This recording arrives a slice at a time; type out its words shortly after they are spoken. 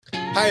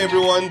Hi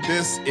everyone,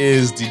 this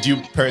is the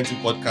Dupe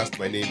Parenting Podcast.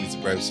 My name is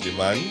Ibrahim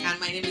Suleiman. And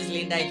my name is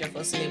Linda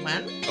Ejiofor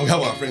Suleiman. And we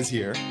have our friends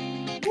here.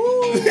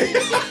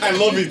 I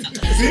love it.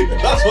 See,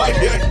 that's why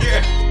they're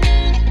here.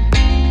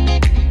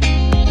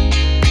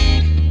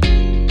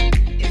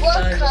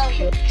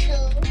 Welcome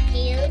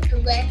to the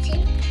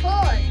Letting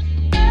Pod.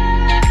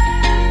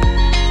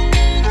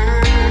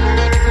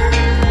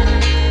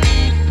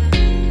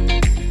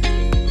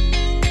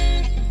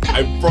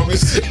 I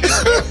promise you.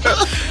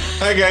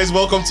 Hi guys,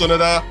 welcome to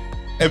another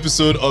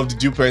episode of the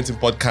Dupe Parenting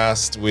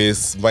Podcast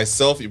with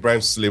myself,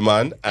 Ibrahim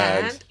Suleiman,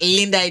 And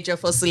Linda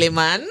Ejiofor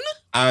Suleiman.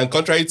 And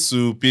contrary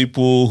to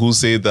people who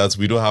say that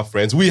we don't have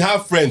friends, we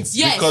have friends.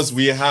 Yes. Because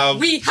we have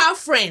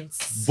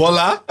friends.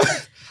 Bola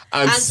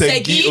and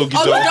Segi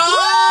Ogido.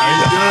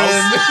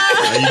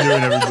 How you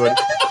doing, everybody?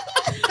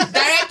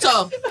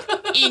 Director,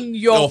 in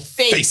your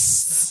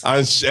face.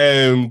 And So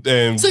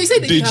you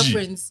said that you have Deji.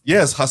 friends?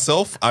 Yes,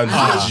 herself and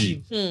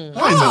Deji.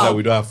 Why He is said that? that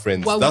we don't have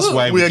friends. Well, That's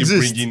why we keep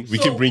exist.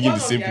 bringing the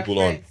same people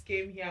on.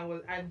 Came here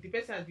and the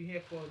person has been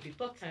here for the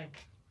third time,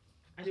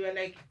 and they were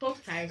like, "Third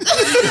time."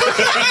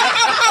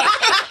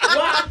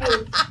 What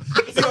happened?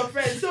 It's your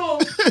friend. So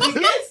the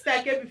guest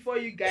that came before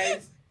you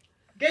guys,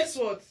 guess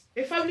what?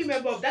 A family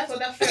member of that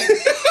other friend.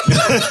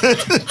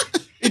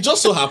 It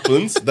just so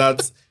happens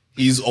that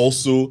he's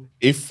also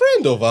a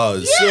friend of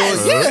ours. Yes.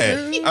 So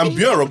and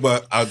Bjorn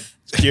Rogba are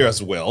here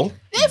as well.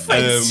 They're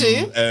friends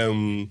too.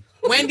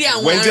 Wendy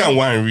and Wendy and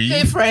Wanri.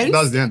 They're friends.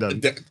 That's the end of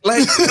it.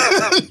 Like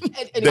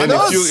And then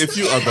others. a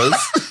few others.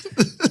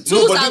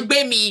 Tools but and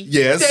Bemi.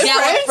 yes. They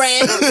are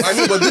friends. I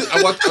know, but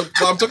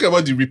I'm talking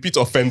about the repeat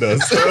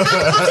offenders.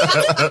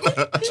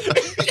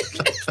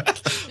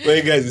 Well,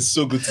 you guys, it's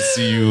so good to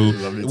see you.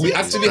 Lovely to We see you.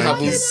 actually Thank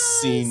haven't you.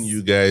 seen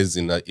you guys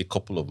in a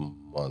couple of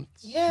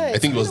months. Yeah, I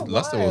think it it's was been a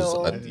last time was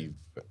while. at the.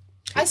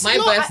 I My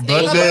saw-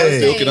 birthday. your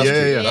Birthday. Okay, that's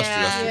Yeah, true. yeah. That's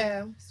true. That's true.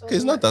 Yeah. Okay,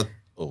 it's not that.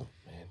 Oh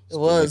man, It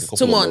was a couple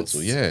 2 of months. So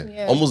yeah,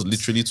 Yeah. almost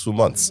literally 2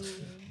 months.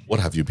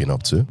 What have you been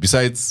up to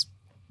besides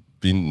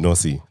being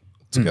naughty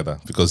together?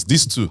 Because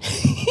these two,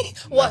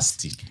 What?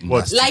 nasty, What?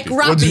 nasty Like people.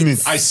 What do you mean?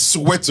 rabbits. I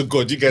swear to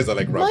God, you guys are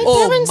like My rabbits.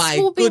 Oh parents my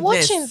will be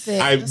goodness. watching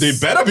this. They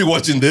better be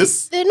watching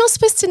this. They're not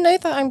supposed to know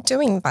that I'm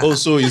doing that. Oh,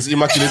 so it's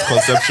Immaculate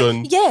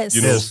Conception. Yes.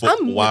 You know, Yes.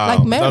 I'm wow.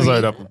 like Mary. That's how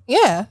it happened.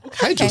 Yeah.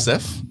 Hi,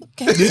 Joseph.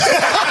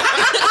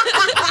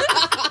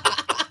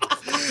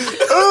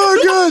 Oh,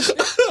 gosh.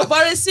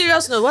 But on a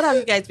serious note, what have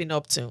you guys been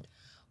up to?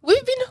 We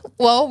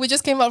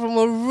just came out from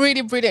a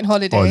really brilliant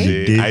holiday.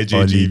 Holiday.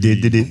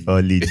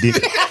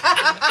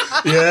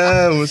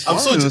 Yeah, it was fun. I'm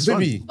so it was just fun.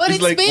 baby. But it's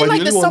been when like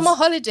you the really summer want-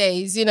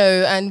 holidays,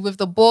 and with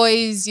the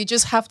boys, you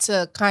just have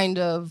to kind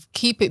of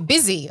keep it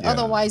busy.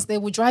 Otherwise, they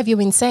will drive you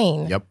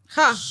insane. Yep.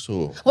 Huh.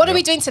 So What are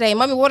we doing today?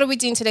 Mommy, what are we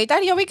doing today?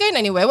 Daddy, are we going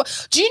anywhere?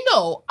 Do you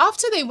know,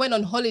 after they went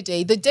on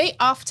holiday, the day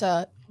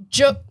after,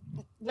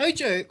 no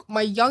joke,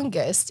 my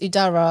youngest,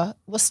 Idara,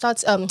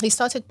 he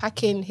started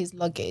packing his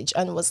luggage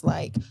and was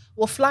like,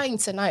 we're flying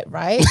tonight,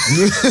 right? my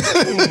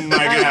And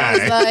I was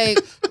guy. like,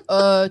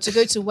 to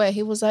go to where?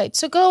 He was like,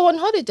 to go on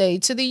holiday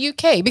to the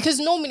UK. Because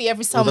normally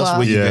every Oh, summer that's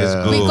where you guys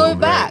Yeah. go. we go right.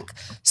 back.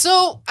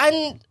 So,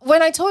 and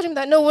when I told him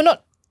that, no, we're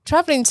not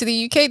traveling to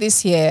the UK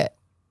this year,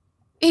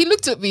 he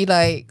looked at me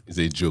like, It's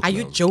a joke. Are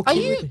you now. joking? are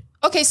you...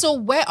 Okay, so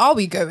where are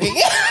we going?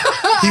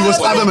 He was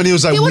adamant. He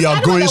was like, we are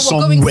adamant going that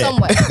we're somewhere. And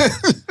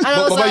I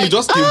But was Baba, like, you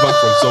just came back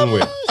from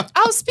somewhere.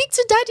 I'll speak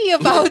to daddy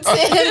about it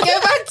and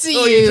get back to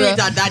Oh, you. you do it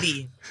at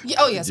daddy. Yeah,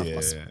 oh, yes, of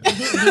course. Yeah.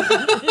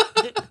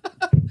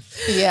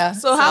 Yeah.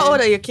 So how old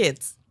are your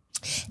kids?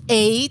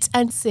 8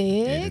 and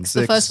 6. and The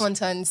 6. first one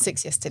turned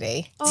 6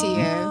 yesterday.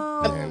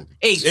 Tio.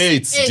 Eight.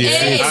 Eight, dear.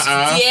 Eight,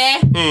 Uh-uh. dear.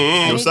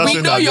 You'll start We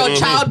saying know that. your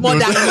child more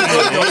than we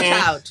know your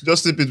child.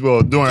 Just sleep it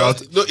well. Don't worry.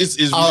 No, it's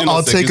really I'll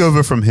not take sexist.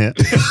 over from here.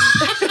 To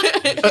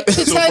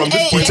So turn from this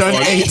 8 point Turned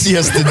on, 8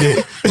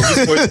 yesterday. from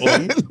this point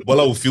on,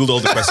 Bola will field all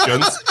the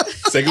questions.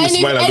 Segi will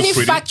smile and Any look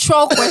pretty.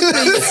 factual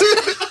questions?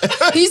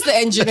 He's the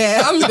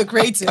engineer. I'm the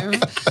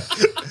creative.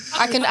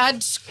 I can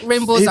add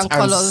rainbows 8 and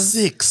colors.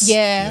 6.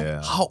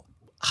 Yeah. How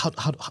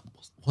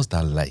what's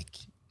that like?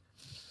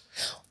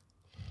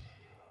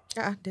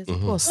 There's a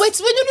course. Wait,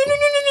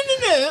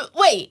 no.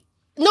 Wait.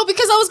 No,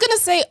 because I was going to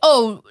say,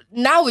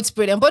 now it's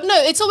brilliant. But no,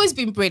 it's always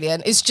been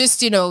brilliant. It's just,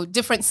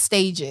 different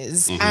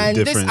stages. And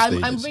Different I'm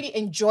stages. really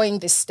enjoying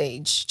this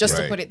stage, just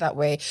to Right. put it that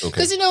way. Okay.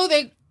 Because,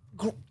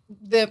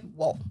 they're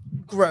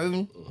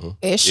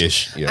grown-ish.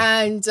 Ish, yeah.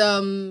 And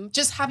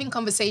just having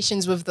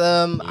conversations with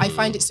them, I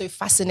find it so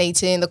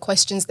fascinating. The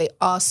questions they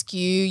ask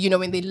you,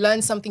 when they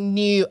learn something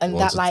new and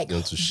Want that to- like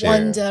want to share.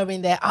 wonder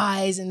in their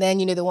eyes, and then,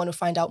 they want to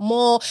find out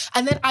more.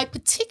 And then I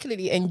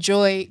particularly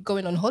enjoy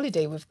going on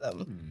holiday with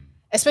them.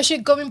 Especially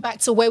going back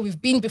to where we've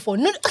been before.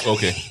 No,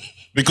 Okay.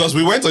 Because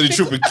we went on the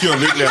trip with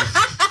Kion lately.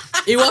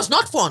 It was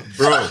not fun.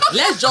 Bro.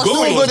 Let's just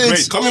Going say. but was great.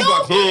 it's- Coming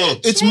back.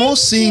 It's more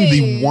seeing the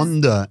Changes.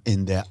 wonder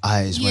in their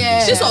eyes when Yeah.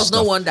 they see This was no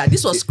stuff. wonder.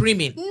 This was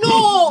screaming.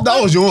 No,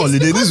 That was your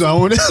holiday. This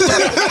one.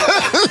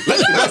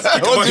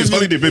 Come on, his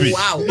holiday, baby.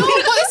 Wow. No, but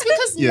it's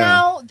because Yeah.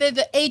 now they're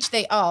the age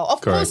they are.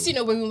 Of Correct.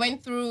 course, when we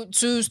went through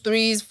 2s,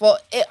 3s, 4,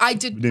 I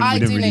didn't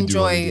didn't really do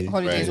enjoy holiday.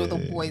 holidays Right.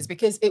 with the boys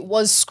because it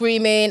was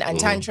screaming and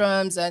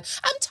tantrums and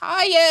I'm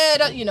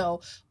tired,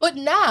 But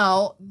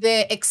now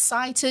they're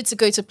excited to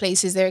go to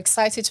places. They're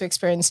excited to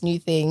experience new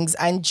things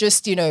and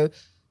just,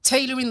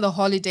 tailoring the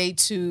holiday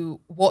to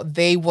what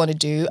they want to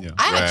do. Yeah.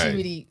 I actually Right.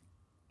 really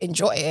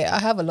enjoy it. I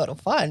have a lot of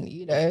fun,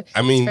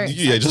 I mean, It's very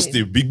you're just a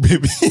exciting. big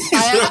baby.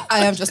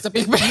 I am just a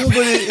big No, baby.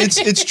 but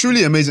it's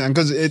truly amazing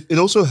because it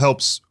also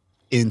helps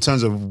in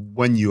terms of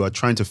when you are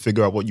trying to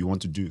figure out what you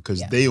want to do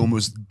because they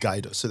almost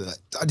guide us. So they're like,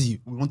 Daddy,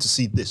 we want to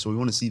see this or we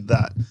want to see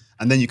that.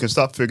 And then you can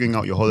start figuring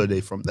out your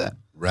holiday from there.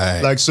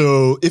 Right. Like,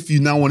 so if you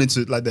now wanted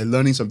to, like, they're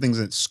learning some things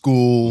at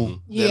school,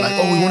 they're like,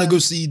 oh, we want to go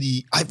see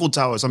the Eiffel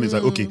Tower or something. It's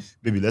like, okay,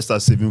 baby, let's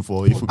start saving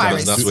for if we can.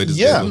 Paris. That's where this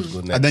Yeah. goes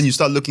next. And then you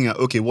start looking at,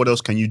 okay, what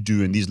else can you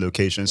do in these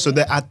locations? So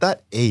they're at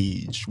that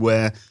age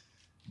where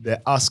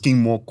they're asking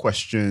more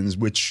questions,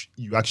 which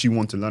you actually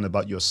want to learn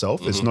about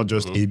yourself. It's not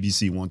just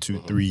ABC 1, 2,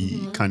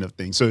 3 kind of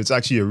thing. So it's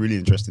actually a really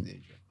interesting age.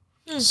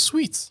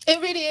 Sweet. It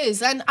really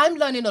is. And I'm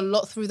learning a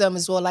lot through them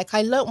as well. Like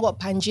I learned what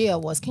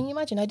Pangea was. Can you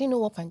imagine? I didn't know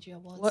what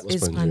Pangea was. What What's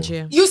is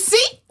Pangea? Pangea? You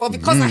see? Well,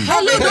 because I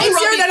have Don't a rub year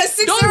it- and a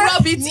 6 don't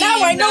rub it Now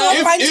in I know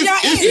now. what Pangea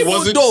If is. it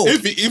wasn't, though.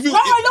 if it, Now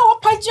I know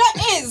what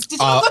Pangea is. Did you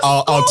go to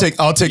I'll school?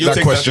 take you that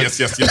take question. That,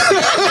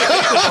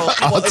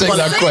 yes. I'll take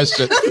that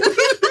question.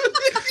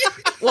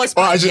 What's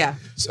Oh, I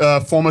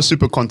Pangea? former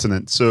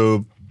supercontinent.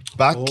 So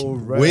back,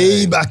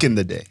 way back in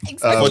the day,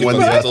 Before the when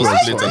the Earth continental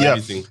was split and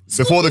everything.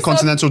 before the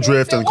continental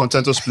drift and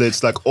continental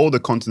splits, like all the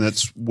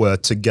continents were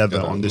together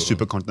on this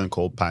supercontinent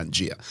called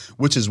Pangea,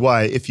 which is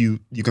why if you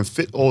can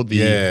fit all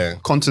the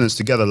continents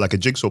together like a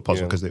jigsaw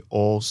puzzle because they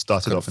all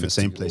started off in the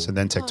same place, and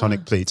then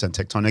tectonic plates and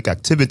tectonic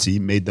activity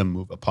made them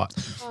move apart.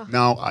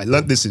 Now I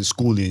learned this in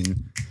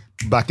schooling.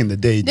 Back in the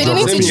day, They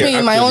didn't teach me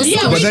in my own Yeah,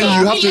 school. but then you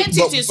have we to- learned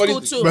but- it in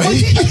school too.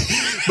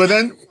 but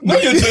then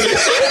What you doing?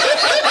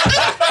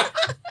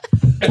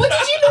 But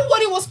did you know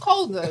what it was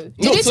called though? Did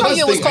No, they so tell that's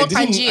you it the was thing. I called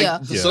didn't-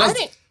 Pangea? So I that's-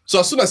 didn't. So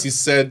as soon as he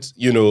said, It's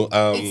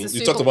a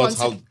you talked about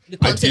how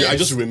I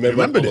just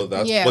remembered all of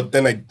that. Yeah. But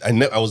then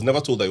I was never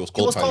told that it was It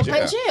called was called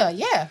Pangea. Pangea,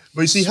 yeah.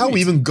 But you see, how we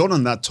even got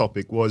on that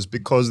topic was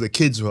because the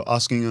kids were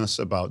asking us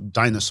about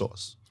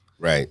dinosaurs,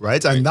 Right.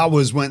 right? And that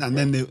was when, and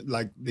then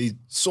they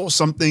saw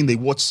something, they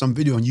watched some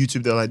video on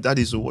YouTube. They're like,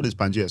 "Daddy, so what is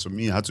Pangea?" So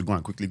me, I had to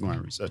quickly go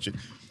and research it.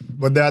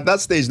 But they're at that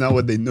stage now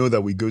where they know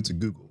that we go to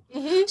Google.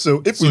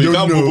 So if So we you don't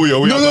can't know, boo-boo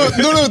your way out of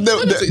it. no,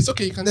 No, it's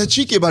okay. You can. they're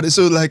cheeky about it.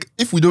 So like,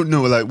 if we don't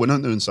know, like we're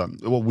not knowing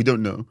something, well, we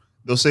don't know.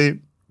 They'll say,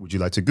 "Would you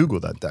like to Google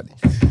that, Daddy?"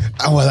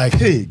 And we're like,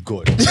 "Hey,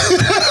 God."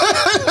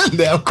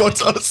 They have caught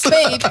us.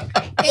 Babe,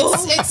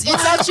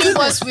 it's actually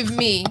worse with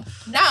me.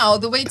 Now,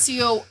 the way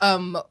Tio,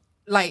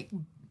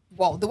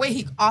 the way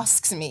he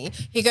asks me,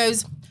 he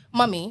goes,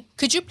 "Mummy,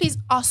 could you please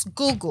ask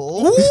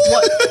Google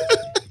what?"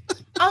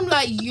 I'm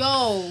like,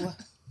 yo.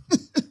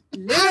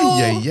 Little,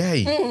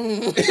 Yay.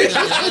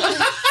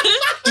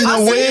 In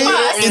a way,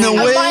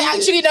 I might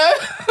actually know.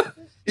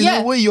 in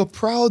a way, you're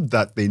proud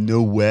that they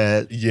know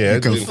where Yeah,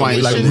 you can the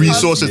find like information.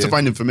 resources to Yeah.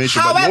 find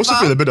information. But you also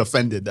However- feel a bit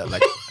offended that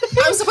like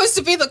I'm supposed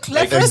to be the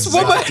cleverest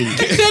Exactly.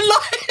 woman in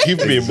life.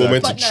 Give me a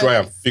moment to But no. try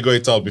and figure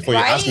it out before you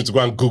ask me Right? to go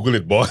and Google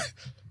it, boy.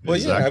 But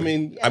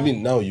Exactly. I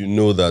mean, now you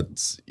know that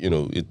it's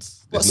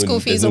What there's school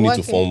there's fees no are need to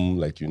working. form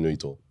like you know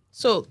it all.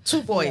 So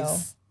 2 boys. No.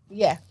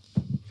 Yeah.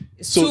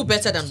 Is So- 2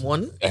 better than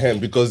 1?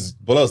 Because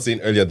Bola was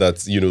saying earlier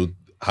that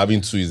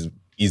having 2 is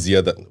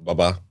easier than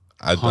Baba.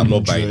 I'm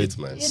not buying it,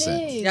 man. It is.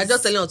 You're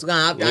just telling us to go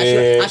and have.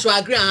 Yeah. I should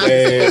agree and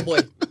have a boy.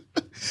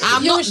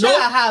 I'm You not sure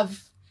I have.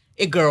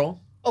 a girl.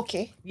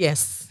 Okay.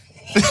 Yes,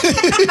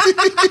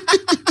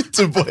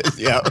 2 boys.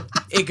 Yeah.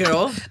 a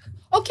girl.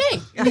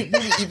 Okay. Don't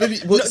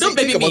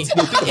baby me.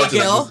 A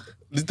girl.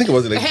 Think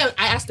about it like Hell,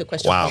 I asked the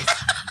question. wow.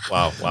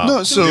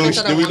 No, so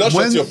They will not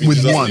shut you up in with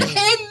Jesus' one,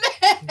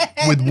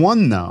 name. with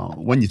one now,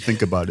 when you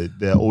think about it,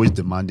 they're always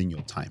demanding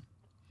your time.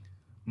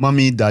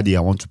 Mommy, Daddy, I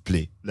want to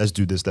play. Let's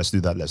do this. Let's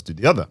do that. Let's do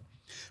the other.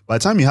 By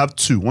the time you have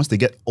 2, once they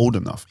get old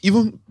enough,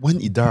 even when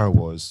Idara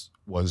was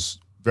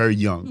very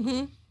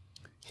young,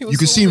 you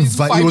could see him.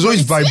 He was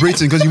always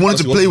vibrating because he wanted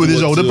to Because he play with wanted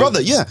his to older do it.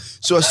 brother. Yeah.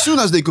 So as soon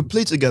as they could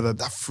play together,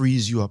 that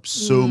frees you up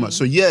so much.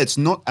 So yeah, it's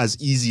not as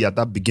easy at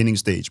that beginning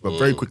stage, but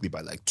very quickly by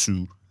like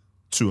 2,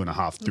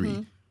 2.5,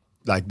 3,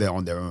 like they're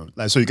on their own.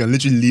 Like so, you can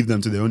literally leave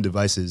them to their own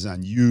devices,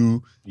 and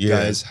you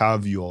guys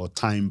have your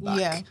time back.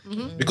 Yeah.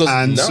 Because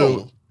And now,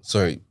 so-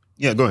 sorry,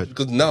 Yeah, go ahead.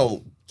 because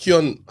now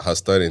Kion has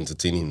started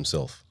entertaining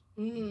himself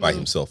by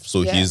himself.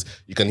 So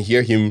you can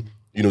hear him,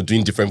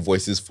 doing different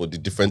voices for the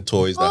different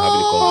toys that are having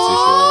a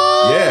conversation.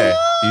 Yeah,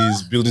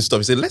 he's building stuff.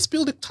 He said, "Let's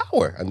build a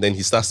tower," and then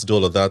he starts to do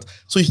all of that.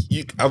 So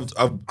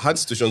I've had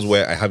situations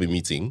where I have a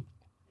meeting,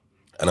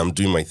 and I'm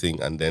doing my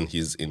thing, and then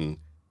he's in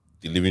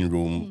the living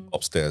room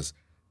upstairs.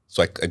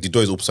 So the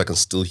door is open so I can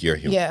still hear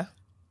him. Yeah.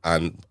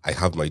 And I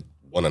have my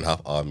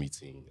 1.5 hour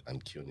meeting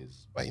and Keon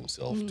is by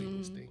himself doing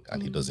his thing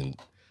and he doesn't.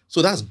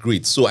 So that's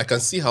great. So I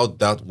can see how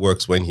that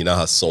works when he now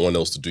has someone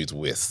else to do it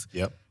with.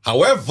 Yep.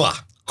 However,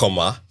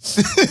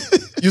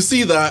 you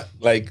see that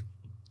like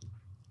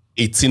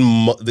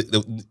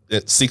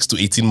 6 to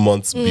 18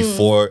 months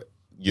before,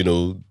 you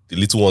know, the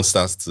little one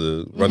starts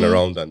to run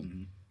around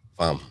and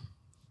I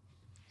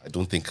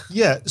don't think.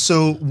 Yeah.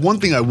 So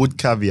one thing I would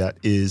caveat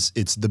is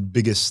it's the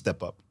biggest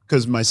step up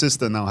because my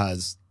sister now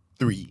has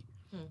 3.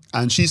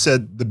 And she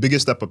said the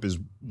biggest step up is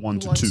 1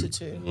 to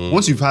 2.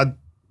 Once you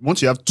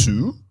have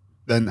 2,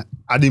 then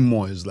adding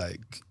more is like,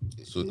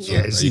 it's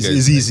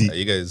easy. Are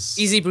you guys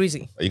Easy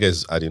breezy. Are you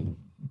guys adding?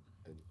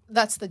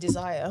 That's the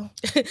desire.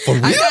 For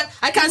real?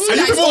 I can see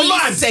that only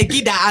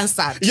Segi that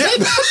answered. Yeah.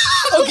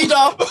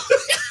 Ogido.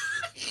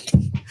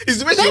 It's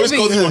the way she always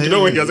calls him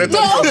Ogido when he has entered.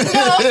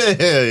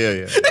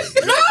 yeah.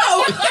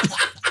 No.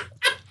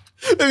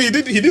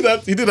 Maybe he did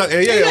that. He did that.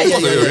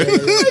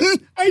 Yeah.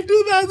 I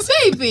do that.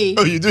 Baby.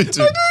 Oh, you do it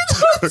too.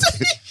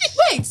 Okay.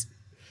 Wait.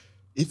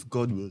 If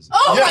God wills.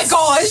 Oh my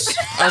gosh.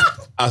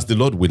 As the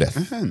Lord willeth.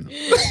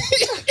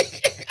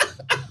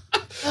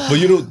 But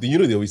you know,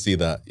 they always say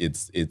that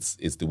it's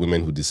the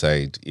women who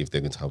decide if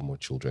they're going to have more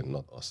children,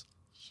 not us.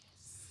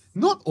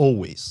 Not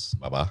always.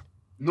 Baba.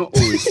 Not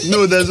always.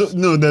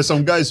 There's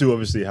some guys who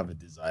obviously have a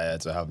desire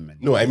to have many.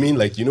 No, I mean,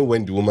 like, you know,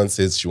 when the woman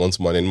says she wants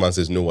more and the man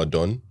says no, we're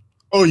done.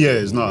 Oh yeah,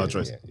 it's not our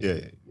choice. Yeah.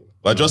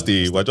 We're just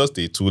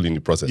a tool in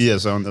the process.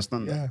 Yes, I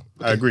understand that.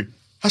 Yeah, I agree.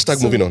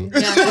 Moving on.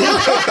 Let's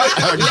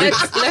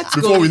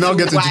Before go we now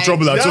get into why-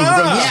 trouble at all,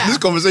 because Yeah. this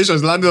conversation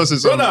has landed us in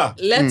some. Brother.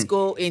 Let's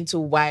go into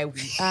why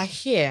we are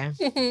here.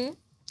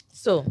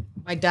 So,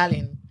 my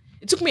darling,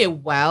 it took me a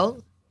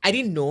while. I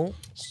didn't know.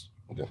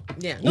 Okay.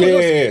 Yeah.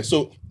 Yeah.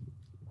 So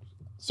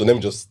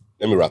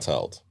let me rattle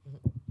out.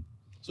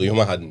 So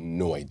Yoma had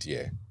no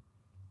idea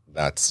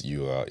that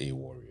you are a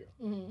warrior.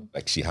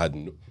 Like she had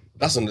no.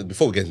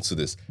 Before we get into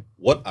this,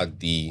 what are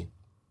the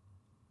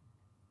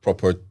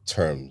proper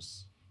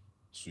terms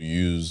to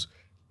use?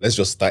 Let's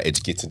just start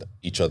educating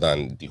each other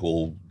and the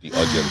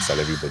audience and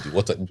everybody.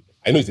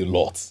 I know it's a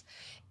lot,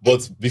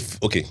 but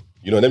okay,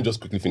 let me just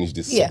quickly finish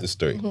this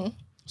story.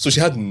 So she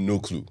had no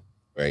clue,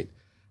 right?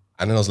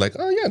 And then I was like,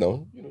 oh yeah,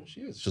 no,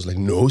 she is. She was like,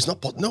 no, it's not.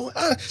 But no,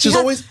 she's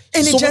always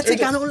energetic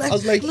so and all. I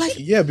was like,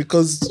 yeah,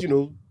 because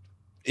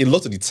a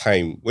lot of the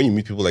time when you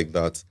meet people like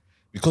that,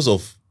 because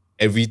of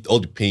all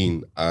the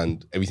pain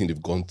and everything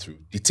they've gone through,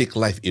 they take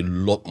life a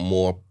lot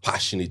more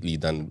passionately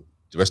than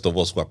the rest of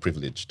us who are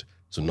privileged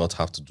to not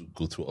have to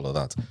go through all of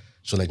that.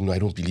 She was like, no, I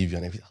don't believe you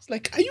and everything. I was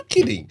like, are you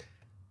kidding?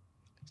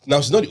 Now,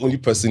 she's not the only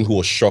person who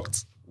was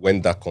shocked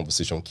when that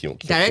conversation came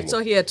Director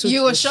up. here too.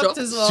 You were shocked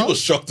as well. She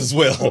was shocked as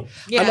well.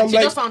 Yeah, and I'm she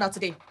like, just found out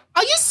today.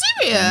 Are you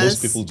serious?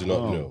 most people do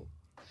not know.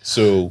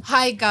 So,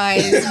 hi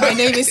guys, my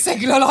name is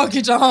Segilola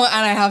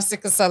and I have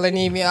sickle cell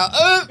anemia.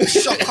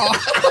 Shocker.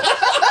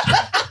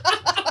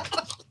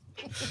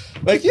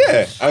 like,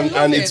 yeah,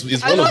 and it's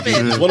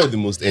one of the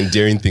most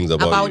endearing things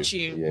about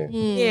you. Yeah.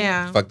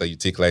 Yeah. The fact that you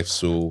take life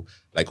so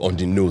like on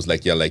the nose,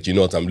 like you're like, you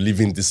know what, I'm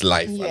living this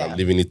life and I'm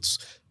living it,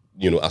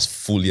 as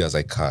fully as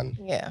I can.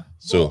 Yeah.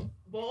 So,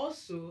 but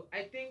also,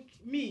 I think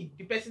me,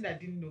 the person that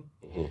didn't know.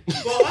 But also,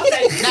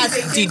 I think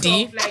That's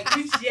Didi. of, like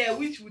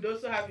which would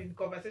also have in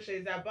conversation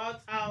is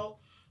about how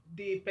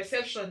the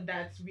perception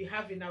that we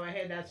have in our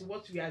head as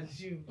what we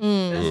assume.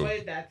 That's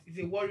why that is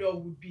a warrior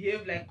would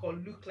behave like or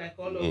look like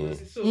all of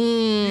us. So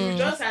you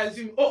just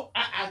assume, no,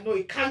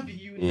 it can't be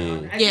you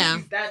now. I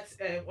think it's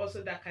that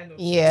also that kind of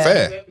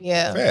Fair.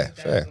 Yeah.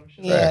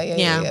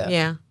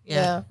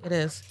 Yeah. It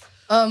is.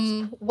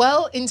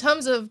 Well, in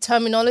terms of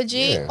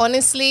terminology,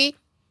 honestly,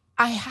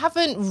 I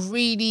haven't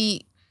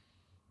really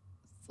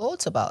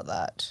thought about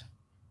that,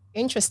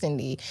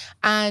 interestingly.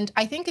 And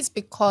I think it's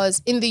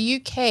because in the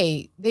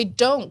UK, they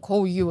don't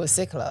call you a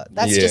sickler.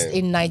 That's just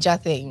a Niger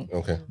thing.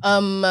 Okay.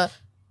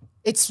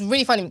 It's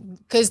really funny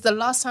because the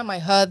last time I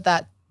heard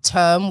that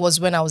term was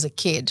when I was a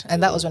kid,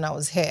 and that was when I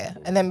was here.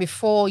 And then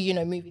before,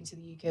 moving to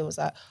the UK, it was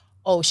like,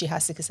 oh, she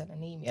has sickle cell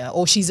anemia,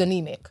 or she's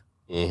anemic.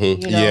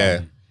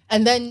 Yeah.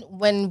 And then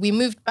when we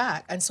moved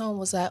back and someone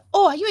was like,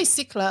 oh, are you a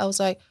sickler? I was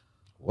like,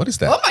 what is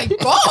that? oh my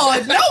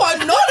God, no,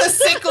 I'm not a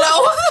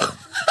sickler.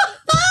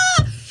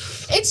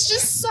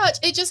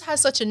 It just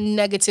has such a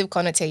negative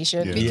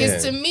connotation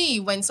because to me,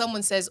 when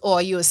someone says, oh,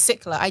 are you a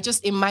sickler? I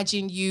just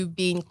imagine you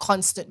being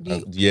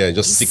constantly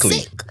just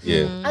sickly. sick.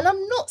 Yeah. And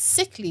I'm not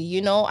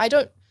sickly, I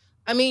don't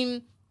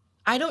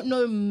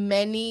know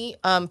many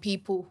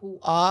people who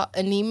are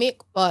anemic,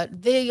 but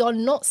they are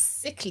not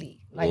sickly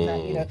like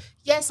that,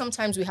 Yes,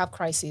 sometimes we have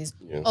crises.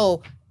 Yeah.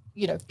 Oh,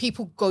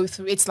 people go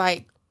through, it's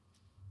like,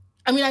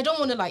 I don't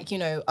want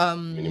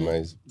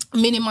to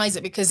minimize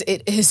it because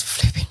it is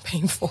flipping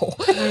painful.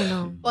 I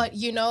know. But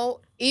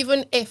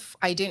even if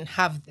I didn't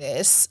have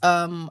this,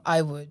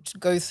 I would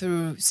go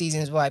through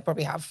seasons where I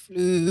probably have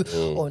flu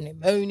or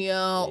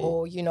pneumonia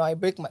or I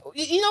break my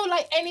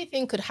like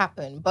anything could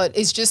happen. But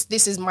it's just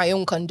this is my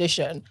own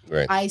condition.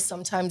 Right. I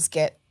sometimes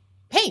get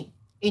pain.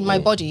 in my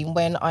body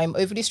when I'm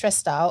overly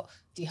stressed out,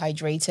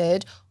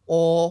 dehydrated,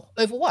 or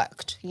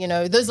overworked. You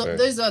know, those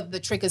are the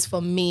triggers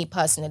for me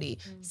personally.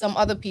 Some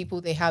other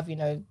people, they have, you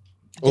know,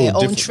 their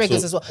own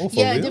triggers as well.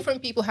 Real?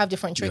 Different people have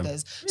different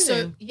triggers.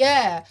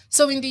 Yeah.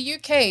 So in the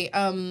UK,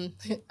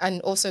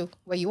 and also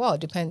where you are,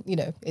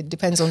 it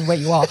depends on where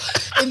you are.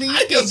 In the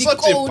UK, the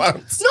cold. No,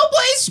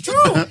 but it's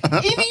true.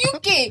 In the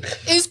UK,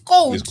 it's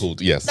cold. It's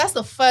cold, yes. That's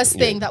the first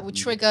thing that would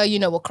trigger, you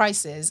know, a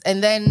crisis.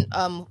 And then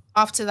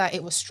after that,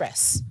 it was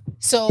stress.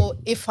 So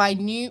if I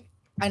knew,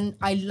 and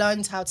I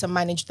learned how to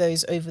manage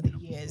those over the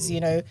years, you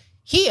know,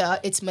 here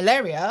it's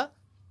malaria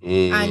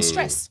and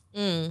stress.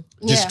 The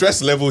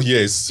stress level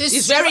here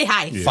is very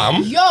high.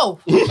 Fam? Yo.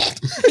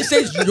 He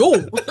says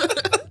yo.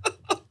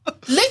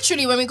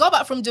 Literally, when we got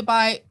back from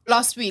Dubai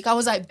last week, I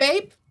was like,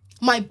 babe,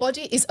 my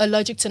body is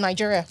allergic to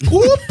Nigeria.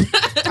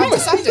 I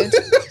decided.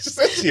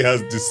 She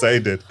has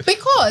decided.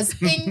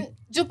 Because in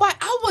Dubai,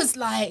 I was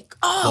like,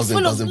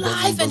 full of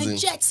life,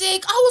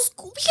 energetic.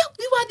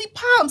 We were the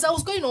palms. I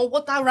was going on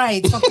water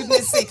rides, for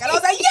goodness sake. And I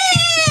was like,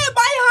 yeah,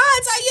 my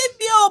heart, I am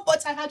you.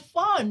 But I had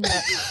fun.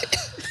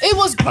 It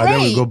was great. And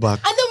then we go back.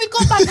 And then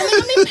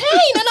I'm in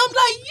pain. And I'm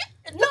like,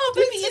 no,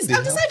 baby,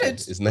 I've decided.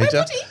 It's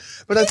Niger.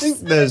 But I think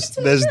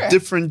there's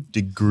different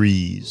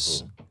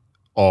degrees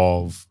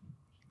of,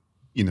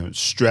 you know,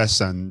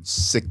 stress and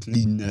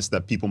sickliness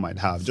that people might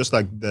have. Just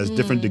like there's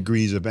different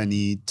degrees of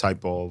any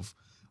type of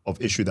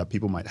issue that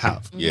people might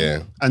have.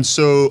 Yeah. And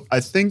so I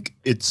think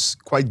it's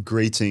quite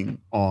grating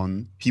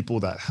on people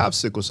that have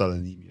sickle cell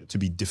anemia to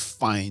be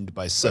defined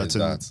by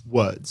certain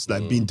words.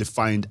 Like being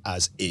defined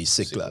as a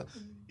sickler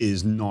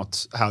is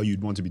not how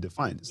you'd want to be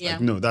defined. It's like,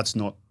 no, that's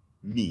not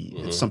me.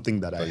 It's something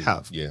that I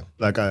have. Yeah.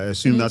 Like I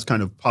assume that's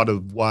kind of part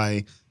of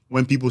why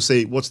when people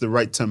say what's the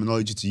right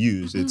terminology to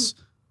use, it's,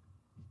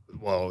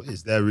 well,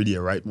 is there really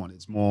a right one?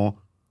 It's more,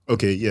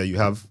 okay, yeah,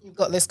 you've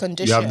got this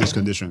condition. You have this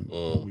condition.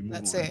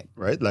 That's it.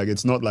 Right? Like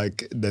it's not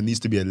like there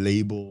needs to be a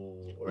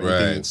label or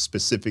anything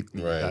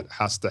specifically that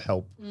has to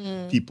help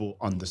people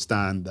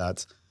understand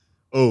that,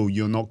 oh,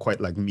 you're not quite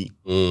like me.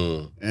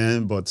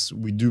 But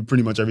we do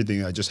pretty much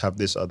everything. I just have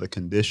this other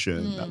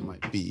condition that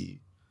might be.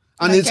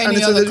 And like it's an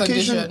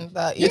education.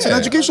 It's an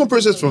educational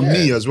process for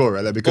me as well,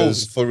 right? Like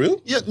because for real?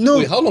 Yeah, no.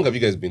 Wait, how long have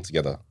you guys been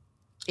together?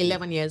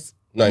 11 years.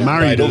 No,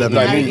 married 11. No,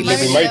 I mean,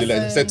 married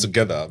 11. Said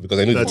together because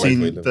I know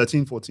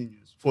 13, 14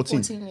 years.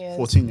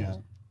 14 years.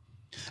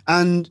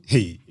 And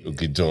hey.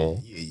 Okay,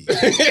 John.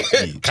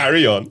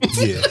 Carry on.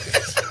 Yeah.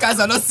 Guys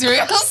are not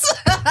serious.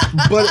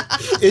 But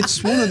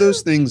it's one of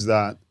those things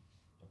that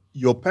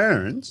your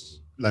parents,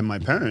 like my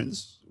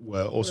parents,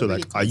 were also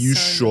really like, are you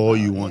sure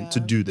you want to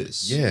do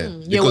this? Yeah.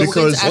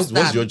 Because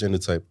what's your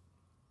genotype?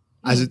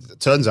 As it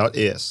turns out,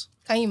 AS.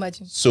 Can you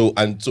imagine? So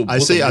I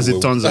say as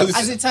it turns out.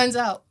 As it turns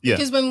out. Yeah.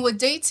 Because when we were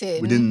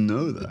dating. We didn't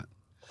know that.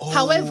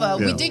 However,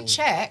 we did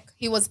check.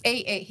 He was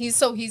AA.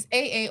 He's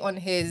AA on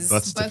his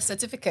birth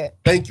certificate.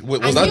 Thank you.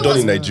 Was that done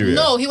in Nigeria?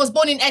 No, he was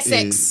born in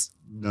Essex.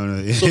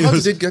 No. So how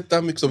did they get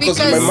that mixed up? Because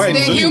in my mind,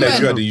 it's only in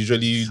Nigeria they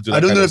usually do that. I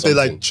don't know if they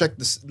something. checked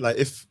this, like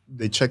if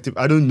they checked it.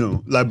 I don't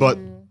know. Like, but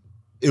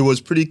it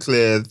was pretty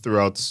clear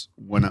throughout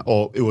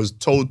it was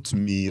told to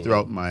me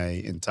throughout my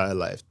entire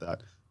life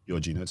that your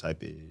genotype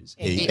is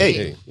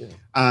AA. Yeah.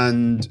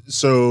 And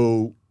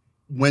so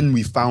when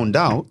we found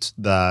out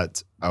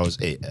that I was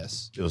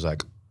AS, it was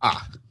like,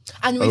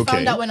 And we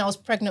found out when I was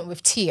pregnant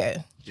with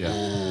Tio.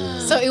 Yeah.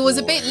 So it was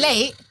a bit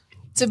late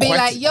to be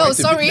like, yo,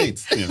 sorry,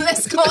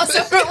 let's go our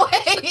separate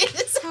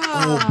ways.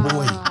 Oh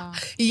boy.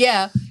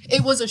 Yeah,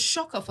 it was a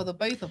shocker for the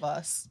both of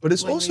us. But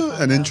it's also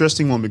an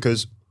interesting one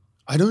because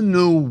I don't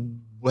know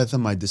whether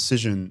my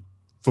decision,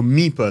 for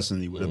me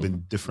personally, would have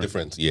been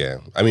different. Yeah.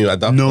 I mean,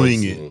 at that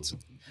knowing point, it.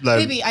 Like,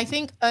 Maybe I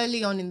think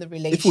early on in the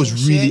relationship, if it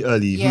was really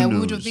early, we who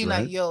would have knows, been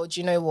right? like, "Yo, do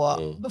you know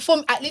what?" But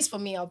at least for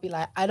me, I'll be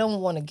like, "I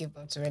don't want to give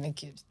birth to any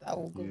kid that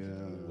will go."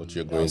 what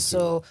you're going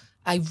So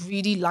I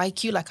really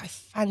like you, like I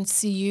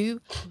fancy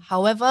you.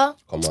 However,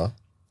 to.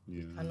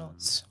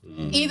 cannot.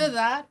 Either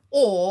that,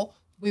 or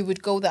we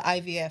would go the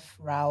IVF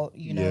route.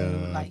 You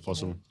know, like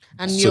possible.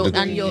 And So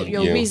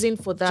your reason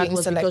for that Gene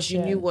was because you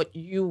selection. knew what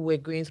you were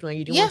going through and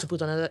you didn't want to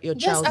put your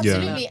Yes, child.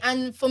 absolutely.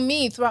 And for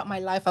me, throughout my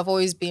life, I've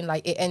always been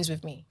like, it ends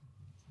with me.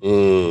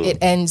 It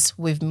ends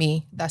with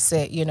me. That's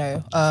it, you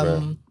know.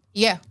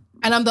 Yeah.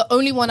 And I'm the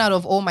only one out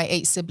of all my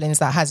 8 siblings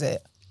that has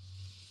it.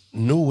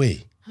 No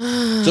way.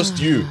 Just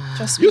you.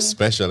 You're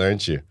special,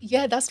 aren't you?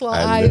 Yeah, that's what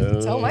I I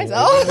know. tell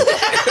myself.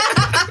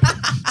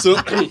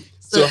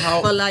 So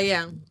how?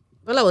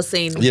 Bola was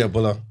saying. Yeah,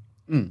 Bola.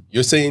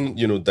 You're saying,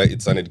 that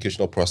it's an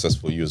educational process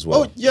for you as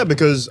well. Oh, yeah,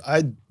 because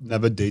I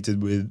never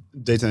dated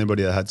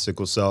anybody that had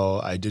sickle cell.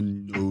 I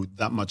didn't know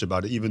that much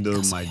about it, even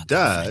though my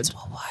dad...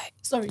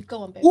 Sorry,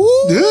 go on, babe.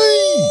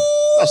 Hey,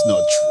 that's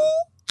not true.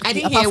 I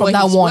didn't Apart hear from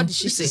that one. What did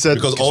she say? He said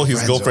Because all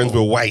his girlfriends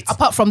were white.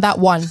 Apart from that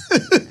one.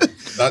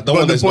 That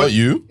one that's not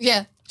you?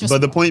 Yeah.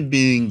 But the point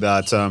being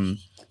that,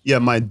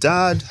 my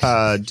dad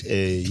had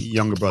a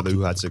younger brother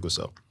who had sickle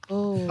cell.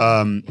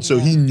 So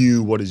he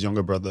knew what his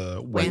younger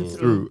brother went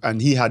through,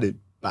 and he had it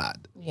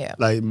bad. Yeah.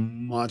 Like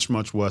much,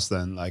 much worse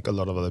than like a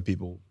lot of other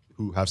people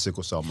who have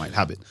sickle cell might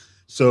have it.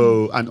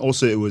 So, and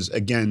also it was,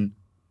 again,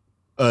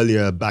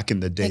 earlier back in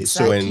the day.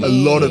 Exactly. So a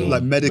lot of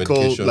like medical,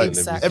 Medication like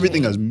Exactly.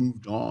 everything has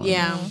moved on.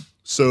 Yeah.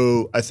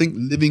 So I think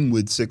living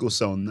with sickle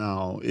cell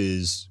now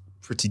is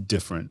pretty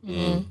different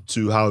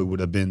to how it would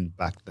have been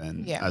back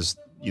then, Yeah. as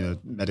you know,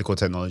 medical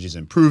technology is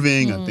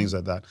improving and things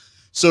like that.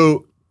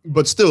 So,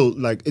 but still,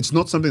 like, it's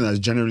not something that's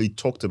generally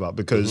talked about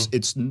because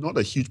it's not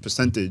a huge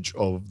percentage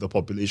of the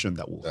population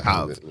that will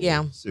have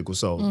Yeah. sickle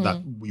cell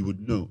that we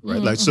would know,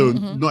 right? Like, so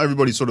not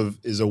everybody sort of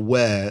is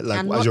aware, like,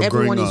 And as not you're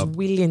growing everyone up. is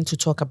willing to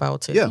talk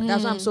about it. Yeah.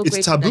 That's why I'm so It's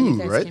grateful that taboo, you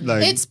guys right? came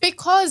Like- here. It's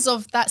because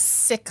of that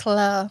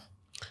Sickler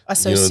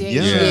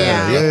association.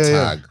 Yeah.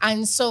 Tag.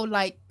 And so,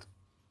 like,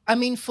 I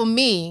mean, for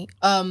me,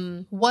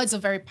 words are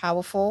very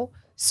powerful.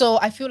 So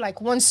I feel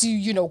like once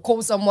you know,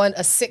 call someone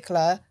a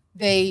sickler,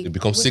 they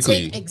become will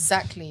sickly.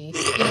 Exactly.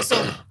 You know,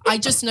 so I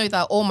just know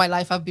that all my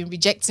life I've been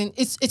rejecting.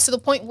 It's to the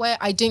point where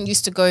I didn't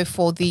used to go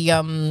for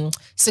the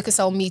sickle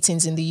cell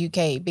meetings in the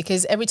UK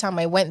because every time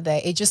I went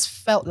there, it just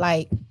felt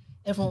like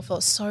everyone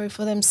felt sorry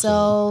for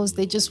themselves.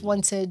 They just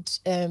wanted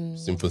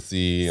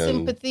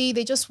Sympathy.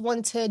 They just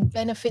wanted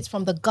benefits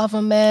from the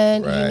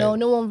government. You know, Right.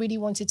 no one really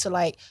wanted to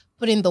like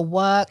put in the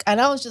work.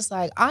 And I was just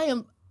like, I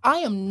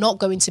am not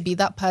going to be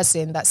that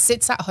person that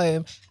sits at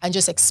home and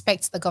just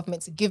expects the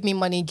government to give me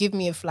money, give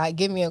me a flat,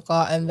 give me a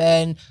car, and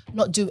then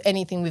not do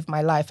anything with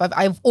my life.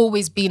 I've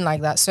always been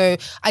like that. So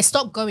I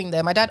stopped going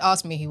there. My dad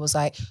asked me, he was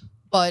like,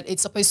 but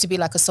it's supposed to be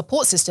like a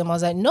support system. I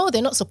was like, no,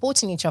 they're not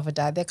supporting each other,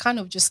 Dad. They're kind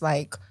of just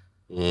like,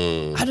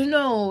 I don't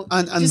know.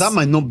 And just- that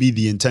might not be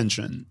the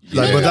intention,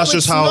 like, but No, that's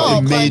just it's how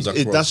not, it made but-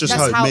 it. That's just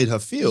That's how it how- made her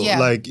feel. yeah.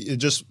 Like it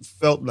just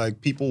felt like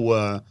people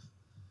were,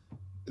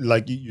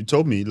 like you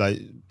told me, like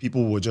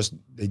people were just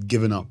they'd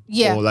given up,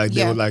 Yeah, or like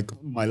they yeah. were like,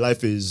 my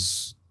life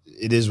is,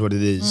 it is what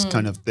it is,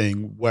 kind of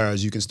thing.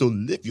 Whereas you can still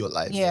live your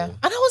life. Yeah. And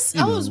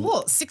I was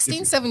what,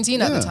 16,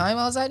 17 at the Yeah. time.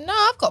 I was like, no,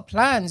 I've got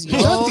plans, you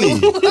know.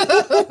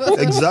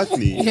 Exactly.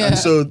 Exactly. Yeah. And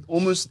so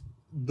almost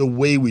the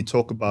way we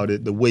talk about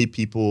it, the way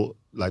people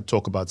like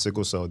talk about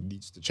sickle cell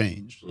needs to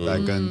change.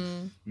 Like,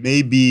 and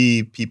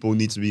maybe people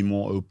need to be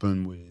more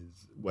open with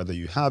whether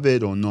you have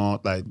it or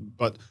not. Like,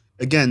 but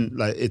again,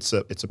 like it's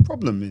a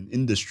problem in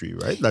industry,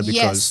 right? Like,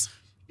 because Yes.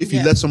 if you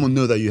Yeah. let someone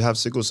know that you have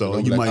sickle cell,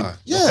 Don't you be might, like,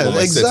 yeah, now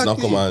exactly.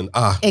 come on,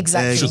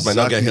 Exactly. shoot might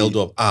not get Exactly. held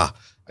up.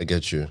 I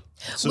get you.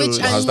 So Which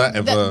has that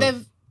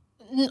ever-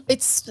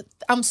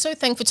 I'm so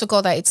thankful to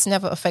God that it's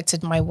never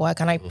affected my work,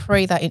 and I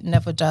pray that it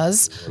never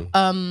does.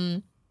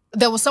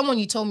 There was someone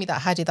you told me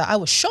that had it that I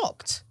was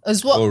shocked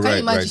as well. Oh, Can you right.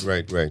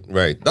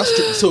 imagine? That's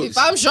true. So If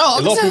I'm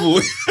shocked, a lot of people.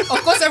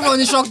 of course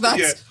everyone is shocked that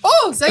Yeah.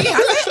 oh, so he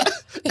has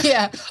it.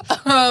 Yeah.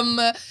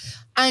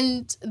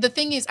 And the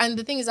thing is,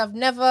 I've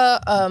never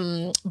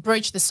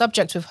broached the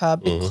subject with her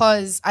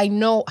because I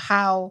know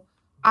how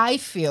I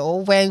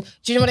feel when.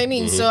 Do you know what I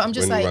mean? So I'm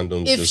just When like,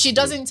 randoms if just- she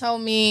doesn't tell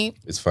me,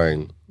 It's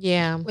fine.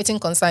 Yeah. waiting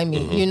concern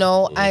me, you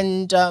know,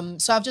 and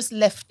so I've just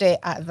left it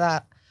at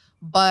that.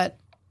 But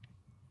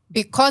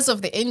because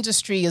of the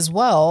industry as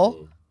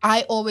well,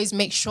 I always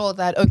make sure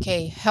that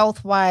okay,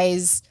 health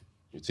wise.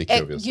 You take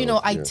care of yourself. You know,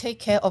 I yeah. take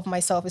care of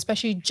myself,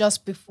 especially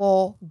just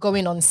before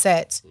going on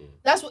set.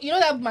 That's what, you know,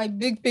 that my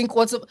big pink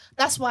water.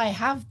 That's why I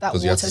have that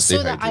 'Cause you have to water, stay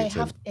so that I hydrated.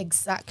 have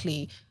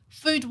exactly.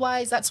 Food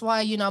wise, that's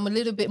why, you know, I'm a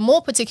little bit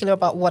more particular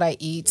about what I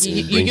eat.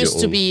 You Bring your used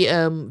to own. be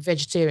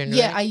vegetarian,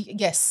 Yeah, right?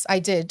 yes, I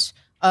did.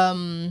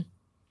 Now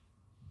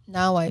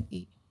I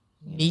eat.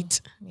 Meat.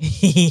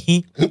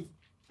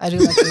 I do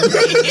like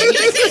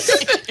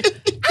it.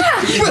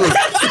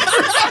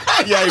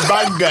 yeah, a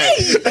bad guy.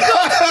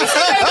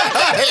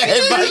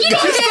 A bad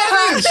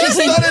guy. She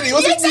started it. It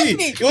wasn't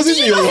me. It wasn't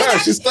me. It was her.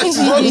 She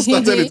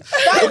started it.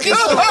 Okay,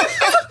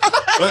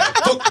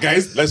 so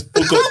guys, let's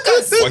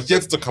focus. We're here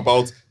to talk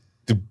about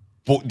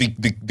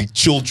the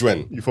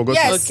children. You forgot.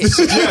 Yes.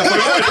 Okay.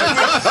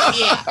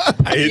 Yeah,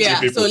 I hate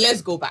Yeah. you people. So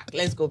let's go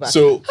back.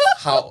 So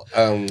how?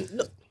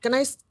 Can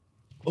I?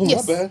 Oh,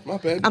 Yes. my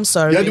bad. I'm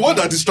sorry. You're the one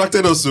that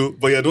distracted us, too,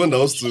 but you're the one that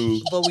was to.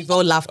 But we've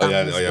all laughed. Oh and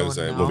yeah, moved I'm on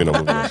sorry. now. Moving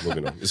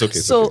on. It's okay.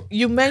 It's So okay.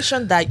 you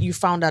mentioned that you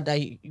found out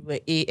that you were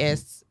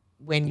AS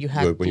when you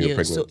had When you were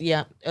Theo. So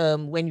pregnant. yeah,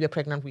 when you were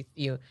pregnant with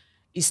Theo,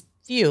 is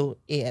Theo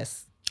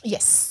AS?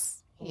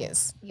 Yes.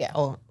 Yes. Yeah.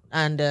 Oh,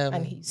 and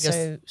he's you're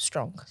so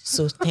strong.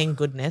 so thank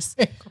goodness.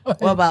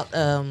 What about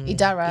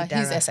Idara,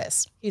 he's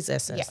SS. He's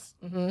SS.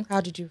 Yeah. Mhm.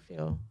 How did you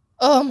feel?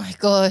 Oh my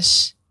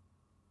gosh.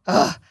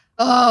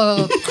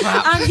 Oh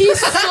crap. And he's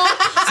so.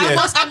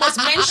 I must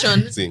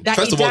mention See, that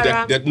first of all,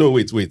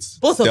 Idara- wait.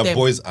 Both of their them.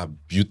 boys are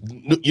beautiful.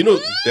 You know,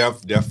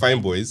 they are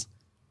fine boys,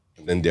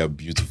 and then they are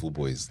beautiful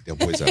boys. Their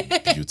boys are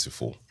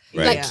beautiful,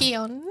 right? Like Yeah.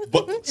 Keon.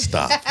 But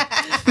stop.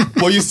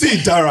 But you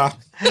see, Dara,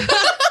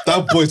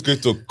 that boy is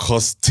going to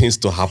cause things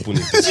to happen. In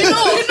this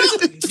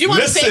Do you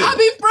want to say Listen. I've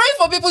been praying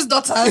for people's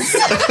daughters?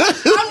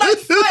 I'm like,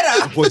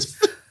 Father, boys,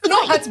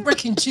 no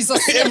heartbreaking Jesus.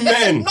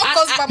 Amen. Not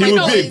caused by He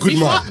my will be a noise. good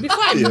man.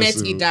 Before I Yes, met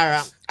so-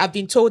 Idara, I've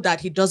been told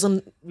that he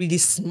doesn't really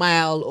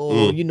smile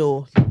or, you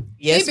know,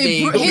 Yes,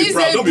 babe. He's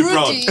proud, a don't be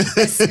proud. broody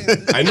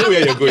person. I know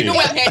where you're going. You know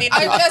where I'm heading to.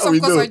 Yes, of We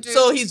course know. I do.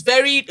 So he's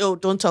very,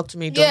 don't talk to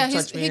me, don't yeah,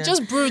 touch me. he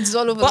just broods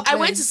all over But the I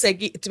place.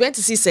 went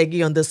to see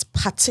Segi on this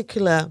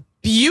particular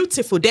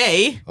beautiful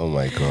day. Oh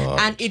my God.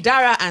 And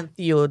Idara and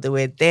Theo, they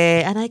were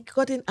there. And I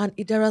got in, and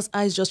Idara's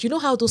eyes just, you know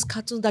how those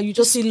cartoons that you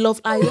just see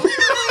Love Island?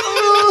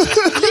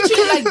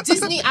 literally like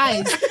Disney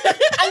eyes.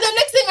 And the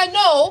next thing I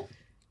know,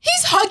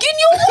 he's hugging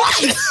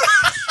your wife.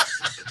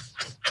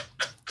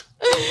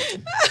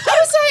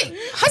 I was like,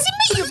 has he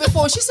met you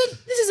before? She said,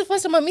 this is the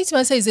first time I meet him.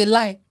 I say, it's a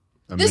lie.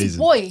 This Amazing.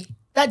 boy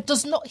that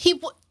does not,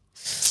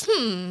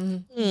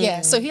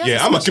 yeah, so he has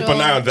Yeah, a I'm gonna keep special-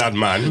 an eye on that,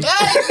 man.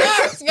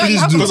 Yeah, you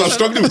have to Because I'm do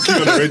struggling with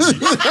Keegan already.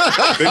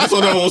 Then this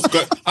other one's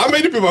got, how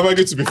many people am I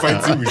going to be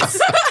fighting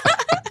with?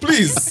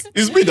 Please,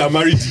 it's me that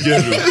married the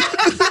girl.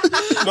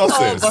 Oh,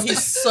 Nonsense. but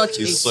he's such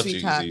a He's such a-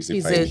 sweetheart. he's a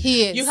He's fine-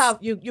 He is.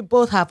 You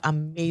both have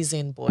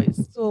amazing boys.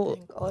 So,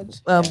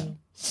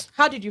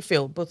 how did you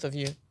feel, both of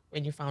you,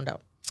 when you found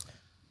out?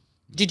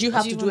 Did you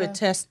have to do a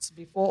test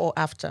before or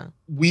after?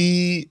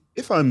 We,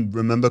 if I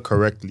remember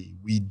correctly,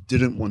 we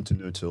didn't want to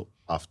know till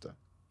after.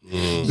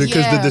 Because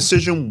the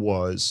decision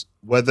was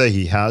whether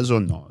he has or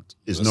not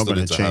is We're not still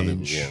going to into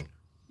having, change.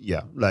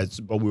 Yeah, like,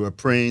 but we were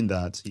praying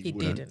that he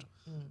wouldn't. didn't.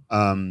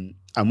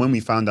 And when we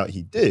found out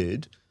he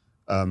did,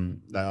 I'll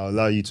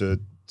allow you to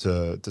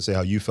say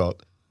how you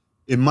felt.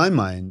 In my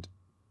mind,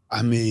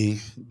 I mean,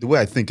 the way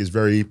I think is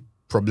very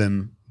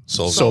problem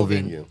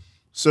solving. Yeah.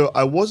 So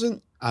I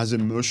wasn't as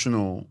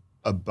emotional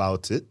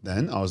about it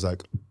then. I was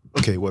like,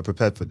 okay, we're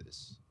prepared for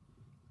this.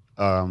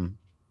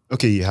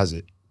 Okay, he has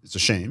it. It's a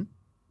shame,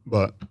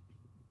 but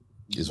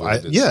Is what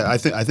it is. yeah, I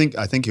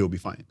think he'll be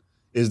fine.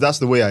 That's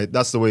the way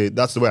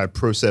I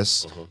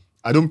process.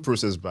 I don't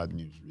process bad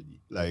news really.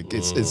 Like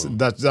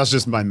that's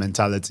just my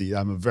mentality.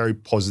 I'm a very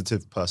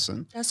positive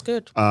person. That's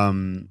good.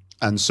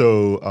 And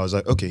so I was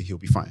like, okay, he'll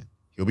be fine.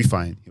 He'll be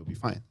fine. He'll be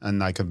fine.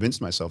 And I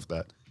convinced myself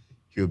that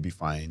he'll be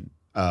fine.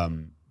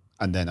 And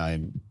then I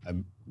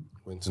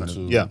Went kind of,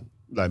 into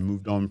I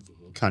moved on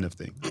kind of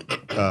thing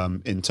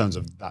in terms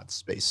of that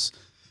space.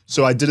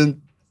 So I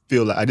didn't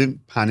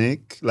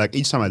panic. Like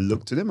each time I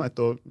looked at him, I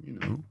thought,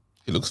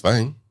 He looks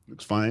fine.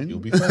 looks fine. He'll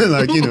be fine.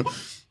 Like,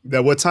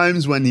 there were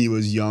times when he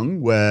was young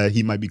where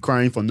he might be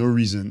crying for no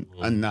reason.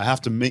 And I have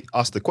to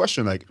ask the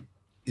question, like,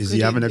 is he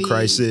Could it having a be-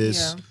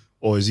 crisis yeah.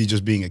 or is he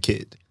just being a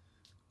kid?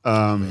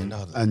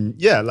 And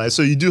yeah, like,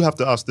 so you do have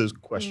to ask those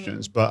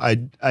questions. But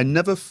I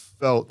never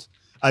felt,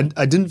 I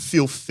didn't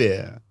feel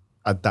fear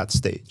at that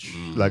stage.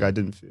 Like I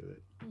didn't feel it.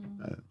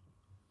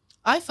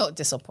 I felt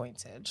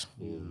disappointed.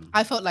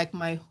 I felt like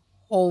my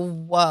whole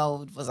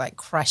world was like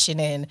crashing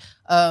in.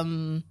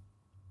 I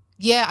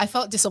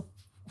felt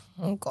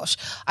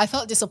I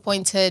felt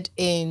disappointed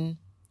in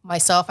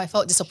myself. I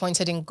felt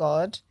disappointed in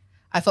God.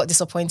 I felt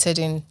disappointed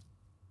in.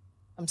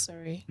 I'm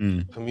sorry.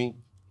 Can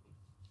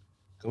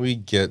we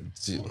get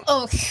to,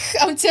 Oh,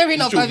 I'm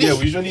tearing up. yeah,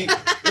 we usually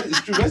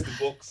it's true. Where's the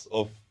box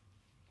of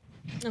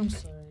I'm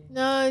sorry.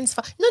 No, it's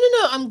fine.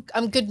 No.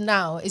 I'm good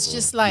now. It's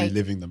just like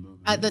Reliving the moment.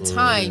 at the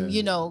time,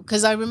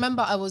 because I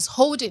remember I was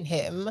holding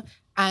him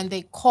and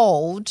they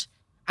called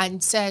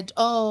and said,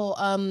 we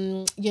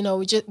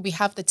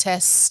have the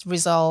test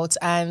results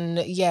and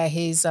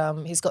he's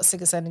got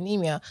sickle cell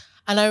anemia.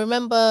 And I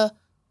remember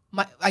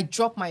I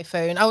dropped my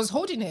phone. I was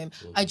holding him.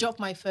 I dropped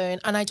my phone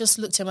and I just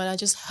looked at him and I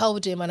just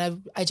held him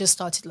and I just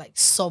started like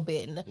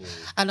sobbing.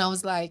 And I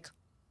was like,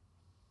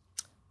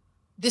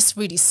 this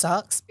really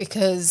sucks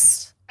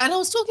because, and I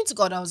was talking to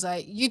God. I was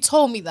like, you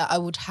told me that I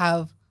would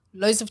have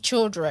loads of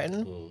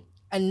children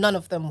and none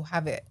of them will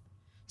have it.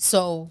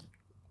 So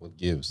what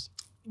gives?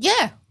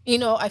 yeah,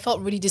 I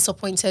felt really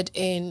disappointed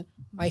in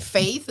my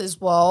faith as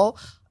well.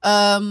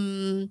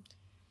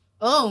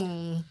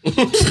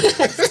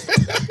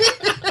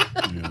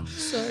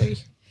 Sorry.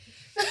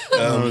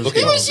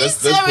 Okay,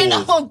 She's tearing.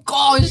 Oh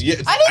gosh.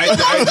 Yeah,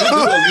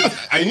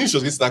 I knew she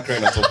was going to start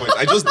crying at some point.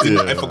 I just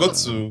didn't. I forgot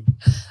to.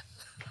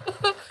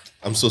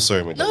 I'm so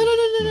sorry, my No,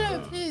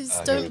 darling. please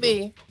don't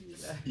be.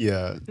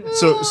 Yeah.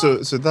 So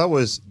that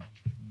was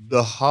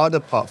the harder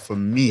part for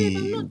I'm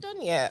me. not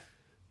done yet.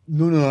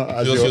 No.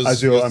 I'm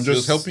She was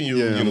just helping you,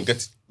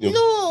 get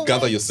No,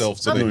 gather wait. yourself.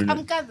 So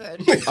I'm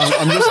gathered.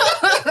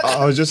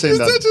 I was just saying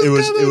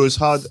that it was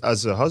hard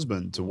as a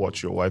husband to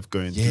watch your wife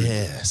going through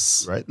yes,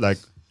 this, right? Like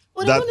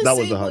Well, that I want to was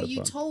say the what harder you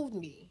part. told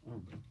me.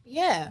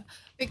 Yeah,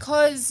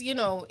 because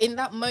in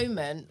that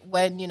moment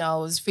when I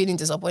was feeling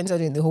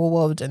disappointed in the whole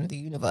world and the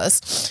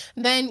universe,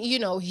 then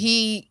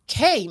he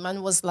came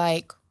and was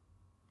like,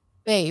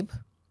 "Babe,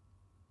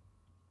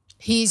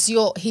 he's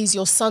your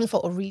son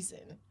for a reason.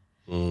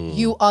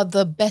 You are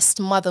the best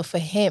mother for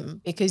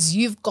him because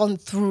you've gone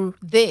through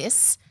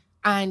this."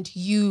 And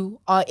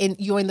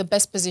you're in the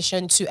best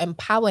position to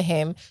empower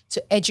him,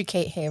 to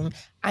educate him,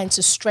 and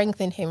to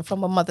strengthen him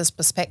from a mother's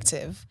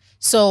perspective.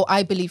 So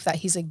I believe that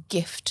he's a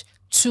gift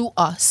to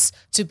us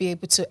to be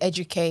able to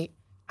educate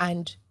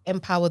and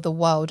empower the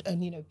world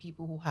and,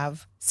 people who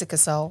have sickle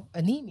cell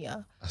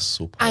anemia. That's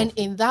so powerful. And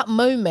in that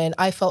moment,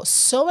 I felt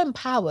so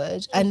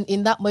empowered. And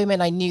in that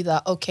moment, I knew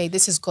that, okay,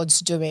 this is God's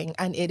doing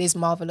and it is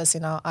marvelous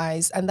in our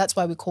eyes. And that's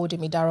why we called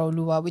him Idara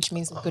Oluwa, which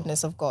means the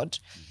goodness of God.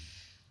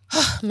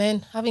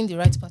 Man, having the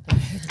right partner.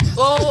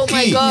 Oh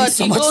my God.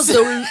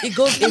 It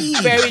goes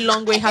a very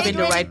long way having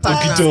the right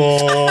partner.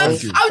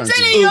 I'm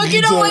telling you, with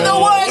the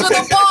words, with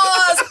the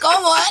pause.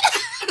 Come on.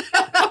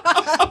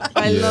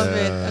 I love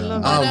it. I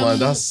love it. Man,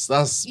 that's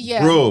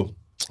bro.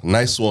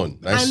 Nice one.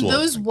 And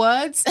those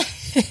words,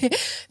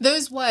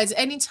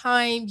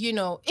 anytime,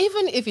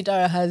 even if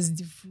Idara has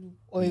the flu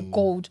or a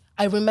cold,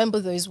 I remember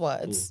those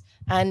words.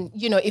 And,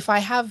 if I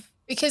have,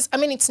 because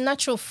it's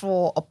natural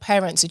for a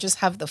parent to just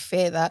have the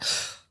fear that,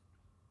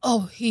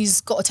 oh,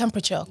 he's got a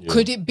temperature. Yeah.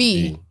 Could it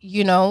be,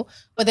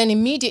 But then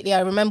immediately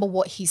I remember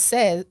what he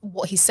said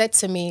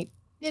to me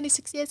nearly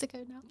 6 years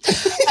ago now.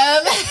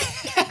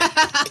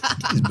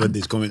 His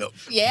birthday's coming up.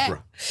 Yeah.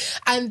 Bruh.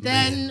 And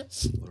then,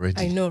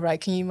 I know, right?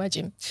 Can you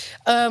imagine?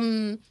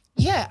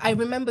 I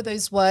remember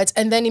those words.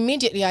 And then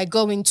immediately I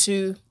go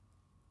into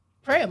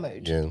prayer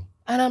mode. Yeah.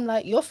 And I'm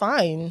like, you're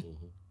fine. Mm-hmm.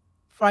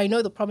 For I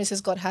know the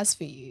promises God has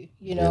for you,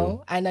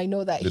 know, and I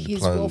know that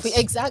His will for you.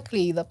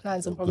 Exactly, the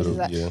plans and promises.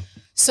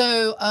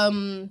 So,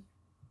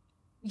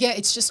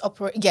 it's just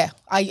operate. Yeah,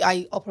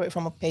 I operate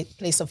from a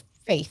place of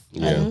faith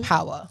and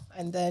power,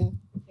 and then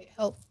it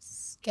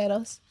helps get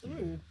us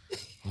through.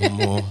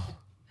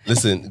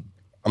 Listen,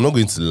 I'm not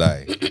going to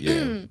lie.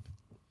 Yeah,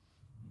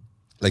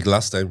 like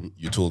last time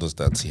you told us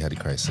that he had a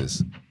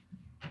crisis.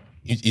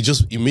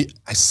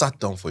 I sat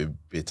down for a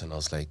bit and I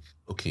was like,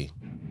 okay,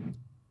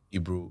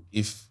 Ibro,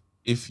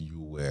 if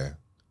you were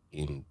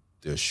in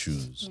their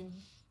shoes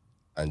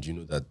and you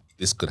know that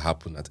this could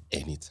happen at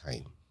any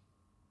time,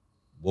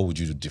 what would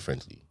you do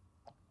differently?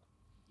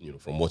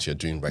 From what you're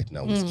doing right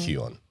now with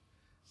Keon.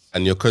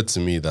 And it occurred to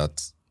me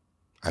that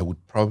I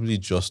would probably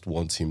just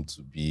want him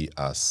to be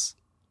as,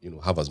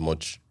 have as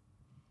much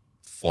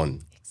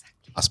fun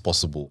as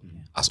possible,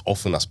 as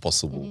often as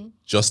possible,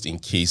 just in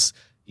case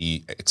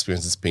he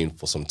experiences pain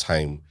for some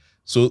time.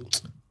 So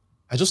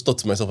I just thought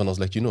to myself, and I was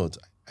like,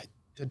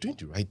 they're doing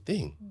the right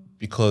thing.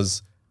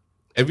 Because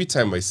every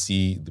time I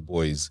see the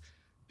boys,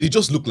 they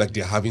just look like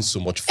they're having so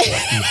much fun.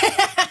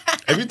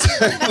 Every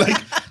time,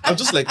 I'm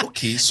just like,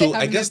 okay, so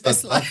I guess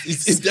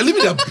they're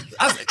living their.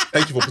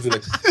 Thank you for putting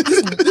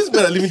that. These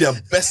men are living their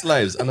best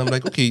lives, and I'm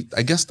like, okay,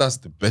 I guess that's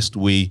the best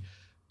way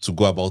to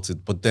go about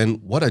it. But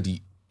then, what are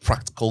the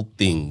practical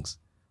things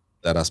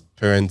that, as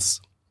parents,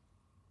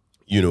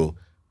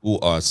 who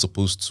are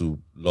supposed to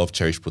love,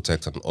 cherish,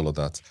 protect, and all of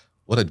that,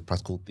 what are the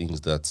practical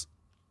things that,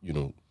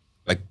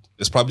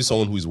 there's probably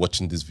someone who is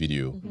watching this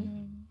video,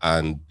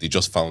 and they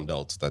just found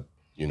out that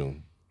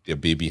their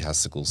baby has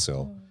sickle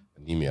cell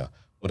anemia.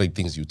 What are the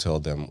things you tell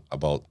them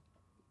about,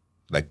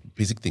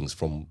 basic things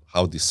from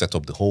how they set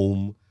up the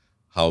home,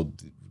 how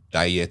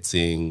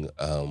dieting,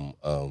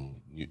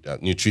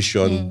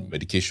 nutrition,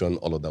 medication,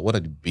 all of that? What are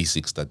the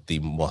basics that they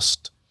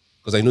must?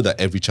 Because I know that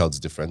every child is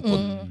different,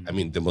 but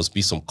there must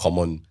be some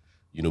common,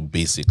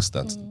 basics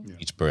that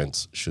each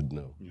parent should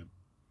know. Yeah.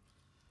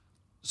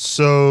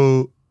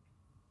 So,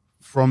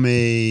 from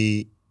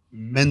a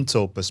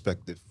mental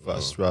perspective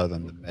first, rather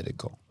than the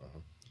medical,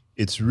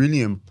 it's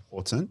really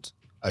important,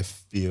 I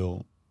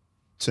feel,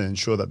 to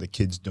ensure that the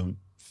kids don't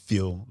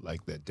feel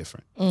like they're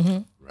different.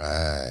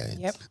 Right.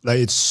 Yep.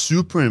 It's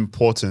super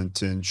important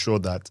to ensure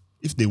that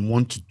if they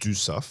want to do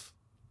stuff,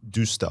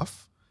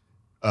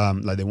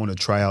 they want to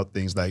try out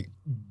things,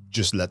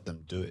 just let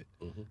them do it.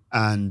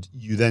 And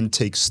you then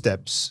take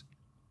steps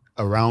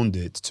around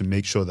it to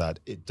make sure that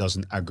it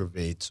doesn't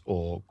aggravate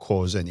or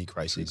cause any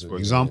crises. For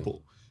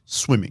example,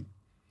 swimming.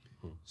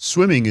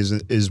 Swimming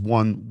is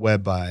one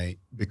whereby,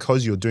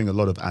 because you're doing a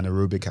lot of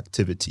anaerobic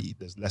activity,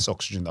 there's less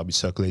oxygen that'll be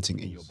circulating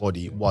in your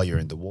body while you're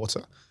in the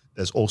water.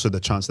 There's also the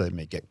chance that it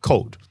may get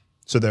cold.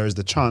 So there is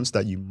the chance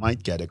that you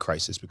might get a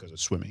crisis because of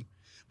swimming.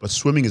 But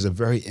swimming is a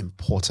very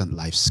important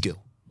life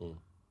skill,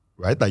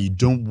 right? That you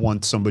don't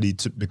want somebody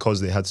to,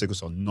 because they had sickle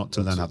cell, not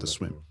to learn how to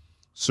swim.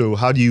 So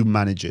how do you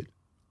manage it?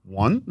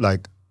 One,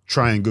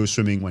 try and go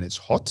swimming when it's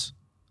hot,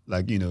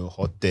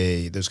 hot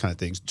day, those kind of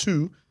things.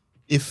 Two,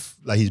 if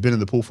he's been in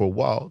the pool for a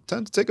while,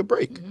 tend to take a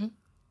break.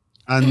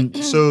 And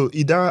so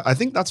Idara, I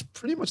think that's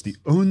pretty much the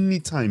only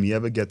time he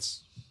ever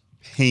gets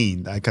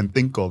pain that I can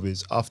think of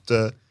is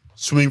after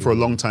swimming for a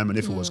long time, and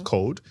if it was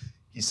cold,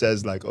 he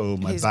says oh,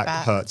 my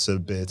back hurts a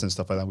bit and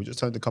stuff like that. We just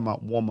tell him to come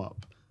out, warm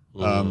up.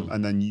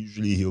 And then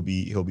usually he'll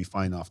be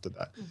fine after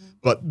that.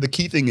 But the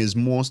key thing is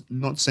more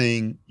not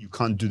saying you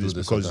can't do this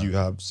because you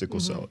have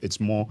sickle cell. It's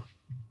more,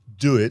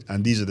 do it,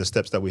 and these are the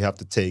steps that we have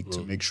to take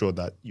to make sure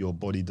that your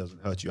body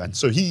doesn't hurt you. And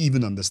so he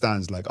even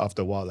understands,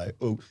 after a while,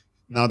 oh,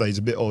 now that he's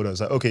a bit older,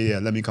 it's okay, yeah,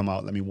 let me come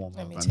out, let me warm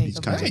up, and these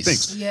kinds of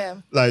things. Yeah.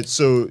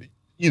 So,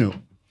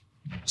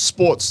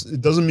 sports,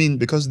 it doesn't mean,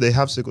 because they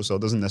have sickle cell,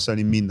 doesn't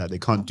necessarily mean that they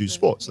can't do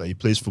sports. He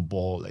plays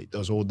football,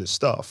 does all this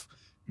stuff.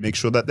 Make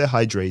sure that they're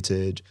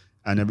hydrated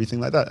and everything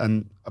like that.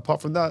 And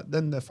apart from that,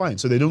 then they're fine.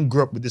 So they don't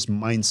grow up with this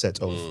mindset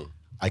of,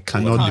 I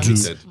cannot do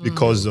Limited.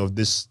 because of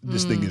this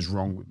thing is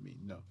wrong with me.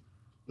 No.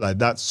 Like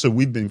that's so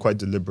we've been quite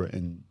deliberate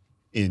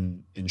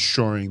in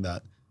ensuring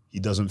that he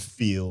doesn't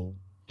feel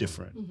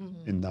different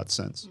in that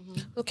sense.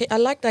 Okay, I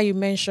like that you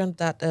mentioned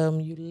that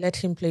you let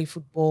him play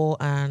football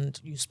and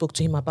you spoke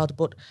to him about it,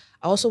 but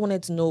I also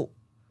wanted to know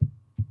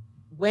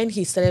when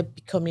he started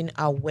becoming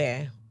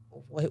aware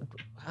of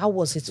how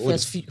was his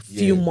first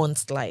few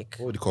months like?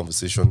 What were the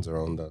conversations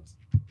around that?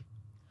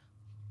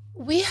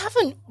 We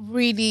haven't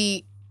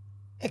really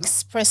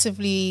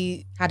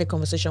expressively Had a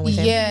conversation with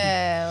him?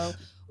 Yeah.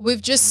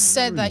 We've just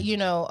said that,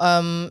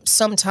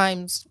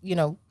 sometimes,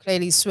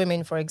 clearly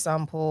swimming, for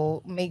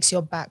example, makes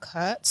your back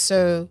hurt.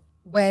 So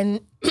when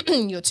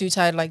you're too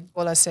tired, like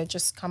Bola said,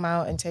 just come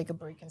out and take a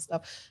break and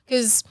stuff.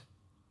 Because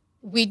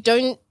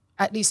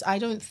at least I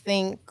don't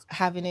think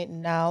having it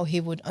now, he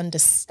would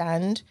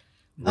understand.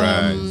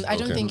 Right. I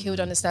don't think he would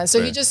understand.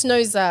 So he just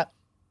knows that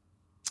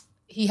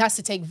he has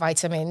to take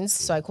vitamins.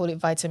 So I call it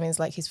vitamins,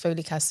 like his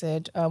folic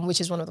acid, which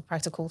is one of the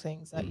practical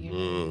things that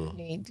you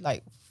need,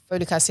 like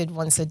folic acid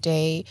once a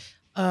day.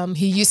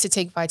 He used to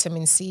take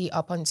vitamin C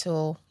up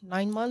until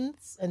 9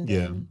 months, and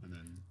then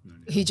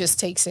he just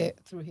takes it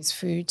through his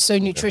food. So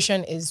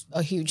nutrition is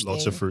a huge thing.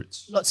 Lots of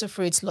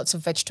fruits, lots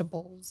of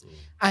vegetables,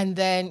 and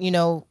then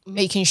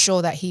making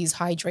sure that he's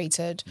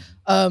hydrated.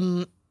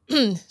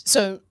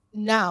 So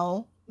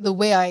now the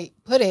way I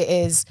put it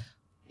is,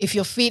 if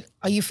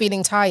are you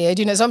feeling tired?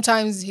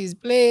 Sometimes he's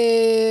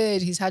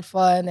played, he's had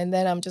fun, and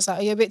then I'm just like,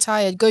 are you a bit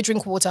tired? Go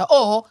drink water.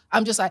 Or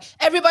I'm just like,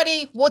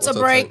 everybody, water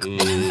break,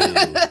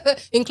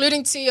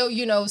 including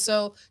Tio,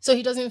 so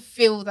he doesn't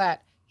feel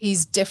that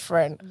he's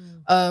different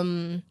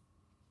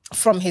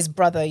from his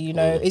brother,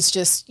 It's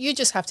just, you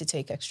just have to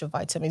take extra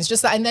vitamins.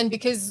 Just that, and then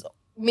because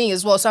me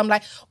as well, so I'm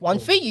like, one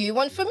for you,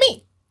 one for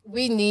me.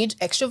 We need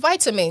extra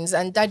vitamins,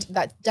 and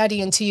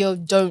Daddy and Tio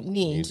don't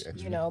need,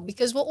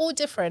 because we're all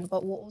different,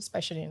 but we're all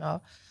special in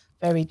our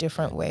very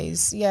different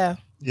ways. Yeah.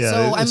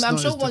 So I'm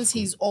sure once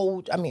he's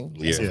old, of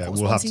course,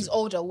 once he's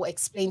older, we'll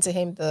explain to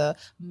him the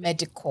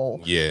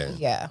medical. Yeah.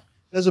 Yeah.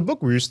 There's a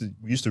book we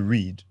used to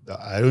read that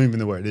I don't even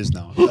know where it is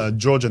now.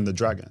 George and the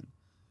Dragon.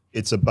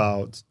 It's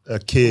about a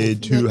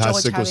kid who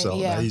has sickle cell.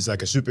 Yeah. He's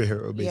like a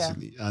superhero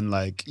basically, and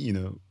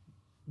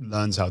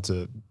learns how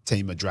to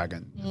tame a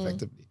dragon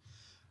effectively.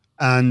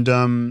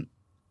 And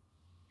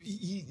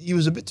he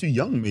was a bit too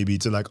young maybe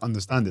to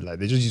understand it.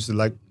 They just used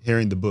to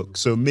hearing the book.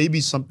 So maybe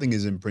something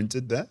is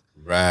imprinted there.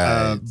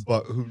 Right.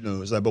 But who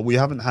knows? But we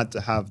haven't had to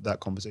have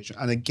that conversation.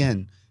 And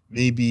again,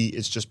 maybe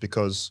it's just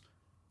because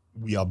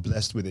we are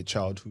blessed with a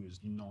child who is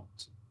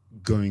not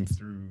going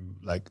through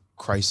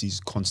crises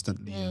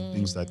constantly and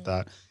things like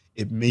that.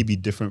 It may be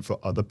different for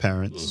other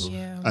parents.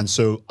 Yeah. And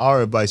so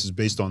our advice is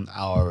based on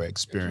our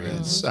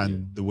experience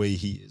and the way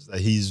he is.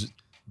 He's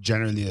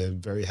generally a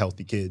very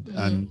healthy kid,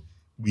 and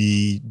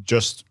we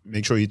just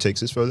make sure he takes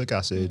his folic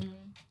acid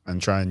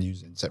and try and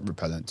use insect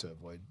repellent to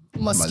avoid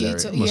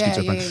mosquito.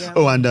 malaria. Yeah.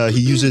 Oh, and he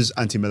uses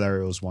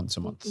antimalarials once a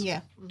month. Yeah.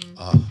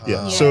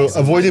 So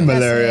avoiding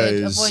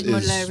malaria avoid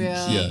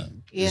malaria.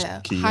 is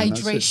key,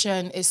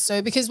 hydration is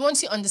so, because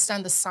once you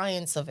understand the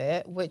science of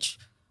it, which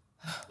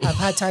I've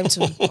had time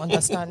to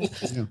understand.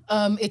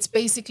 It's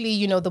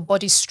basically, the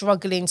body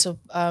struggling to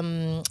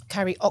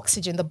carry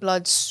oxygen, the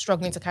blood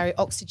struggling to carry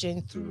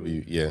oxygen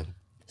through.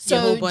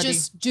 So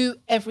just do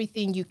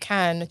everything you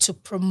can to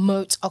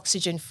promote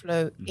oxygen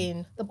flow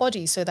in the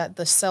body so that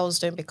the cells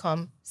don't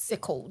become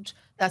sickled.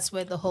 That's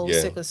where the whole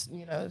sickle,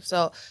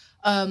 So,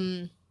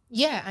 and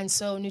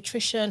so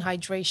nutrition,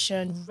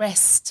 hydration,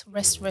 rest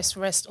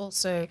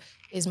also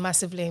is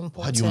massively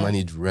important. How do you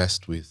manage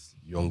rest with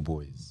young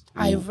boys?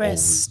 I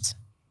rest.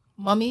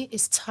 Mommy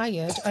is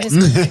tired.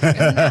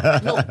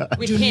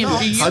 With him.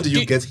 How do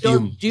you get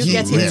him? Do you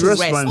get him to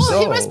rest?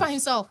 He rests by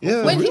himself.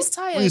 Yeah. When he's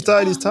tired. When he's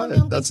tired, he's Mommy,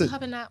 tired. I'm That's going it. to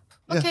have a nap.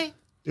 Yeah. Okay.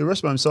 He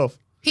rests by himself.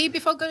 Pee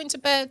before going to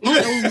bed.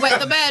 Wet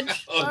the bed.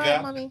 All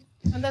right, mommy.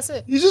 And that's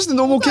it. He's just a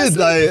normal kid.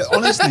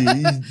 Honestly,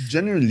 he's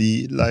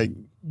generally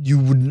you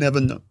would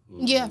never know.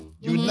 Yeah.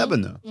 You would never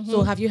know.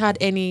 So have you had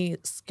any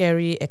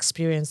scary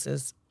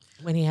experiences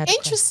when he had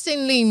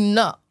Interestingly,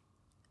 not.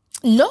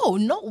 No,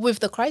 not with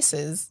the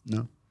crisis.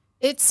 No.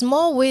 It's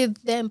more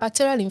with the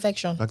bacterial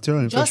infection.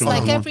 Bacterial infection.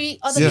 Just like every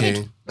other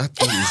kid. That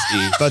thing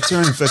is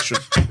bacterial infection.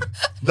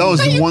 That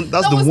was the one.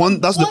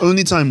 That's the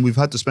only time we've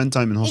had to spend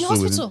time in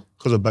hospital with him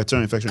because of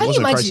bacterial infection. It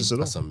wasn't a crisis at all.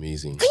 That's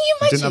amazing. Can you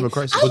imagine? Didn't have a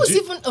crisis. I was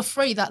even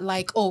afraid that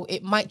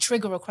it might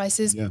trigger a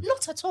crisis. Yeah.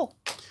 Not at all.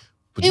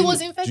 But It was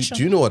infection.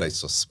 Do you know what I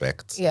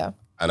suspect? Yeah.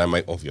 And I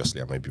might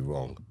be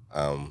wrong.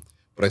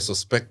 But I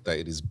suspect that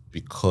it is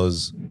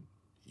because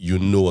you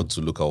know what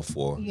to look out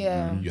for.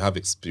 Yeah. You have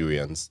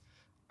experience.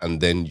 And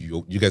then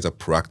you guys are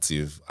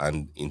proactive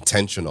and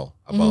intentional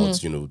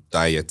about,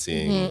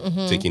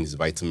 dieting, taking his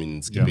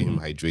vitamins, keeping him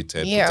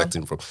hydrated,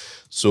 protecting him from.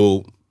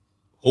 So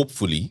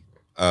hopefully,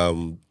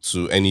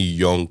 to any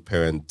new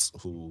parent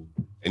who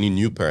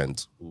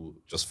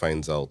just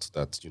finds out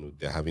that,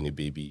 they're having a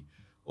baby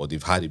or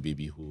they've had a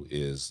baby who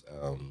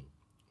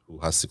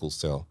has sickle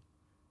cell,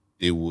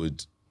 they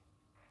would,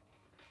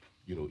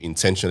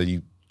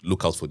 intentionally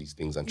look out for these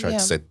things and try Yeah.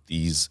 to set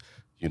these,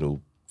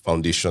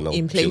 foundational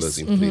In place. pillars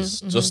in place,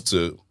 just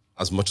to,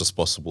 as much as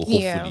possible,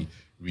 hopefully Yeah.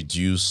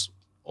 reduce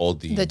all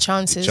the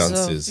chances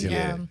of-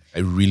 yeah. I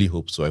really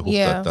hope so. I hope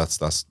Yeah.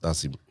 that's a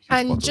huge part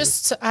And of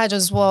just to add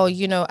as well,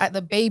 at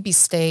the baby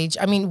stage,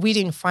 I mean, we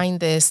didn't find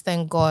this,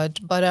 thank God,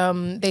 but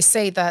they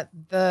say that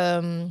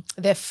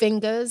their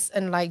fingers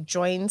and like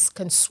joints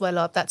can swell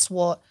up. That's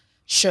what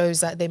shows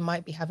that they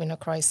might be having a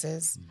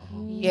crisis.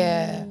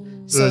 Yeah.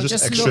 So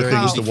just extra look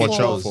things out to watch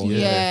out for.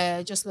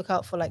 Yeah, just look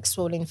out for like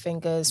swollen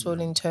fingers,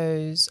 swollen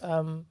toes,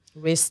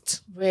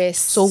 Wrist.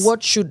 wrists. So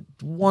what should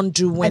one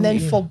do when?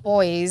 And then for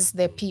boys,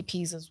 their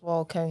PPs as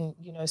well can,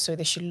 so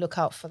they should look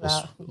out for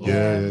that.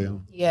 Yeah.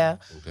 Yeah.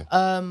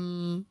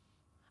 And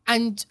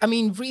I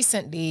mean,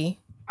 recently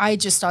I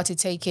just started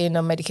taking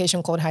a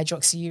medication called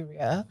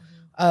hydroxyurea.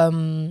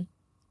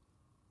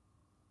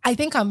 I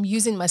think I'm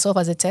using myself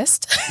as a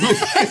test.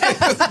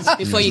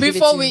 before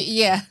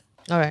Yeah.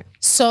 All right.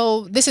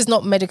 So this is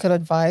not medical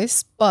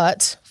advice,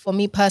 but for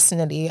me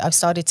personally, I've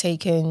started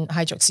taking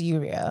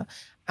hydroxyurea,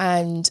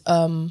 and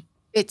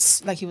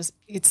it's like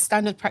it's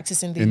standard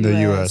practice in the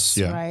US,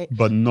 yeah, right?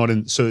 but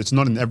it's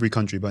not in every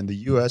country, but in the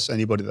US,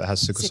 anybody that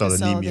has sickle cell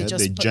anemia,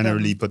 they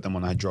generally put them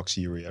on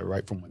hydroxyurea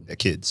right from when they're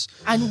kids.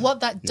 And what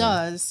that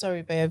does,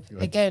 sorry, babe,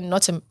 again,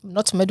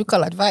 not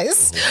medical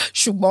advice,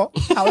 Shugmo.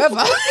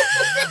 However,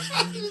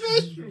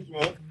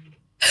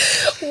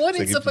 what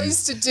it's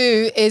supposed to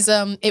do is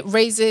it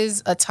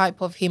raises a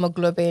type of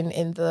hemoglobin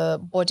in the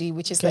body,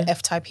 which is the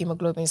F-type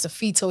hemoglobin. It's the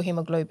fetal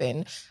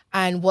hemoglobin.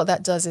 And what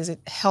that does is it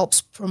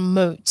helps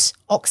promote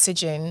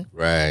oxygen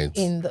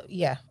in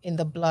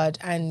the blood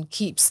and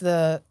keeps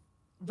the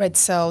red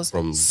cells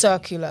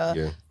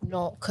circular,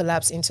 not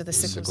collapse into the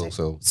sickle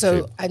cell.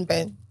 So, and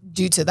then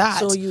due to that,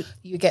 So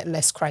you get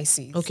less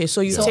crises. Okay,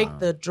 so you take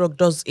the drug.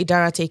 Does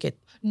Idara take it?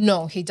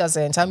 No, he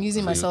doesn't. I'm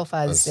using myself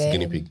as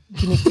guinea pig.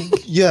 Guinea pig.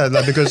 Yeah,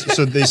 like because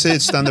so they say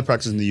it's standard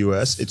practice in the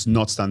US, it's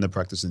not standard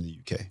practice in the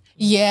UK.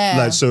 Yeah.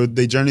 Like so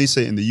they generally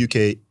say in the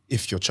UK,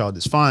 if your child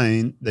is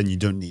fine, then you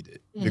don't need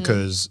it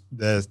because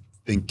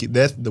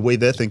the way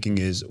they're thinking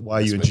is why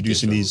are you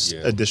introducing these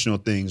additional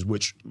things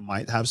which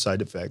might have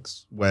side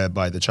effects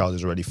whereby the child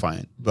is already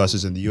fine.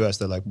 Versus in the US,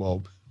 they're like,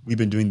 well, we've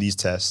been doing these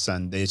tests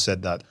and they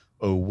said that,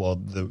 oh, well,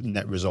 the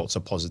net results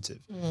are positive.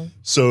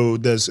 So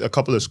there's a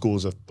couple of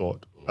schools of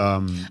thought.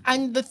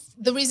 And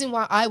the reason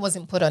why I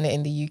wasn't put on it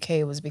in the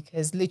UK was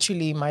because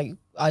literally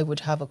I would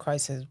have a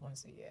crisis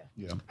once a year.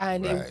 Yeah.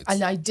 And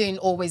and I didn't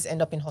always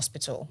end up in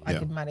hospital. I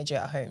could manage it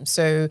at home.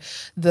 So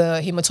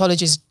the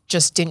hematologist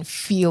just didn't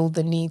feel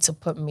the need to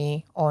put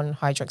me on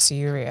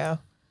hydroxyurea.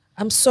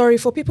 I'm sorry,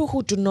 for people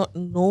who do not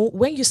know,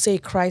 when you say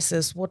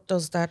crisis, what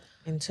does that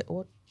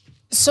entail?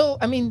 So,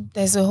 I mean,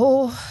 there's a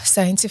whole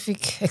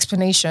scientific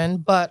explanation,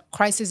 but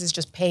crisis is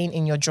just pain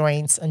in your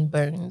joints and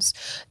bones.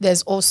 There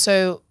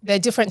are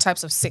different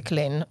types of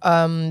sickling.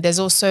 There's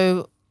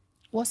also,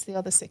 what's the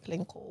other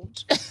sickling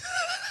called?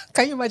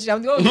 Can you imagine?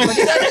 I'm the only one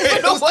who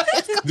doesn't know what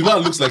it's called. The man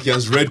looks like he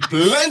has read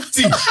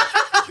plenty.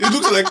 It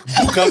looks like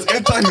book has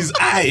entered his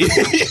eye.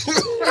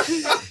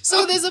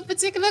 So there's a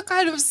particular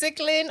kind of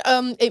sickling.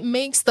 It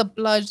makes the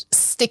blood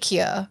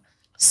stickier.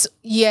 So,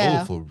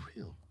 yeah. Oh, for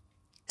real?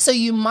 So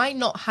you might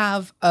not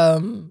have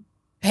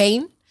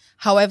pain.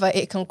 However,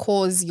 it can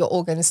cause your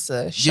organs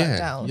to shut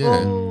down.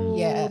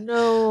 Yeah.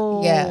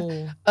 No.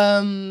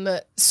 Yeah.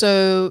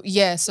 So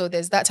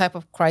there's that type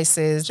of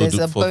crisis. So there's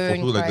a for bone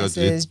people like that,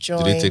 crisis, do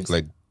they take joints,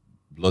 like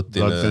blood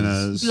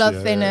thinners? blood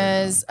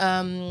thinners,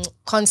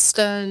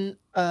 constant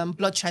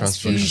blood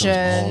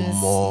transfusions.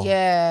 more.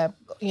 Yeah.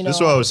 That's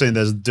what I was saying.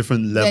 There's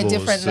different levels There are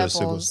different to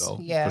sickle levels. cell,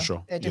 Yeah, for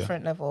sure. there are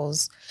different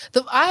levels.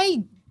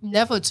 I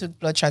never took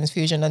blood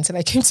transfusion until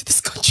I came to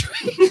this country.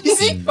 You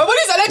see, my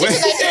body's allergic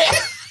to Nigeria.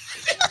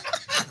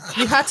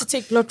 You had to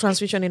take blood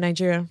transfusion in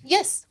Nigeria.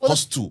 Yes.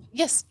 Hostel.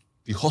 Yes.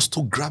 The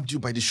hostel grabbed you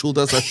by the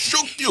shoulders and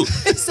shook you.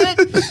 He said,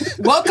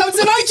 "Welcome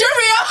to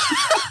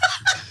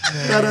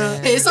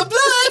Nigeria. Here's some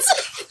blood."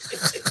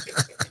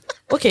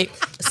 Okay,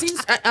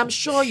 since I'm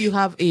sure you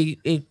have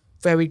a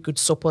very good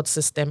support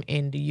system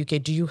in the UK,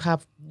 do you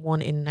have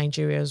one in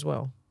Nigeria as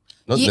well?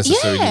 Not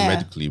necessarily yeah.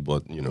 medically,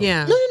 but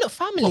Yeah. No,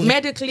 family.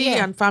 Medically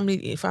Yeah. and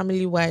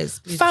family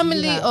wise.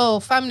 Family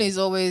is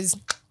always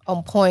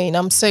on point.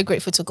 I'm so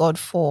grateful to God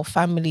for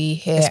family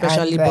here.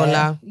 Especially and there.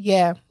 Bola.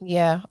 Yeah.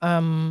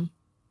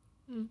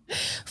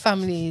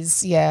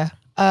 Families, yeah.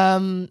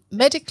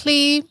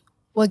 Medically,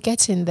 we're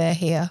getting there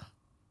here.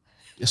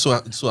 So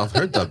I've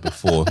heard that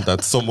before.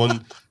 That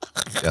someone,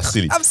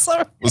 silly. I'm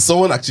sorry. Well,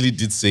 someone actually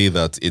did say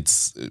that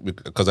it's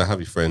because I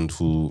have a friend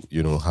who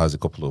has a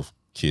couple of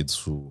kids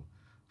who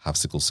have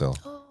sickle cell,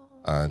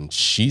 and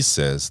she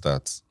says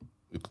that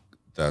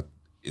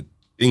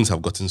things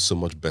have gotten so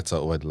much better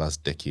over the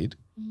last decade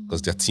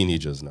because they're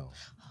teenagers now.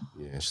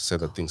 Yeah, she said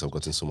that things have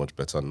gotten so much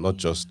better, not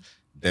just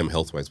them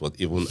health-wise, but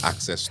even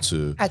access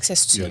to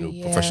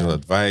professional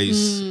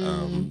advice,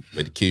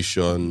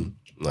 medication,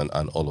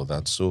 and all of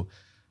that. So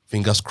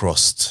fingers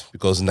crossed,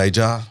 because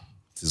Niger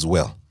is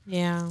well.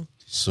 Yeah.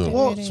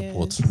 So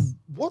support.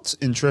 What's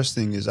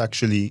interesting is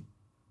actually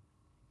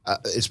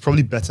It's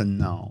probably better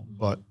now,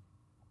 but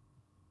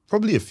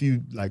probably a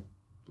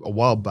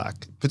while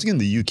back,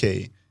 particularly in the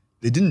UK,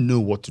 they didn't know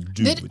what to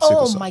do with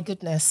sickle cell. My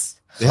goodness.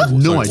 They had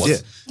no idea.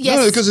 Yes.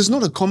 No, because it's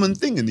not a common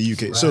thing in the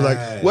UK. Right. So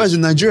whereas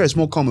in Nigeria it's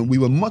more common, we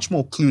were much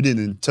more clued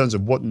in terms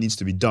of what needs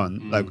to be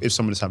done. Like if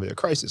someone is having a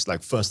crisis,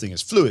 like first thing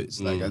is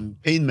fluids,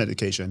 and pain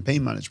medication and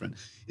pain management.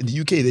 In the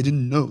UK, they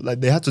didn't know.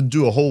 Like they had to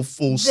do a whole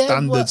full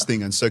standards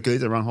thing and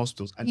circulate around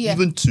hospitals. And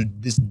even to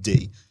this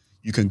day,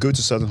 you can go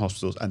to certain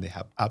hospitals and they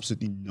have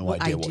absolutely no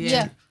idea what to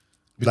do.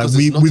 Like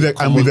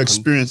we've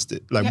experienced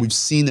it. Like we've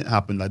seen it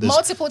happen. Like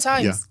multiple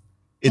times. Yeah.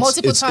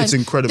 It's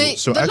incredible.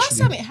 The last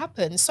time it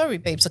happened, sorry,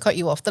 babes, to cut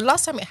you off. The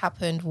last time it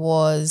happened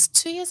was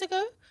 2 years ago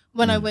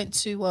when I went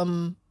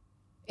to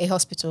a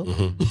hospital.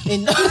 I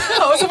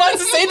was about to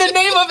say the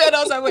name of it, and I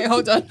was like, wait,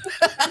 hold on.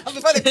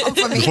 Before they come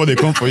for me. Before they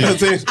come for you.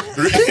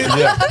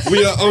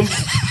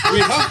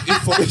 We have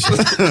information.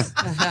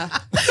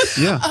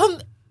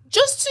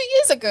 Just 2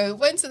 years ago,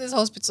 went to this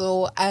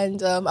hospital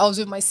and I was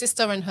with my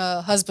sister and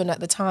her husband at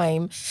the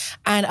time,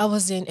 and I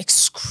was in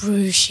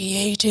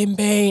excruciating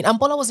pain. And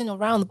Bola wasn't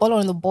around. Bola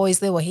and the boys,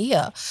 they were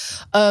here.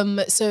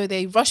 So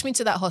they rushed me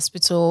to that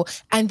hospital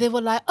and they were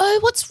like, oh,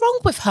 what's wrong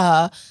with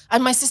her?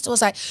 And my sister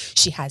was like,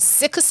 she has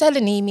sickle cell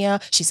anemia.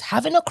 She's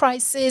having a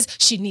crisis.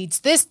 She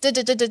needs this.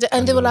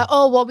 And they were like,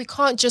 oh, well, we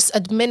can't just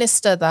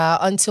administer that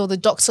until the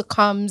doctor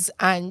comes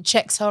and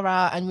checks her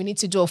out and we need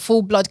to do a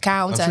full blood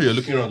count. I'm sure you're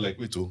looking around like,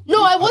 wait,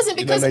 no, I wasn't,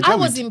 because I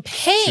was in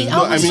pain.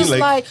 I was just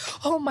like,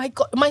 oh my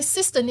God. My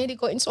sister nearly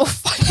got into a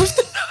fight with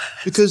the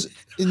nurse. Because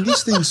in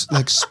these things,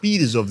 like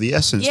speed is of the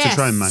essence to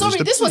try and manage.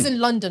 Sorry, this was in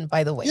London,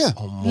 by the way. Yeah.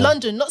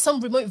 London, not some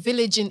remote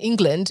village in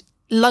England.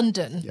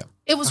 London. Yeah.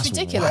 It was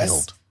ridiculous.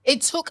 Wild.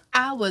 It took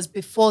hours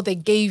before they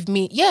gave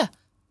me,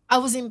 I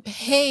was in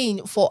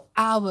pain for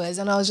hours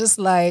and I was just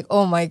like,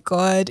 oh my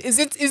God, is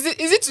it today?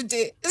 Is it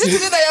today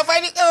that you're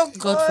finding? Oh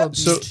God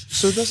forbid.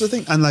 So that's the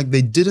thing. And like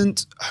they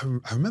didn't,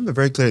 I remember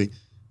very clearly,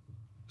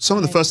 some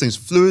of the first things,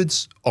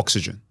 fluids,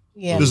 oxygen.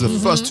 Yeah. Those are the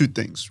first two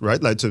things,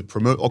 right? Like to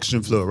promote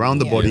oxygen flow around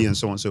the body and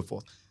so on and so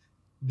forth.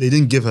 They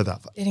didn't give her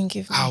that. They didn't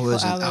give her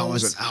hours and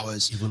hours and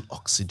hours. Even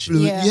oxygen.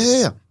 Fluid,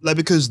 yeah. Like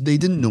because they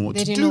didn't know what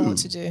to do. They didn't know what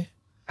to do.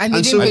 And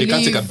they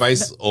can't take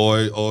advice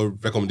or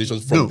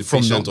recommendations from the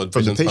patient or the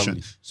patient's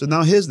family. So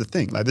now here's the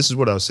thing. Like this is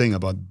what I was saying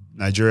about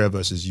Nigeria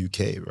versus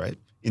UK, right?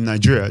 In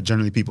Nigeria,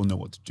 generally people know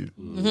what to do.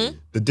 Mm-hmm.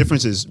 The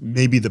difference is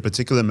maybe the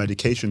particular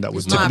medication that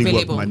would typically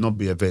work might not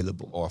be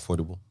available. Or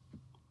affordable.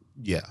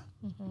 Yeah.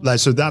 Mm-hmm. Like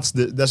so that's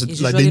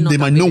like they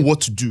might know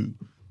what to do,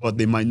 but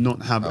they might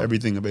not have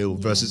everything available.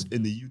 Versus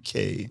in the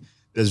UK,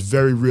 there's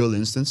very real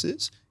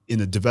instances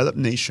in a developed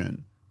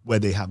nation where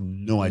they have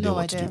no idea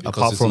what to do.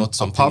 Apart from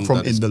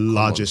in the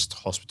largest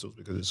hospitals,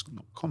 because it's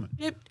not common.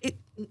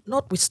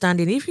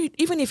 Notwithstanding,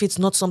 even if it's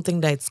not something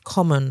that's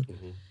common,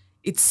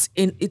 it's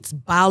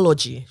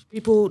biology.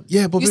 People,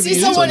 but you see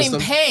someone in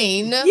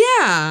pain.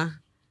 Yeah.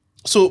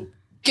 So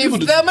give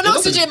them an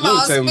oxygen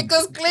mask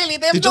because clearly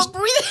they're not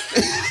breathing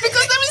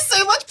because they're in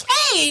so much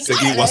pain.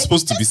 Segui, we're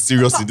supposed to be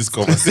serious in this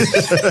conversation.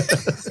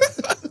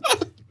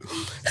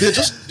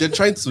 they're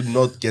trying to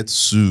not get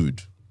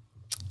sued.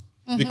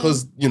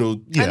 Because,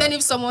 and then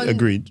if someone...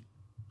 Agreed.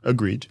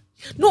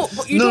 No,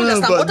 but you don't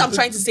understand. What I'm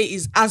trying to say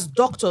is, as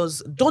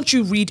doctors, don't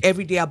you read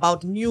every day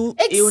about new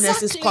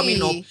illnesses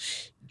coming up?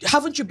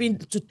 Haven't you been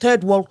to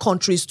third world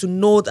countries to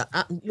know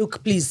that,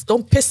 look, please,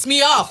 don't piss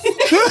me off.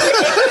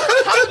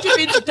 Haven't you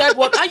been to third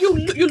world? And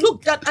you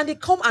look that, and they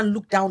come and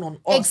look down on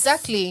us.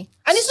 Exactly.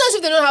 And it's not as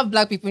if they don't have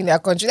black people in their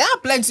country. There are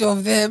plenty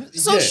of them.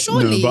 So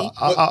surely... No,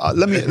 but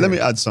let me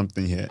add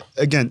something here.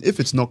 Again, if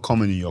it's not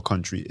common in your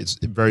country, it's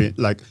very,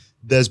 like...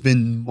 There's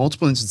been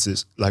multiple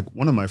instances. Like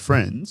one of my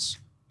friends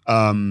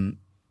came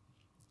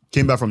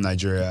back from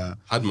Nigeria,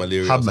 had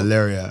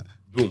malaria.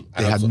 Boom.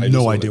 They had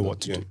no idea what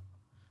to do.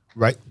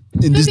 Right?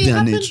 In this day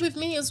and age. It happened with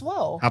me as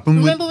well.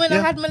 Remember when I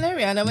had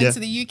malaria and I went to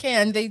the UK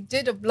and they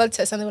did a blood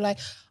test and they were like,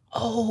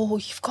 oh,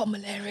 you've got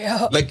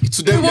malaria. Like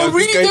today, they were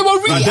really.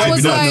 I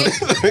was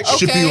like,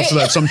 shipping off to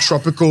like some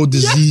tropical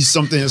disease,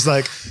 something. It's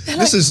like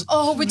this is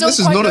not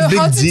a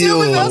big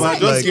deal.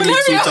 Just give me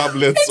 2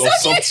 tablets of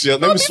soft shell.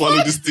 Let me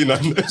swallow this thing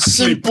and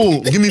simple.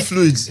 Give me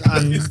fluids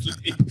and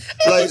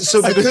like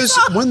so because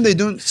when they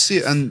don't see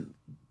it and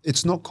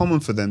it's not common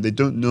for them, they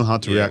don't know how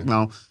to react.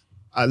 Now,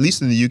 at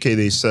least in the UK,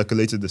 they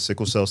circulated the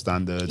sickle cell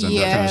standards and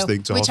that kind of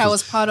thing to which I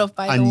was part of,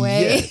 by the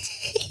way.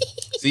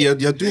 See, you're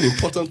doing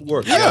important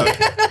work.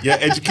 You're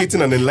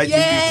educating and enlightening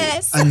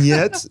people. And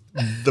yet,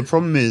 the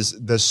problem is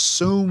there's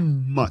so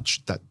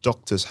much that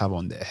doctors have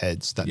on their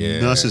heads, that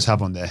nurses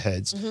have on their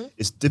heads.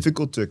 It's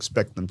difficult to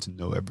expect them to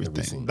know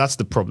everything. That's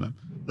the problem.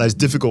 Like, it's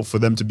difficult for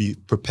them to be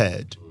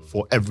prepared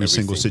for every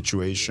single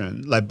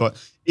situation. Like, but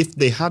if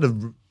they had a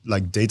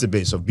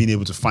database of being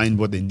able to find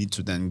what they need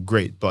to, then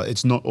great. But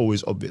it's not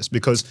always obvious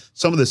because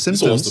some of the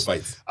symptoms.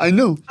 I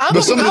know. I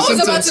was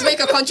about to make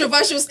a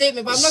controversial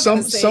statement, but I'm not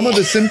going to say some of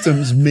the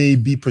symptoms may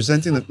be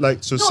presenting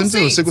symptoms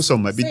of sickle cell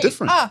might be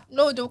different.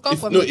 They'll come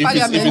from the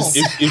parliament.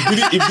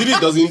 If Didi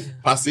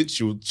doesn't pass it,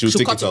 she'll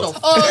take it out.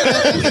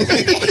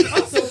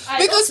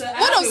 Because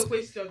one a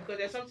question because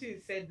there's something you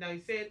said now.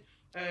 You said,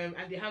 and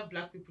they have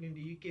black people in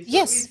the UK. So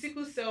Yes. is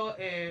sickle cell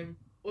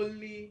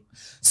only?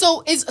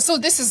 So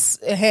this is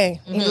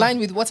in line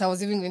with what I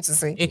was even going to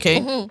say.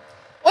 Okay.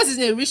 What's his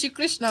name? Rishi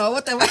Krishna or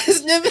whatever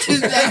his name is. You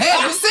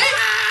see?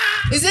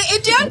 Is it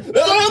Indian?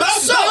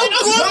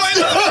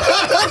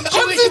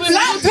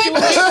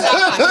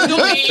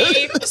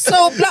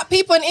 So black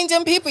people and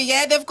Indian people,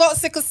 they've got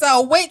sickle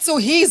cell. Wait till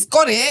he's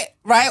got it,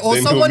 right? Or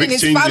Then someone in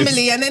his changes.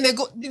 family, and then they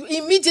go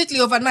immediately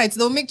overnight.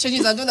 They'll make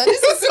changes and do that.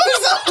 This is sickle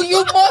cell.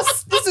 You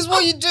must. This is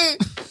what you do.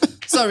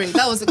 Sorry,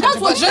 that was a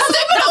controversial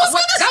statement.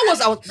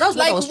 That's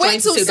what I was trying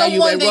to say, that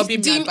you were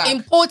rubbing deem my back.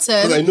 important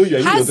Because I know you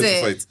has wanted to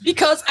it. fight.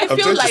 Because I I'm feel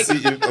trying like to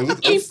see if, I'm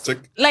just if check.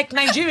 like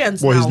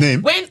Nigerians What, now, his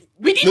name? when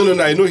we didn't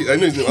No, I know his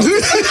name.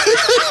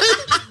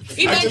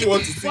 in I actually Nigeria,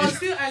 want to see. Well,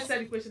 still answer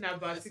the question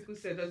about sickle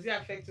cell. Does it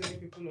affect only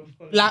people of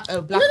color? black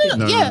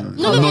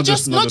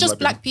people. Not just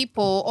black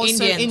people,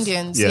 also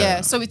Indians.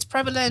 Indians. So it's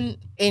prevalent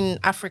in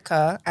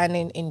Africa and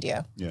in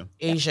India. Yeah.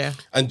 Asia.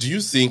 And do you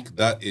think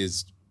that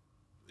is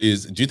do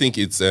you think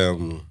it's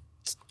do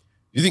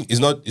you think it's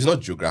not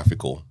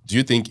geographical? Do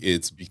you think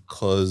it's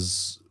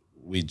because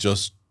we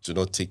just do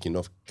not take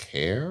enough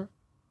care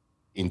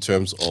in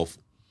terms of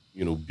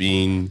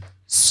being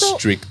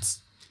strict?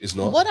 It's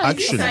not What are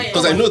Actually,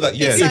 because I know that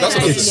that's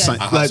what It's it's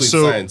like,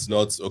 so- science,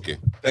 not okay.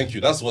 Thank you.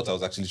 That's what I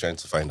was actually trying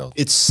to find out.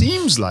 It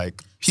seems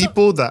like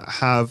people that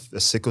have the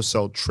sickle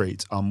cell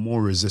trait are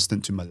more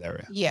resistant to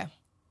malaria. Yeah.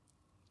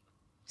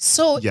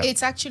 So Yeah.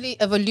 it's actually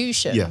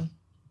evolution. Yeah.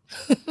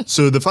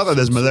 So the fact that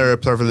there's malaria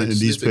prevalent in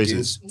these Split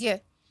again. Yeah.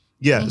 places.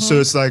 Yeah. So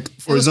it's like,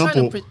 for It was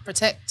example, trying to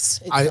protect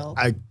itself.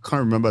 I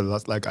can't remember the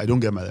last, like, I don't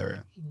get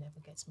malaria. He never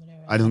gets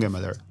malaria. I don't get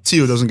malaria.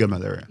 Tio doesn't get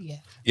malaria. Yeah.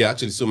 Yeah,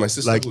 actually. So my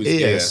sister Like who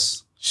is AS.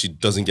 AS, she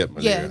doesn't get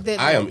malaria. they-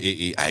 I am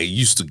AA. I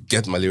used to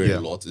get malaria Yeah.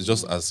 a lot. It's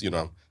just as I'm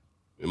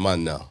a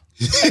man now.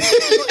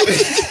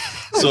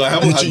 So I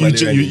haven't had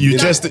malaria. You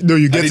just it. No,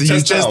 you get I it. did You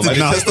test test now. it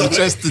now. I did You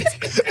test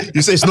test it.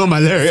 You say it's not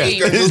malaria.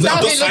 Same. Those Now are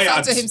he just looks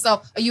after science.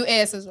 himself. Are you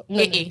AS as well?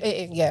 No,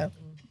 AA. Yeah.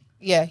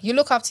 Yeah. You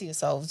look after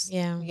yourselves.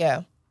 Yeah.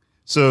 Yeah.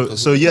 So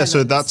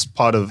that's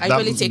part of I that.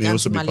 usually take may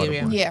also be part of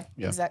anti-malaria. mine. Yeah.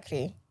 Yeah.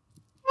 Exactly.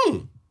 there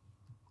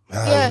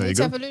Yeah, you it's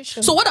go.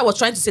 evolution. So what I was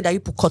trying to say that you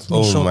cut me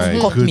Oh short, my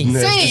cut me,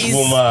 goodness, this is,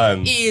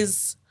 woman.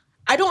 is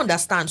I don't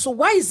understand. So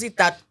why is it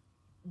that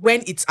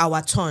when it's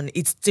our turn,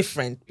 it's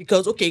different?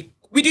 Because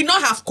we did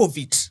not have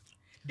COVID.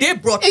 They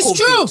brought It's COVID.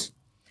 true.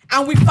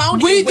 And we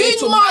found a way Within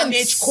to months.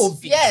 manage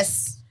COVID.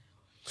 Yes.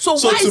 So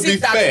So why to is be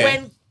it that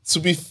fair,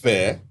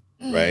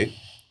 when right,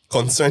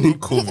 concerning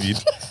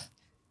COVID,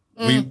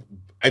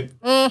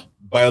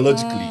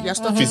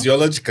 biologically,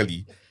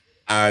 physiologically,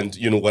 and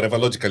whatever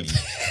logically,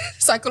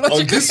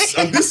 Psychologically.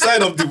 on this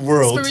side of the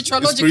world,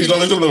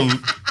 Spiritualogically.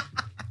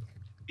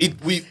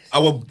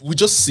 we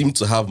just seem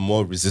to have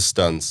more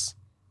resistance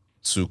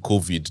to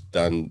COVID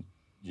than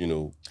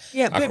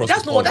Yeah, babe, across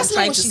that's the not what pond. I'm That's not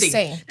trying what to she's say.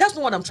 saying. That's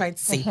not what I'm trying to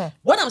say.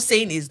 What I'm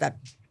saying is that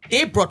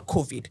they brought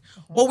COVID,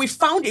 but we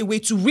found a way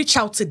to reach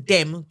out to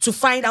them to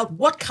find out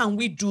what can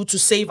we do to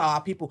save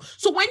our people.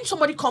 So when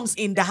somebody comes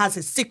in that has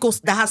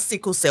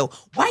sickle cell,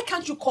 why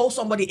can't you call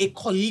somebody a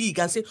colleague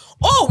and say,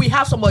 "Oh, we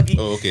have somebody,"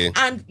 Oh, okay.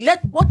 and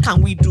what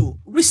can we do?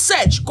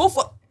 Research. Go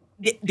for.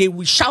 They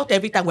will shout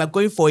every time we're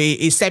going for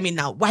a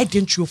seminar. Why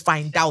didn't you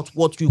find out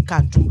what you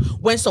can do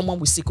when someone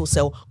with sickle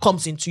cell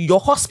comes into your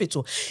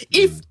hospital?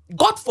 If,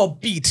 God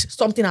forbid,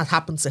 something has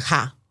happened to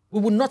her,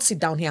 we will not sit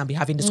down here and be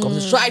having this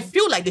conversation. So I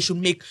feel like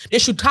they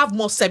should have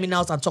more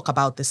seminars and talk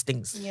about these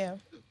things. Yeah.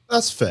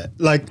 That's fair.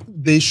 Like,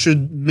 they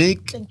should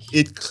make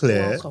it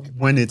clear Welcome.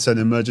 when it's an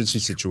emergency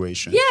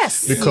situation.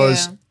 Yes.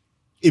 Because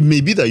it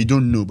may be that you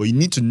don't know, but you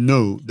need to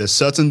know there's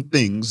certain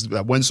things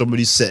that when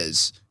somebody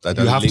says, That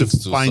you are have to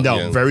linked to find some- out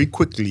yeah. very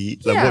quickly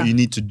like Yeah. what you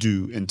need to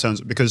do in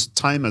terms of, because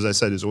time, as I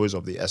said, is always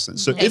of the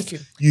essence. So Thank if you.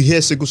 you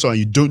hear sickle cell and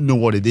you don't know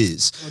what it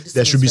is, this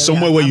there thing should be is very-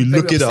 somewhere where you I'm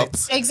look very it up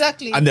upset.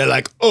 Exactly. and they're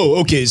like,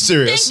 oh, okay, it's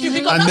serious. Thank you,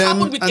 because and that then,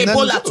 happened with and then-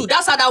 Ebola too.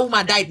 That's how that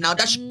woman died now.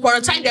 That she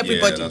quarantined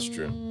everybody. Yeah, that's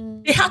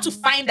true. They had to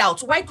find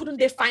out. Why couldn't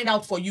they find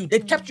out for you? They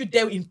kept you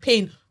there in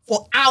pain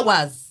for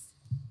hours.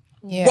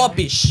 Yeah.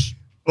 Rubbish.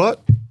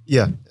 But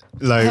yeah,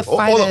 like Have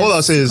all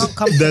I'll say is fighters,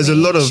 come there's for a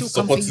me, lot of she'll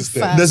come support for you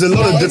system. first. there's a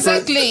lot of Yeah,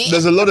 different exactly.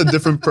 there's a lot of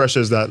different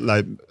pressures that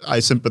like I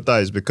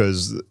sympathize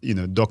because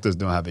doctors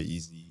don't have it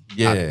easy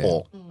Yeah. at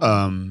all.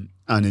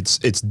 And it's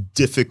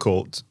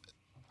difficult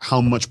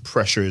how much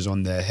pressure is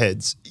on their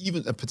heads,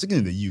 even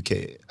particularly in the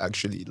UK.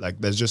 Actually,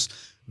 like there's just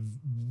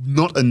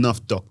not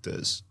enough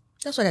doctors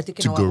That's why they're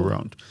taking to our go own.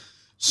 around.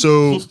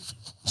 So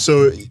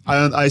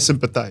I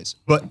sympathize,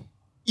 but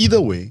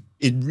either way,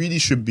 it really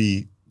should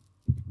be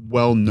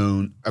well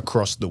known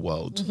across the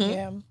world.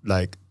 Yeah.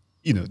 Like,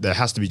 there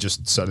has to be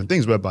just certain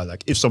things whereby,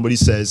 like, if somebody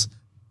says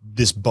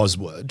this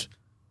buzzword,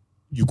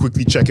 you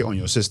quickly check it on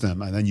your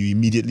system and then you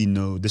immediately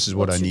know this is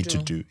what I to need to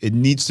do. do. It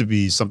needs to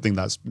be something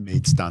that's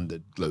made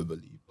standard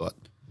globally, but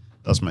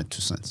that's my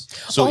 2 cents.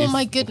 So Oh if-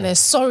 my goodness.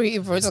 Sorry,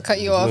 Ivro, to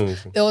cut you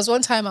off. There was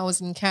one time I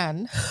was in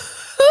Cannes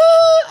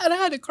and I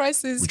had a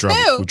crisis. We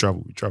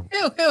travel.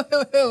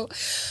 Ew.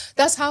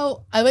 That's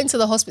how I went to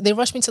the hospital. They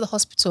rushed me to the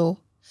hospital.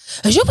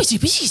 I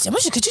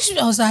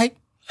was like,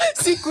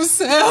 sickle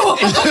cell.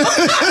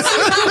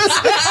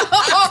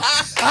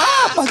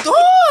 Ah, my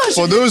gosh.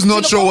 For those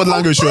not sure what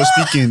language you were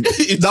speaking,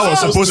 that was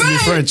supposed to be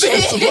French.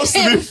 It's supposed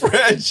to be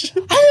French.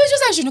 And it was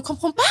just like, je ne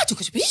comprends pas.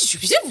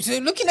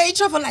 Looking at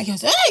each other like, hey.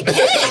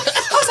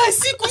 I was like,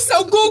 sickle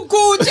cell, go,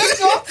 check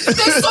your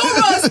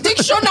thesaurus,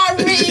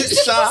 dictionary,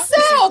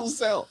 sickle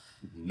cell.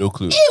 No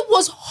clue. It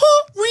was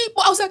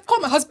horrible. I was like, call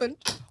my husband.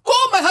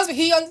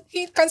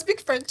 He can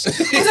speak French. I was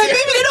like,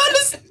 maybe they don't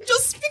understand.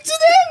 Just speak to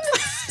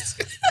them.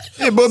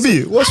 Hey,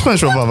 Bobby, what's French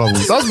for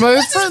Vavavoos? That's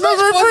very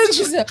French.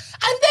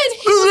 And then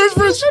he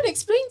was trying to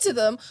explain to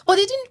them, but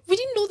we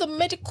didn't know the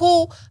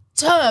medical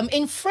term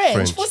in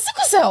French for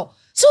sickle cell.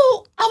 So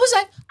I was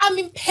like, I'm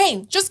in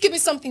pain. Just give me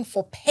something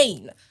for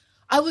pain.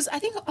 I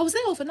think I was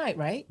there overnight,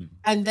 right?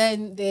 And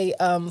then they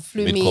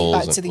flew me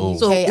back to the UK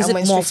So is and it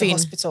went straight to morphine?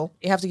 hospital.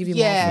 You have to give you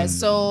Yeah, morphine.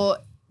 so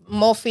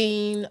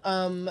morphine.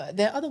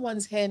 There are other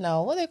ones here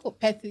now. What are they called?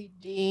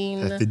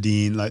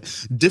 Pethidine. Like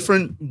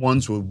different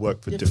ones will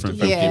work for different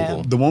Yeah.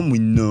 people. The one we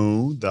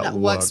know that That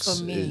works works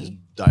for me. is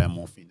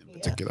diamorphine in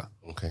particular.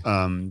 Okay.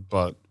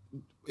 But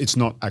it's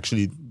not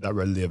actually that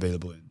readily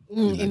available in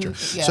Nigeria.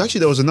 yeah. So actually,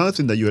 there was another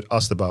thing that you had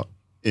asked about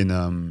in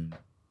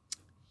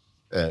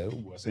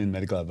was in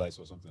medical advice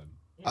or something.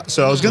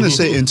 So I was going to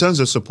say, in terms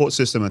of support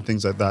system and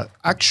things like that,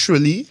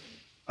 actually,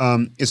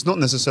 it's not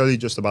necessarily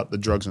just about the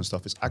drugs and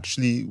stuff.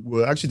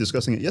 We're actually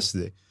discussing it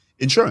yesterday.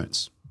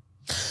 Insurance,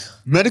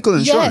 medical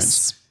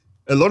insurance. Yes.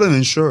 A lot of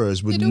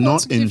insurers would don't want not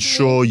to give me-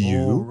 insure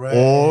you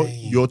or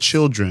your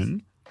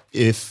children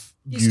if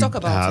you talk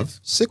about have it.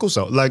 sickle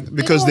cell, because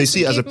don't they want see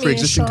to it as a give me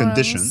pre-existing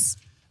condition, insurance.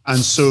 and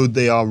so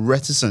they are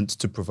reticent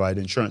to provide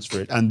insurance for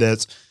it. And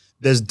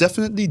there's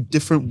definitely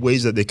different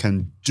ways that they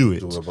can do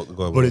it, Go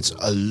about but it's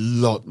a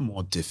lot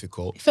more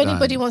difficult. If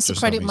anybody than wants to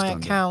just credit having my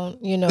standard.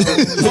 account,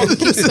 like,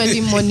 keep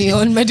spending money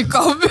on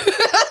medical.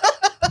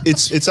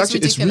 it's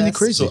actually it's really ridiculous.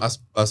 crazy. So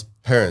as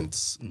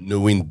parents,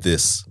 knowing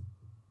this,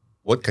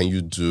 what can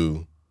you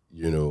do,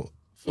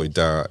 for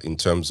Idara in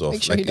terms of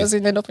Make sure he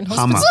doesn't end up in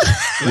Hammer.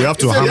 hospital. We have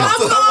to hammer.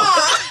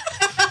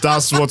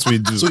 That's what we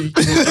do. So you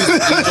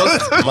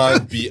just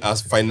might be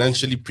as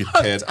financially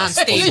prepared And as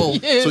stable.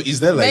 possible. So is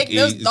there like Make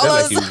those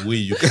a way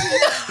you can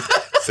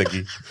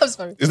Segi, I'm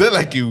sorry. is there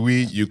like a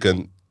way you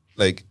can,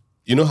 like,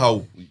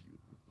 how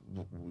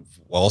we're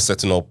all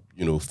setting up,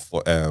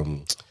 for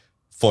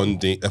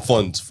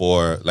funds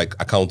for like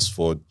accounts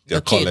for their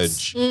The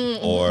kids. college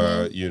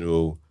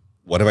or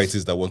whatever it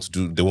is they want to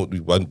do,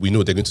 we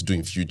know they're going to do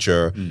in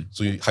future.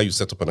 So how you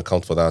set up an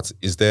account for that?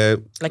 Is there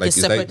Like a is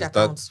separate that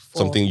account for-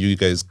 something you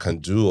guys can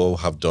do or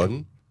have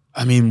done?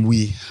 I mean,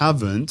 we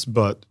haven't,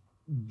 but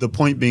the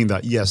point being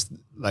that yes,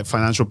 like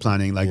financial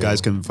planning, like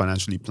guys can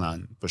financially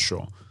plan for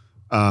sure.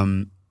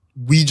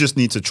 We just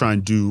need to try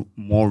and do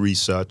more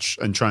research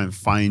and try and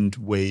find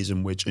ways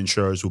in which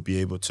insurers will be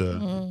able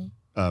to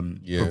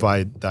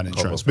provide that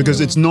insurance, because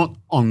it's not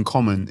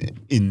uncommon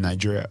in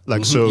Nigeria.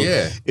 Like, so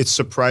it's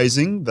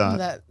surprising that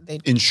That they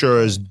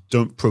insurers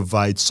don't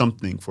provide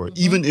something for it,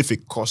 even if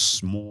it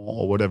costs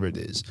more or whatever it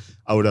is.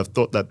 I would have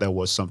thought that there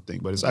was something,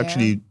 but it's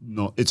actually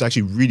not. It's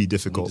actually really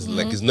difficult. It's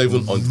like it's not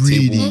even on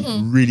Really,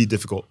 table. really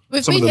difficult.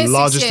 We've Some of been the here 6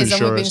 largest years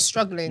and we've been insurers,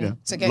 struggling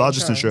to get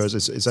largest insurance.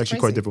 insurers, it's actually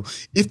quite crazy.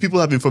 difficult. If people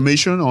have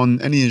information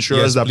on any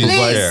insurers Yes, that please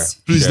provide, share.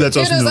 please Share. let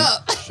us Hit us know,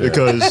 up.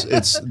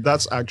 because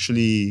that's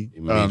actually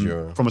A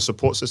major- from a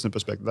support system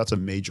perspective, that's a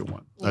major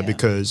one,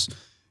 because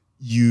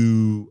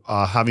you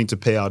are having to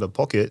pay out of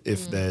pocket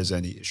if there's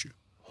any issue.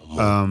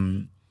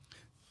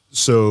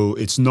 So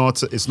it's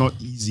not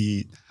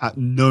easy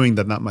knowing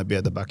that might be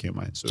at the back of your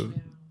mind. So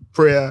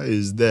prayer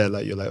is there,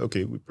 like you're like,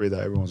 okay, we pray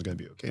that everyone's going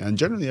to be okay, and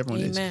generally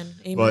everyone is. Amen.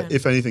 But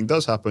if anything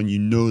does happen, you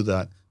know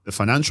that the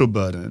financial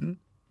burden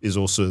is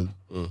also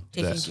Taken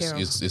there. care of.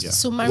 It's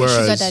So marry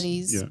sugar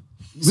daddies.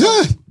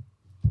 Yeah.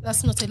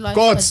 That's not a life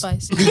God.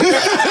 advice.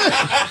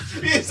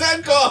 He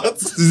said God.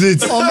 This is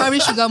it. Or marry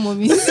sugar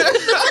mommies.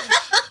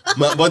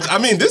 But I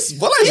mean, this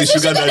what is a It's a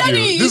sugar sugar daddy?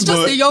 daddy. This It's just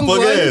boy, a young boy.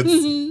 forget.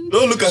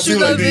 Don't look at him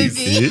Sugar like this.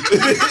 baby.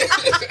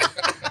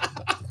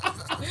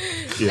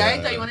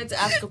 Director, you wanted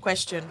to ask a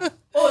question.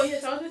 Oh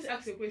yes, I wanted to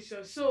ask a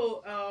question.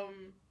 So,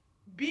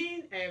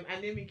 being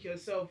anemic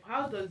yourself,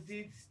 how does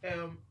it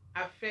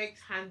affect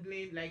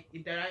handling like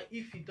Idara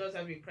if he does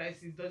have a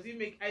crisis? Does it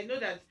make? I know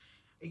that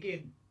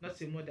again, not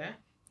a mother.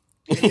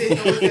 I say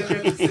no one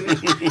ever to,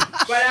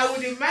 but I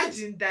would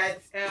imagine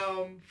that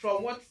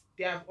from what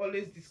they have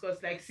always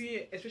discussed, like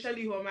seeing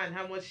especially Homa and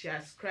how much she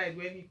has cried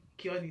when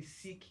Kion is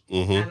sick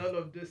and all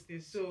of those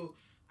things. So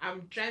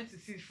I'm trying to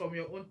see it from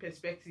your own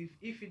perspective.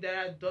 If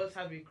Idara does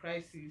have a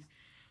crisis,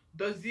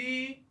 does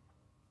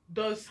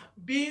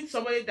being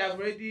somebody that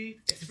already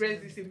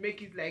experienced this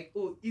make it like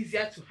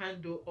easier to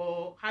handle,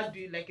 or how do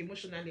you like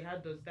emotionally, how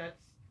does that?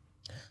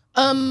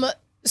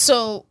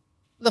 So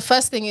the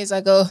first thing is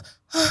I go,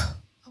 I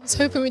was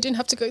hoping we didn't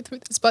have to go through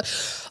this, but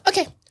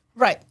okay,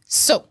 right.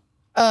 So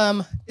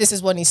this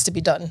is what needs to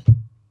be done.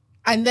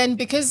 And then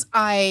because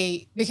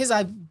I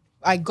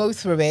go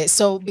through it,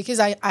 so because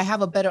I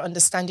have a better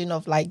understanding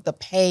of like the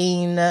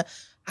pain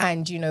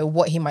and, you know,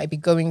 what he might be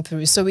going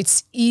through. So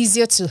it's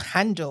easier to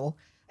handle.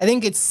 I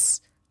think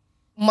it's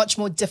much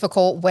more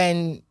difficult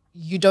when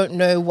you don't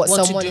know what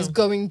someone is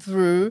going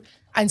through.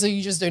 And so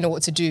you just don't know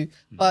what to do.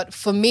 But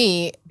for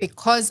me,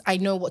 because I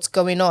know what's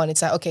going on,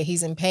 it's like, okay,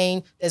 he's in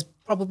pain. There's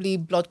probably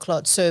blood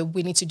clots. So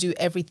we need to do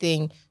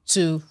everything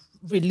to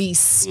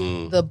release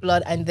the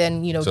blood and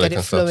then, you know, So get it it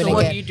can flowing start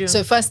again. to- What do you do?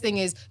 So first thing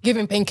is give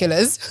him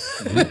painkillers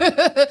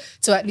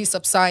to at least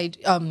subside,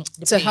 to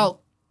pain.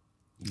 help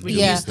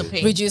Reduce the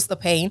pain. reduce the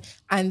pain.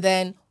 And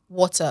then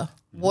water,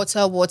 rest,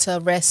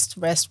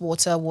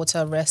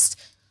 water, rest.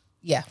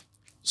 Yeah.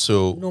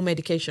 So No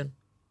medication.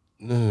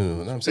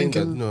 no. I'm saying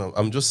that no.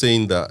 I'm just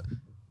saying that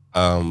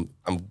I'm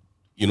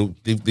you know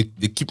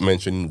they keep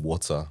mentioning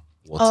water.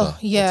 Oh,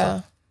 yeah.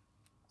 Water.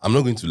 I'm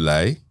not going to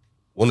lie.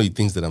 One of the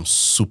things that I'm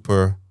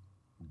super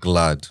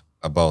glad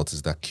about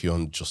is that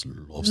Keon just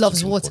loves to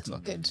drink water.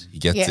 water. Good. He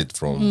gets Yeah. it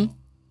from.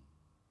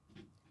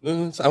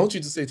 No, I want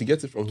you to say it. He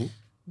gets it from who?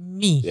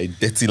 Me. You're a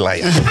dirty liar.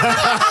 You're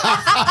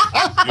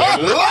a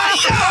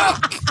liar.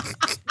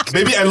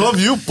 Baby, I love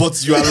you,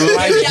 but you are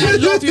lying. Yeah, I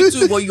love you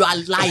too, but you are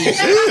lying.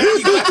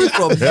 You got it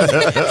from me.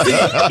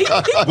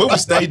 When we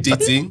started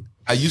dating,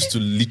 I used to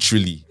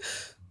literally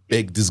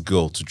beg this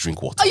girl to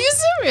drink water. Are you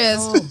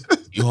serious?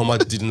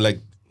 Ihoma didn't like.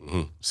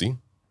 See,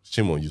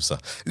 shame on you, sir.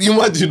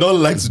 Ihoma did not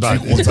like to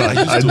drink water.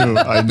 I used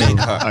to beg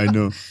her. I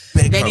know.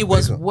 Beg Then her, it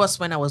was beg her. worse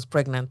when I was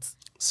pregnant.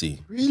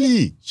 See,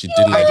 Really? she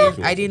didn't like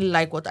drinking I water. didn't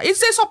like water.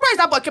 It's a surprise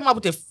that boy came up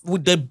with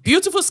the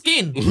beautiful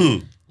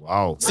skin.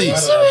 Wow. See,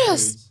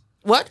 Serious?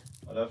 What?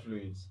 Other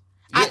fluids.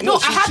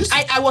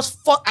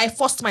 I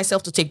forced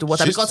myself to take the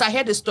water She's- because I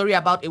heard a story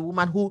about a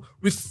woman who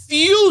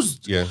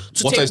refused yeah,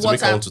 to water take used to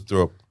make her water. want to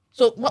throw up.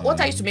 So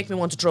water used to make me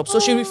want to drop. So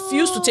she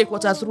refused to take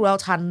water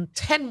throughout her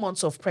 10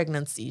 months of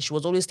pregnancy. She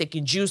was always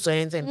taking juice or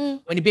anything.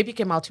 When the baby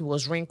came out, he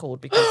was wrinkled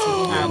because he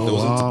didn't have. There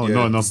wasn't wow,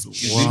 not enough.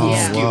 His Wow,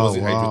 skin wow,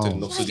 wasn't wow. hydrated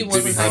enough, so the Skin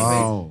baby wasn't had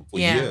hydrated. for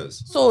Yeah.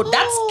 years. So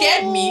that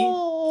scared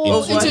me.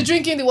 Into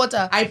drinking the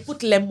water. I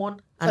put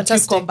lemon and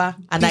Fantastic. cucumber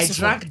and I Beautiful.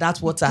 drank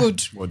that water.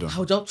 Good. Well done. I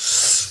would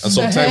just And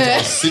sometimes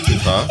I'll sit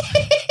with her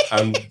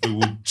and we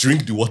would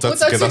drink the water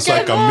together so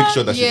I can make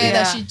sure that she Yeah,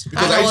 drinks. that she.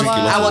 Because And I drink a lot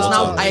I of was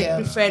water. now I Yeah.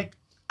 preferred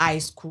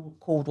ice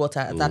cold water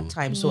at that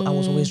time. So I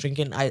was always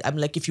drinking. I'm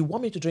like, if you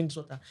want me to drink this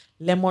water,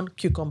 lemon,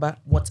 cucumber,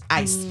 what's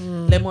ice?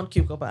 Lemon,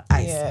 cucumber,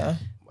 ice. Yeah.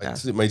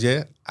 My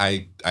dear,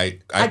 I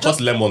just-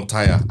 cut lemon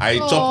tire. I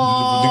chopped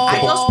I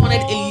the just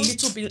wanted a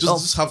little bit of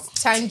just have.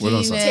 Tanginess. Well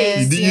done, sir.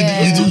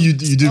 yeah. You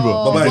did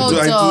well. Oh, But well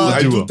done. I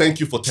You do will. thank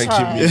you for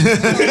thanking me.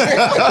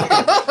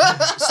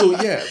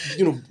 So yeah,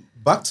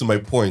 back to my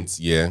point.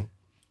 Yeah,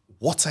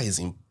 water is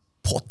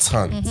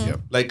important. Yeah.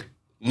 Like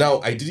now,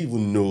 I didn't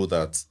even know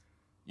that.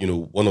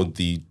 One of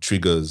the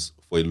triggers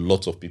for a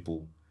lot of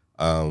people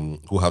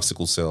who have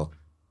sickle cell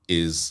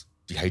is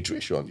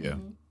dehydration. Yeah.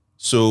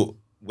 So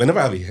whenever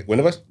I have a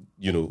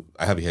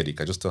headache,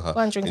 I just tell her, Go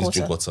and drink I need to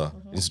drink water. water.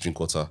 I need to drink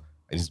water.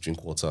 I need to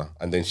drink water.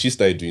 And then she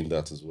started doing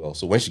that as well.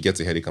 So when she gets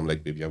a headache, I'm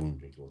like, baby, I haven't been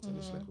drinking water.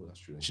 And she's like, oh, that's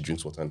true. And she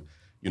drinks water. And,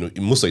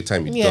 most of the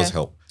time, it Yeah. does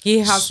help. He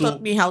has So-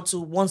 taught me how to.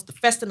 The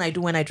first thing I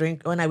do when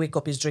I wake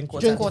up is drink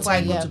water. Drink water, Before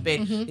I go yeah. to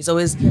bed, it's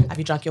always, have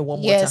you drank your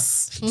warm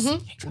Yes.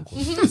 Drink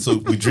water. So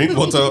we drink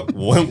water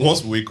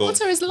once we wake up.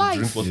 Water is we life.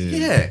 Drink water.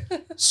 Yeah.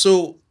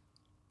 So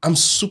I'm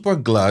super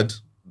glad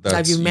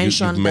that you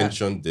mentioned you've that.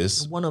 mentioned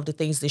this. water? One of the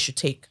things they should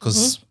take.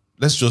 Because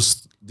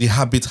the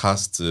habit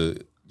has to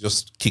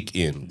just kick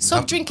in. You Stop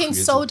have to drinking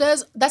create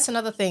sodas. That's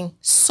another thing.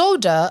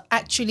 Soda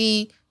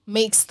actually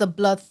makes the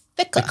blood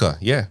thicker. thicker.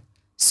 Yeah.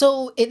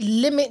 So it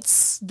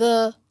limits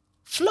the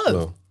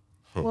flow.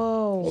 So,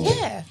 Whoa.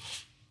 Yeah.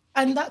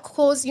 And that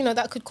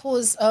could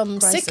cause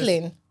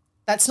sickling.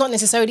 That's not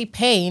necessarily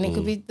pain. It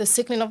could be the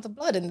sickling of the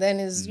blood and then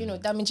is,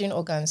 damaging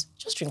organs.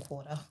 Just drink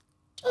water.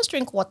 Just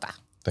drink water.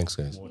 thanks,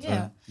 guys.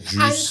 Yeah.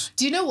 Juice. And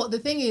do you know what the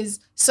thing is?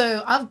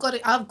 So I've got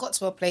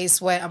to a place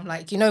where I'm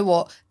like, you know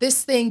what?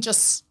 This thing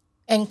just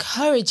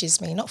encourages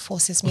me, not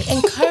forces me,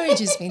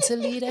 encourages me to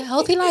lead a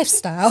healthy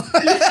lifestyle.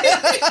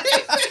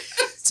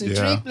 To Yeah.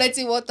 drink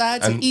plenty water,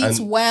 to And- eat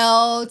and-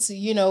 well,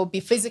 to be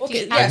physically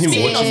Okay, yeah, And him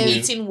speaking of watching you.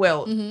 eating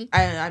well,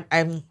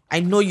 I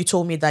know you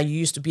told me that you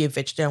used to be a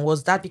vegetarian.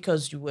 Was that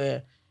because you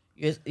No,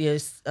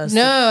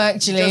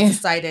 actually. just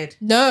decided?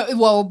 No,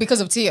 well, because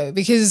of Tio.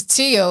 Because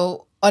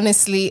Tio,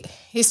 honestly,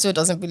 he still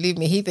doesn't believe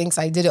me. He thinks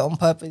I did it on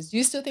purpose.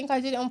 You still think I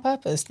did it on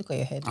purpose? Look at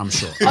your head. I'm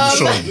sure.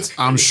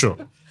 I'm sure.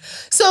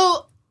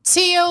 So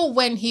Tio,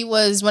 when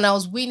I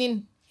was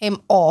weaning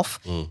him off,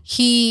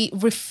 he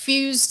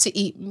refused to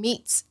eat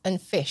meat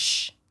and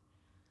fish.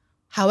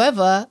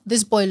 However,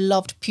 this boy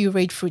loved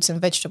pureed fruits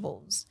and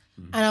vegetables.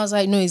 And I was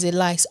like, no, it's a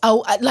lie.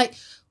 So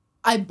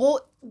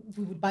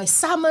we would buy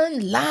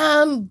salmon,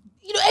 lamb,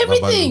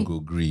 everything. Baba no go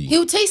gree. He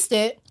would taste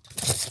it.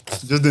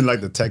 Just didn't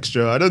like the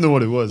texture. I don't know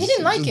what it was. He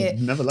didn't like Just it.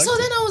 Never liked so it.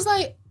 then I was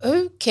like,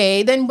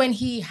 okay. Then when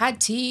he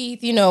had teeth,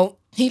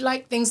 he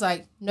liked things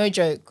like, no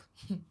joke,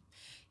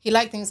 he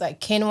liked things like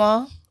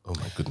quinoa, Oh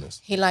my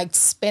goodness. He liked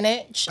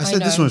spinach. I said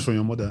know. this one's from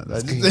your mother.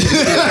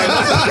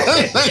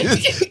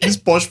 These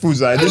posh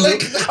foods. I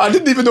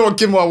didn't even know what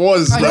quinoa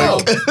was. I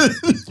know.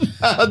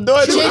 I had no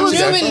idea. what it was.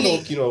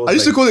 Genuinely. I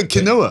used to call it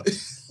quinoa.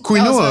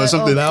 Quinoa or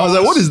something. I was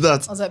like, what is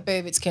that? I was like,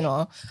 babe, it's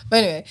quinoa.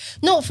 But anyway,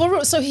 no, for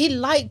real. So he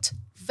liked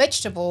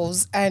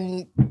vegetables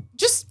and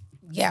just,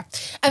 yeah.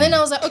 And then I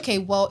was like, okay,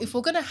 well, if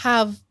we're going to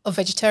have a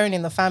vegetarian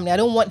in the family, I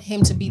don't want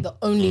him to be the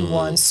only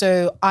one.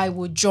 So I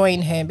would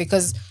join him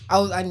because I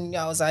was like,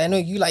 I know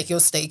you like your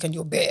steak and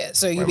your beer.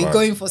 So you'll be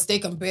going for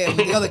steak and beer with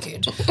the other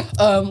kid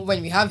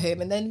when we have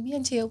him. And then me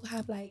and Tia will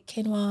have like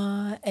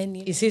quinoa. And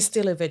Is he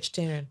still a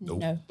vegetarian?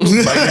 no.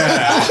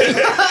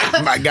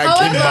 My guy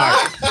came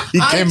back. He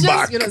came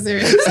back. You're not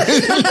serious.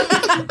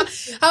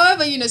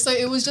 However, so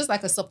it was just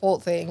like a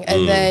support thing.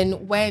 And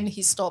then when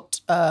he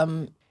stopped,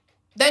 so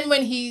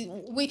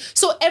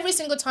every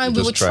single time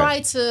we would try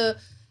to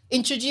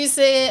introduce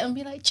it and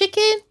be like,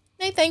 chicken,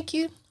 no, thank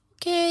you.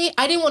 Okay.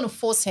 I didn't want to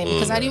force him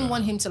because I didn't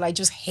want him to like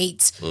just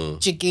hate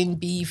chicken,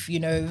 beef,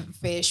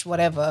 fish,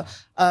 whatever.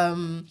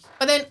 But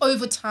then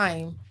over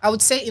time, I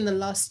would say in the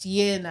last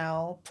year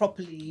now,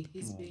 properly,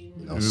 he's been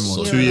Maybe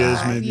more, 2 years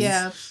maybe.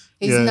 Yeah.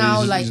 He's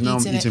now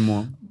eating it.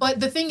 more. But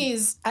the thing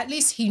is, at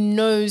least he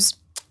knows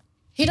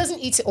he doesn't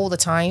eat it all the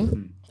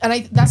time.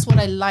 And that's what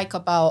I like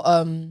about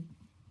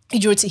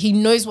he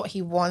knows what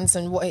he wants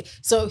and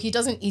so he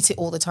doesn't eat it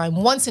all the time.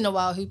 Once in a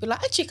while, he'll be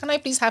like, actually, can I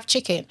please have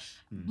chicken?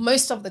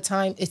 Most of the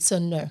time, it's a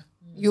no.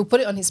 You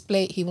put it on his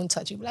plate, he won't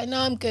touch it. He'll be like, no,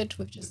 I'm good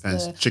with just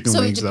chicken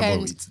wings. It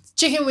depends.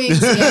 Chicken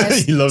wings,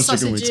 yes. He loves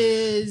sausages,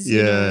 chicken wings.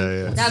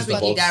 Yeah. That's with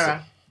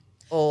Idara.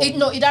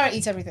 Idara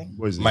eats everything.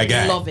 What is it? My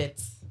guy. Love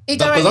it.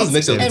 Idara That's the next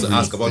eats thing to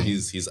ask everything. about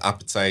his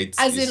appetite.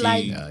 As in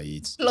like, he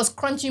eats. plus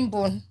crunching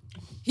bone.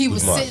 He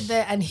will man. sit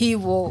there and he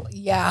will,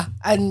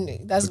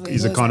 and that's what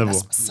He's a knows, carnivore.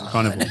 like, that's my son.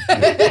 Carnivore.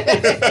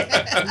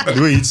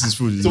 The way he eats his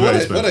food is So very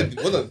what special.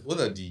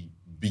 are the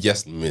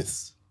biggest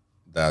myths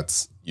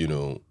that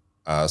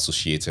are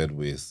associated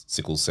with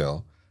sickle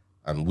cell,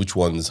 and which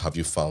ones have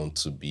you found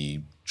to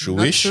be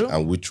true-ish, true.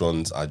 and which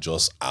ones are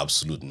just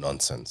absolute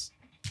nonsense?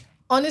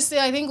 Honestly,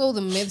 I think all the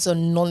myths are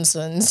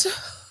nonsense.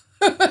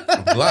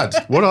 I'm glad.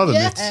 What are the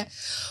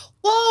myths?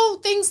 Well,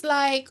 things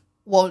like,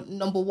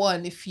 number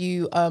one, if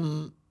you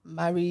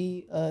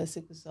marry a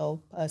sickle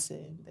cell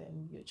person,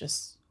 then you're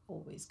just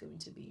always going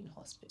to be in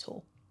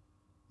hospital.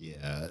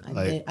 Yeah,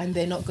 And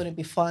they're not going to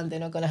be fun. They're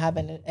not going to have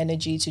an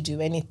energy to do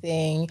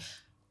anything.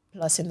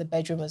 Plus in the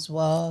bedroom as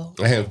well.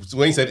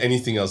 When you said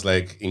anything, I was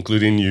like,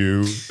 including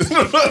you.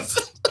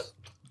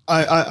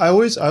 I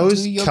always Do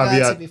your best to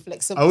caveat. be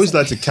flexible. I always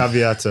like to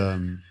caveat.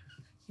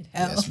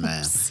 Yes,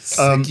 man.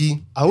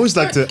 I always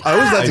like to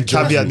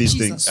caveat these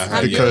Jesus. things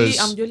I'm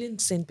because the only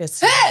insane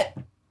person.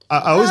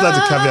 I always like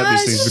to caveat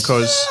these things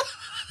because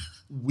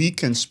we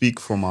can speak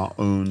from our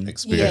own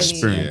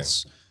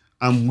experience.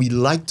 And we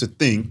like to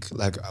think,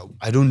 like,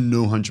 I don't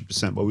know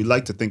 100%, but we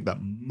like to think that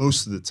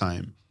most of the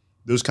time,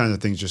 those kinds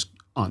of things just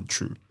aren't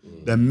true.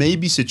 There may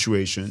be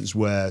situations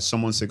where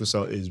someone's sickle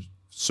cell is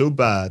so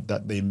bad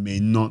that they may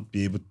not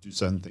be able to do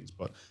certain things.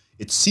 But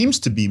it seems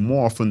to be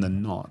more often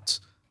than not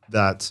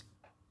that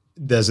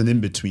there's an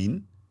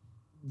in-between.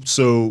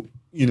 So,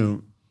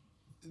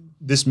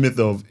 this myth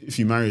of if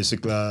you marry a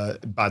sickler,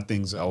 bad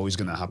things are always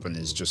going to happen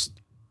is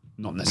just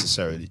not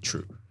necessarily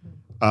true.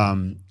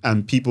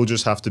 And people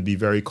just have to be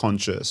very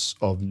conscious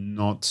of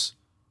not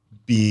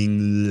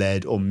being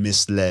led or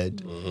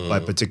misled by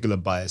particular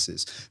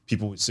biases.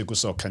 People with sickle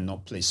cell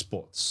cannot play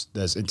sports.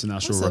 There's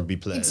international rugby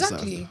players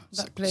Exactly.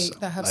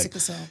 That have Like, sickle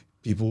cell.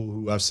 people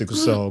who have sickle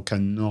cell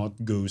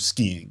cannot go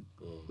skiing,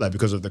 like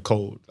because of the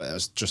cold.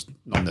 That's just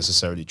not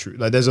necessarily true.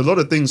 Like there's a lot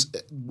of things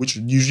which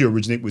usually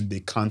originate with they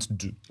can't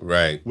do,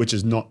 Right. which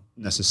is not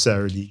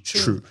necessarily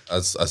true.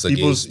 As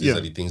against, these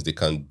are the things they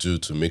can do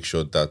to make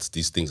sure that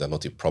these things are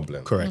not a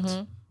problem. Correct.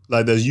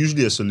 Like there's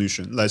usually a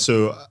solution. Like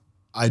so,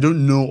 I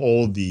don't know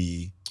all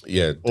the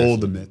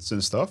myths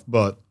and stuff,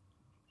 but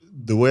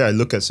the way I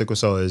look at sickle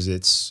cell is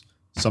it's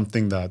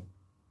something that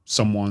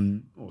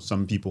someone or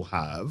some people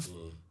have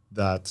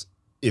that,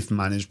 if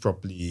managed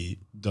properly,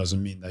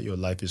 doesn't mean that your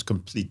life is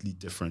completely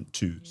different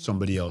to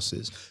somebody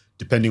else's,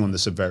 depending on the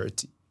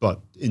severity.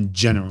 But in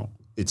general,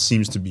 it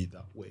seems to be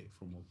that way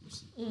from what we've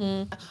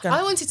seen.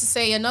 I wanted to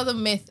say another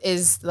myth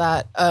is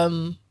that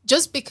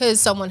just because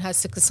someone has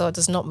sickle cell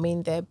does not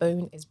mean their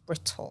bone is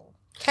brittle.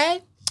 Okay?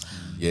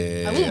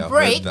 Yeah. I will I've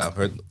break. I've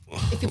heard.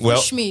 If you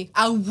push me,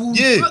 I will.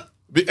 Yeah.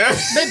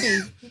 Baby.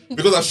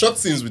 Because I've shot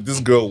scenes with this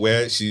girl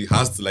where she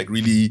has to like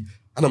really,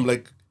 and I'm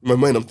like, in my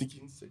mind, I'm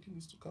thinking, Segilola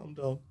needs to calm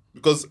down.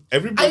 Because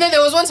everybody. And then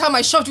there was one time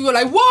I shoved you, were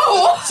like,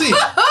 whoa! See,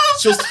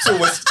 so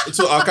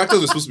our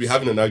characters were supposed to be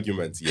having an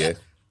argument, yeah?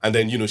 And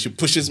then, she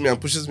pushes me,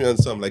 and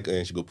so I'm like,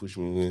 she go push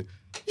me.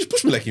 She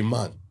pushed me like a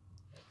man.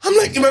 I'm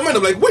like, in my mind,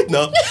 I'm like, wait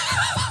now.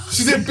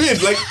 She's a babe.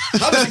 Like,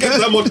 how did she get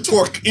that much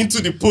torque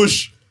into the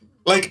push?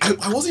 Like,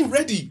 I wasn't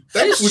ready.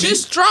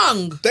 She's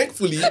strong.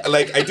 Thankfully,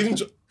 like, I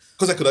didn't,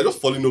 because I could have just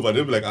fallen over and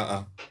they'd be like,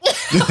 Okay,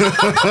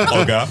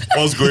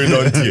 what's going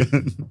on here?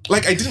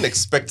 Like, I didn't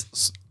expect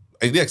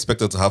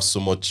her to have so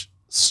much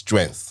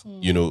strength,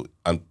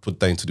 and put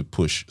that into the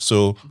push.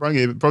 So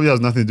It probably has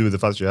nothing to do with the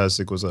fact she has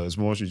sickle cell. It's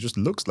more she just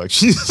looks like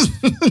she's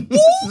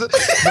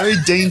very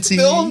dainty.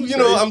 no,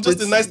 I'm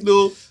just a nice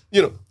little,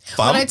 When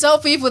fam. I tell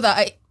people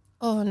that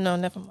oh no,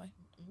 never mind.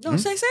 No,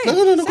 say. No,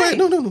 go ahead.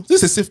 No.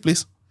 This is a safe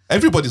place.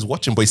 Everybody's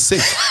watching, but it's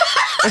safe.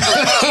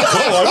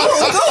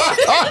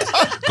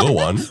 Go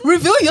on.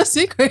 Reveal your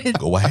secret.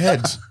 Go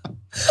ahead.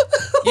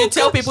 You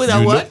tell people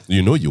that what?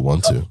 You know you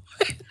want to.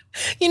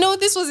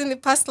 This was in the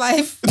past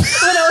life when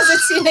I was a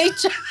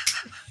teenager.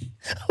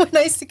 When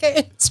I used to get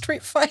in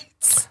street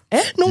fights.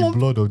 The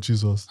blood of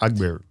Jesus.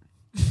 Agbear.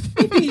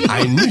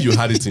 I knew you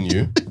had it in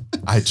you.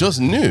 I just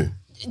knew.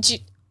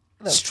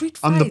 Street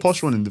fights. I'm the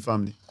posh one in the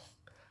family.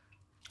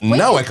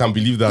 Now I can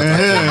believe that.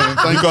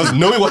 Because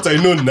knowing what I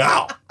know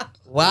now.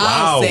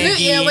 Wow.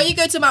 Yeah, when you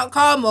go to Mount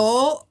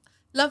Carmel,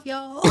 love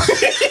y'all.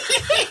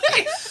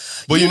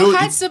 But you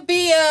had to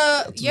be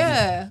you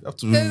have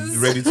to be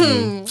ready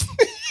to.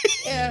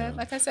 Yeah,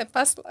 like I said,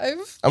 past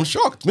life. I'm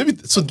shocked. Maybe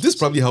so. This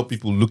probably how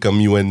people look at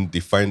me when they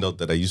find out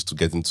that I used to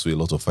get into a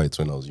lot of fights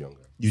when I was younger.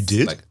 You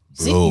did? Like,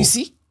 bro, You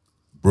see?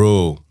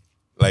 bro,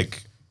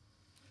 like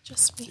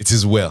Just me. it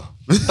is well.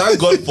 Thank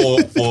God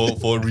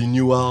for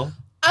renewal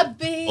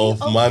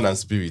of man and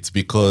spirit,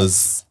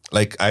 because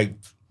it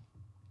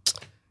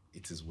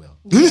is well.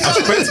 I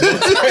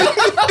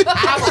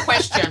have a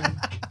question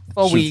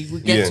before we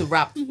get to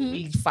wrap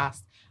really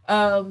fast.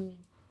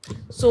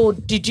 So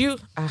did you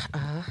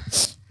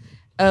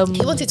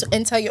He wanted to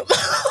enter your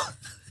mouth.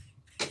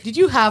 did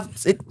you have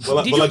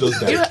Bola just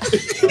died.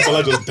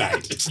 Bola just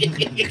died.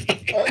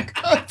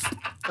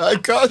 I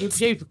can't. you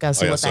can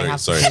see Oh, yeah, what I have.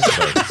 sorry.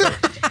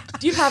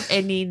 Do you have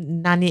any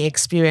nanny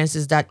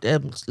experiences that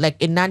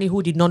like a nanny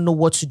who did not know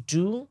what to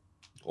do,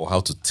 Or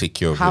how to take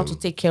care of how him. to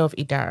take care of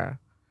Idara?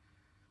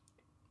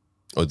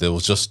 Or there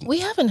was just We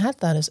haven't had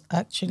that as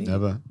actually.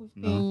 Never. We've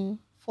been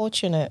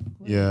fortunate.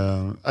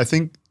 Yeah. I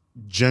think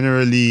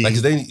generally like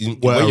is there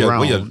we're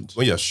when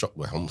you're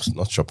almost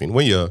not shopping,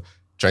 when you're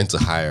trying to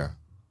hire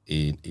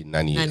a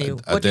nanny,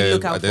 What do you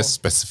look out are there for?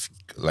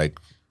 specific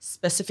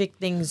Specific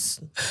things?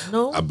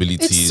 No.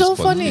 abilities? It's so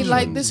funny. qualifications?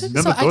 Like this Never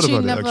episode thought actually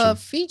about it, never actually.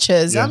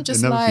 features. Yeah, I'm it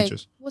just never like,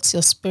 features. what's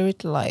your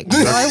spirit like? Do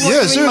I want Yeah,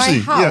 you in seriously, my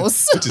yeah.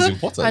 house Which is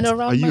important. and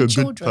around are you my a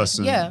children? good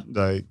person? Yeah.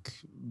 Like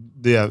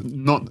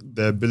not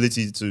the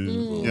ability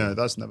to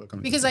that's never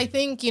coming. Because I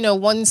think,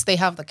 once they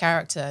have the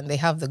character and they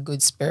have the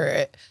good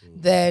spirit,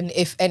 then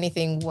if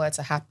anything were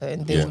to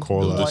happen, they Yeah, would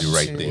call want us. Do the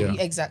right to. thing.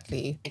 Yeah.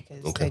 Exactly,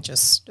 because they're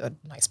just a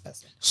nice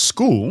person.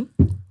 School,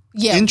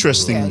 Yeah.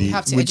 interestingly, you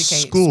have to with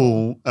educate.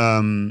 school,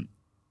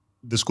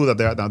 the school that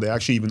they're at now, they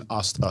actually even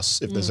asked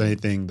us if there's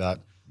anything that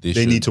They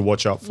they should. need to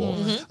watch out for.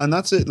 And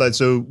that's it. Like,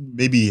 so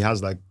maybe he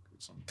has like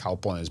some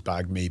kelp on his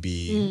bag,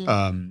 maybe.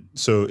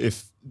 So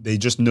if they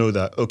just know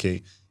that,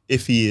 okay,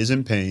 if he is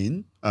in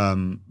pain,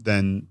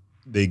 then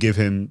they give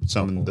him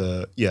some of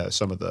the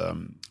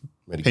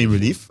pain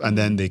relief, and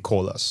then they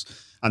call us.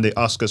 And they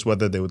ask us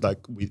whether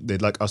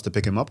they'd like us to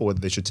pick him up or whether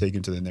they should take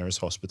him to the nearest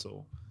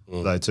hospital,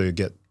 like to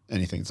get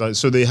anything.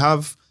 So they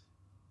have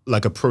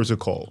like a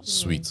protocol,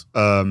 Sweet.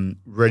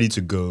 ready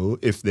to go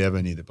if they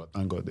ever need it. But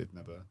thank God they've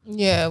never.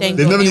 Yeah. Thank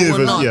They've God never they needed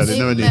will it. not. Yeah, they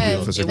never needed it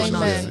for They sickle will cell.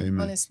 not. Yeah,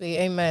 amen. Honestly,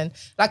 amen.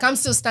 Like I'm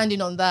still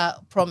standing on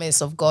that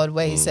promise of God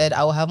where He said,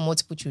 "I will have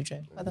multiple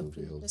children." Father,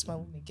 please, bless my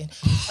woman again.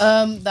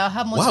 That I'll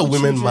have multiple Wow,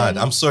 women children. mad.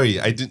 I'm sorry.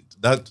 I did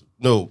that.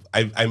 No,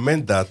 I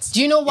meant that.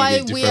 Do you know why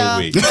in a we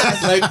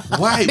different are? way. Like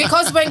why?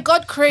 Because when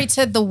God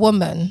created the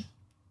woman,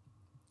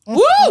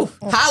 Woo!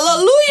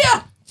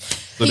 Hallelujah!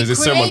 So there's a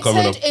sermon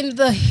coming up. in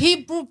the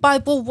Hebrew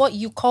Bible what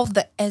you call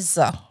the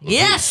Ezra.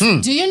 Yes.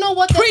 Do you know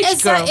what Preach, the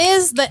Ezra girl.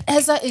 is? The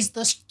Ezra is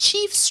the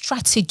chief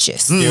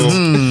strategist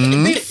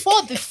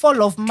before the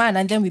fall of man,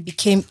 and then we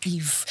became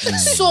Eve.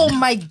 So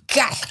my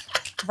guy,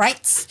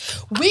 right?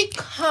 We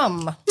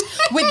come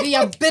with the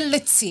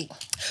ability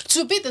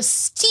to be the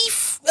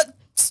Steve.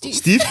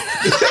 Steve?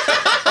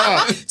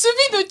 To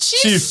be the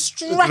chief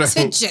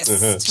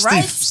strategist,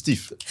 right?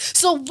 Steve.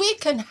 So we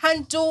can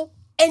handle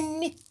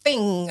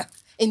anything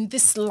in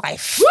this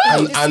life. And,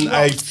 in this and world.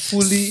 I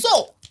fully.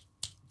 So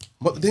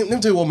But let me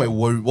tell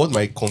you what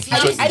my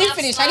confusion. I didn't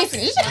finish. Sorry.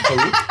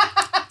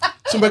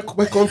 So my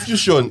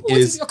confusion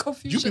is your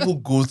confusion? you people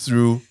go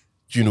through,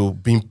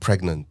 being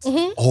pregnant,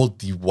 all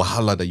the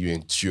wahala that you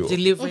endure.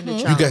 Delivering the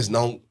You child. guys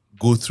now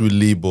go through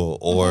labor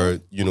or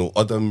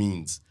other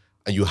means,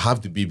 and you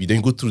have the baby. Then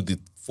you go through the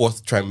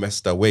 4th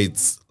trimester where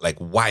it's like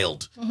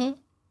wild,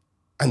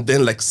 and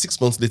then like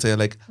 6 months later you're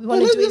like, We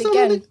wanna do it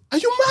again. Are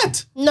you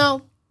mad?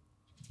 No,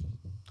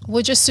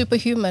 we're just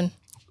superhuman.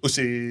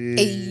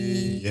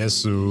 Yes,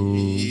 so.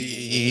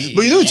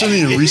 But it's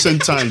only in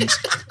recent times.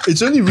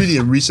 It's only really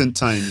in recent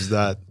times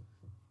that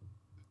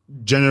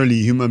generally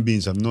human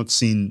beings have not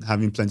seen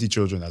having plenty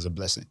children as a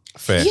blessing.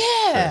 Fair.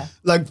 Yeah.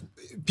 Like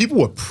people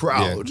were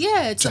proud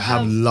Yeah, to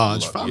have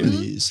large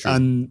families,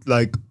 and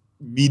like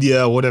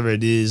media, whatever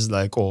it is,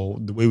 like or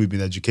the way we've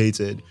been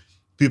educated,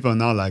 people are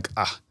now like,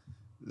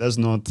 let's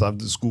not have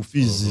the school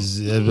fees.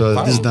 This,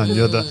 that, and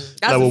the other.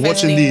 Like we're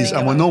watching these,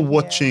 and we're not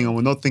watching, and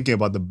we're not thinking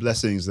about the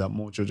blessings that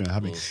more children are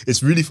having.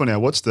 It's really funny. I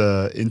watched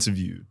the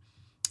interview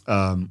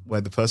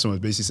where the person was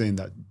basically saying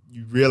that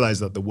you realize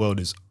that the world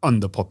is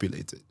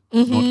underpopulated,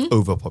 not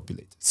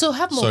overpopulated. So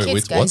have more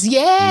kids, guys. What?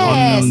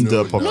 Yes.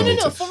 Underpopulated.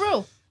 No, for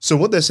real. So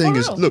what they're saying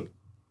is, real. look,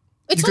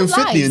 It's you can not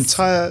fit the lies.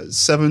 entire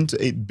 7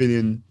 to 8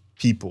 billion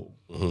people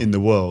in the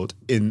world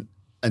in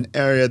an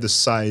area the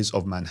size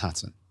of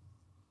Manhattan.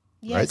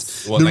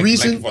 Yes. Right? Well, the like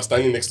reason, if we're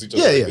standing next to each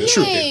other. yeah,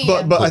 true.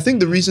 Yeah. But I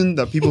think the reason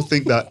that people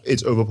think that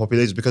it's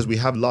overpopulated is because we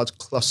have large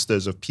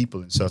clusters of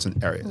people in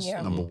certain areas.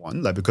 Yeah. Number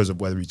one, like because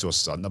of where the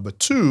resources are. Number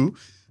two,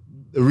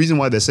 the reason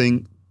why they're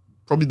saying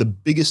probably the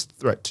biggest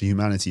threat to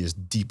humanity is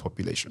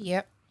depopulation.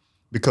 Yep.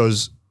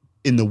 Because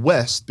in the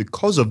West,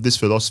 because of this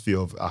philosophy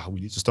of we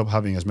need to stop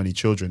having as many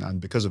children,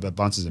 and because of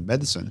advances in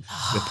medicine,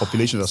 the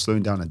populations are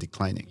slowing down and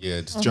declining.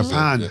 Yeah,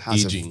 Japan the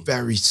has aging. a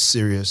very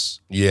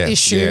serious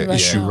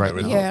Issue right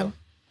now. Yeah.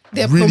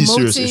 They're Really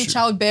serious promoting issue.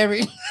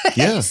 childbearing.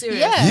 Yeah.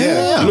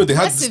 Yeah. You know, they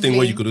had this thing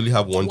where you Massively. could only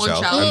have one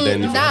child. child. And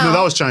then if Now- No,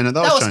 that was China.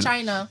 That was China.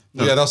 China.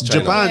 yeah, that's China.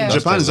 Japan, Yeah. That's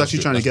Japan is true, actually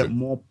trying to that's get true.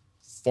 more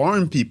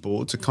foreign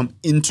people to come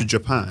into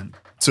Japan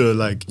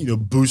to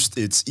boost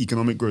its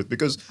economic growth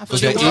because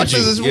they're the fact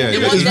aging. is, Yeah, They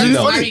yeah, want it's them really to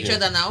funny. marry each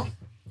other now.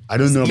 I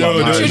don't know No, about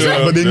no, marriage,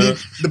 no, but they no. need.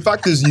 The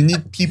fact is, you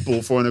need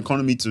people for an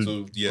economy to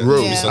So, yeah,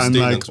 grow, Yeah. and sustain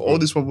like and to all grow.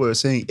 this, what we're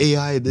saying,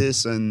 AI,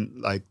 this,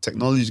 and like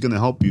technology is going to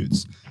help you.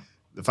 It's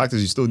the fact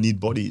is, you still need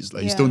bodies,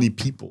 like you still Yeah. need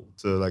people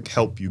to like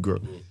help you grow.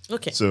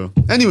 Okay. So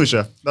anyway,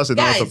 Chef, that's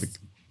another Guys, topic.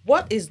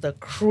 what is the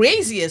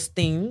craziest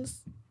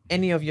things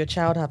any of your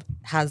child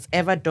has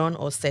ever done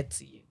or said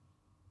to you?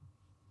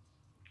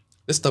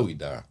 Let's start with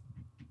Dara.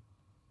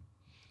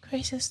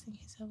 Craziest thing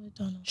he's ever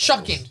done.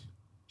 Shocking.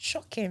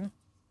 Shocking.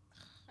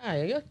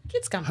 Your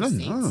kids can I don't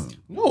be know.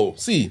 No,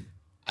 see,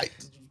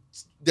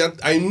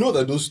 I know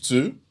that those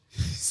two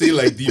say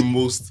like the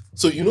most.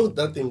 So you know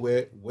that thing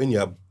where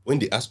when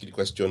they ask you the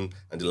question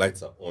and the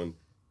lights are on,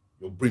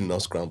 your brain now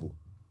scramble.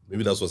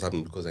 Maybe that's what's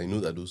happening because I know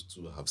that those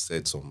two have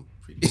said some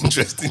pretty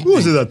interesting Who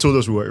was it things. that told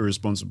us we were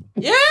irresponsible?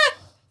 Yeah.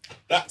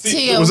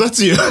 Tia. Was that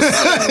you?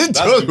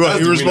 Told us we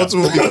were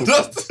irresponsible people.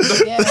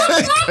 Yeah.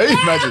 Can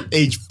you imagine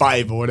age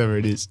 5 or whatever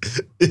it is?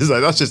 It's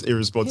like that's just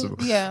irresponsible.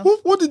 Yeah.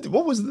 What was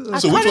the?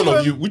 So which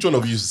can't one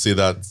of you say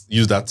that,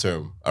 use that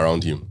term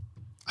around him?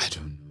 I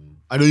don't know.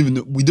 I don't even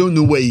know. We don't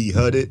know where he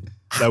heard it.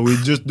 Like we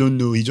just don't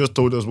know. He just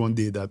told us one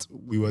day that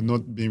we were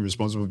not being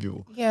responsible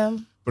people. Yeah.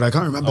 But I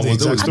can't remember And the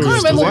was there exact was- I story. can't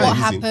as to remember why.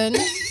 what Reason. happened.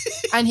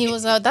 And he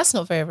was like, that's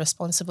not very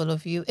responsible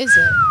of you, is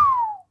it?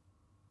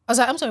 I was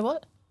like, I'm sorry,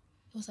 what?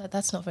 He was like,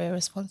 that's not very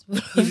responsible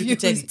of you.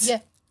 repeated it. Yeah.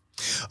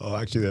 Oh,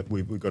 actually,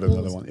 we got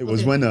another one. It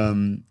was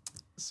when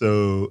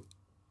so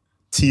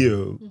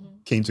Tio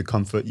came to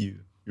comfort you.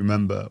 You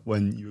remember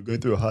when you were going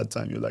through a hard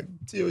time? You're like,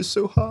 Tio, it's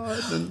so hard,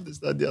 and this,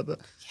 that, the other.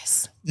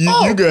 Yes. You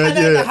go ahead, and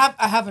then yeah.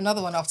 I have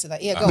another one after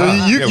that. Yeah, go No,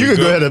 on. you Here can we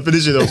go go. ahead and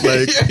finish it off.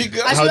 Like, Yeah, you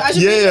go. I should finish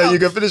it yeah, off. you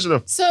can finish it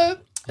off. So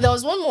there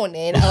was one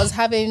morning I was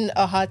having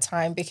a hard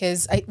time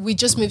because we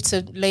just moved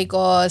to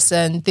Lagos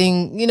and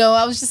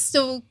I was just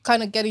still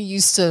kind of getting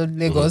used to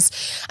Lagos.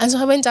 And so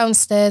I went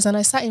downstairs and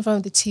I sat in front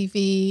of the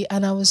TV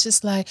and I was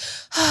just like,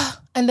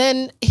 and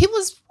then he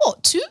was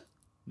what, 2?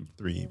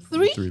 Three, At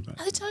man.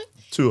 the time?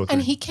 2 or 3.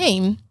 And he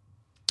came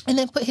and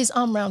then put his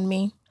arm around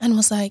me and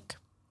was like,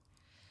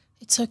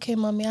 it's okay,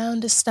 mommy. I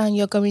understand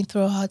you're going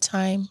through a hard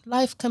time.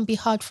 Life can be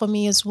hard for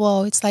me as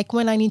well. It's like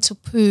when I need to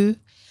poo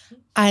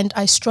and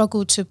I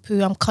struggle to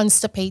poo, I'm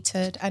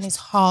constipated and it's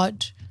hard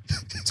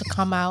to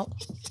come out.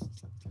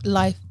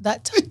 Life,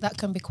 that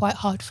can be quite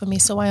hard for me.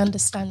 So I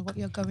understand what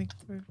you're going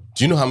through.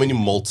 Do you know how many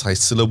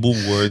multi-syllable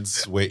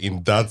words were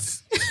in that?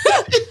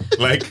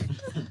 Like,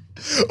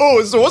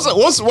 Oh, so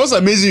what's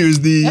amazing is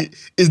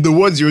the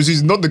words he was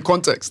using, not the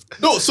context.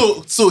 no,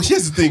 so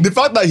here's the thing. The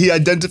fact that he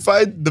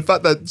identified the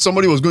fact that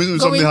somebody was going through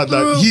something hard,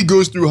 like through- he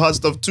goes through hard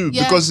stuff too,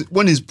 Yeah. because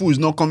when his poo is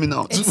not coming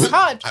out, It's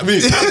hard. I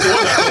mean, that's the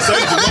one that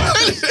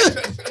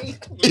concerns the man.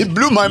 it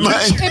blew my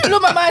mind. It blew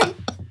my mind.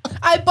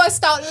 I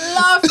burst out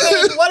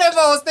laughing. Whatever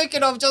I was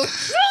thinking of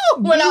just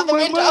went out the my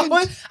window.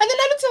 mind. And then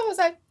I looked at him and was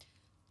like,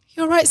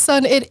 you're right,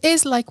 son. It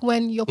is like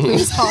when your poo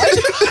is hard.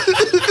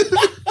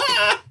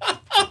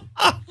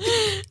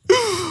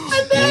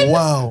 And then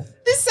Wow.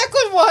 the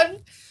second one,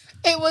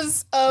 it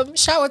was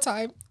shower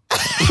time.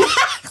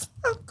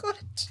 Oh God,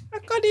 I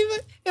can't even.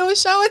 It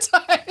was shower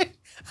time.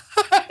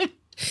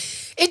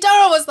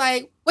 Idara was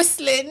like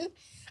whistling,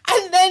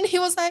 and then he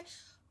was like,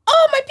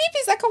 "Oh, my baby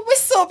is like a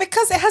whistle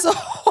because it has a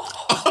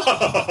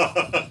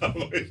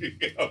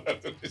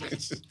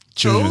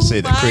Children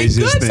say the my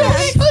craziest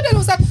goodness. things. And it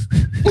was like,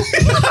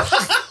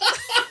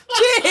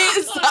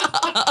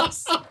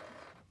 Jesus.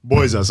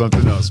 Boys are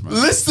something else, man.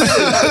 Listen.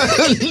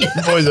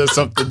 Boys are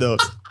something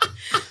else.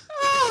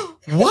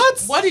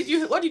 What? What did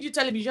you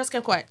tell him? You just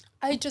kept quiet.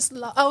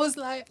 I was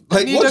like, I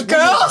Like, need what a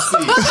girl.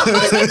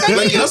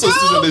 Like in that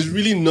situation, there's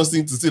really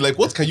nothing to say. Like,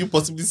 what can you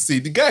possibly say?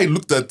 The guy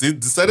looked at it,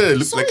 decided it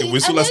looked like a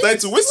whistle, and started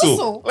to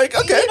whistle. Like,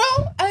 okay. You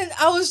know? And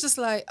I was just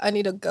like, I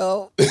need a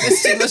girl.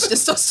 There's too much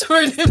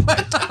testosterone in my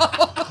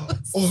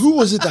house. Or who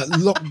was it that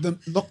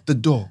locked the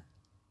door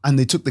and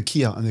they took the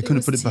key out and they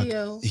couldn't put it back?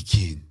 Theo.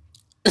 Again.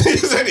 He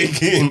said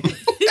again.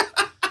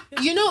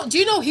 Do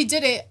you know he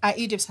did it at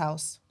Edith's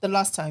house the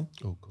last time?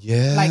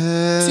 Yeah. Like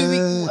 2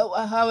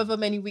 weeks, however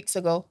many weeks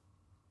ago.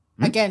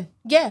 Again.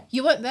 Yeah,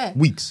 you weren't there.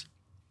 Weeks.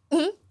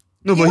 No,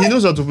 but he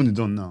knows how to open the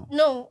door now.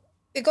 No,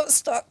 it got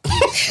stuck.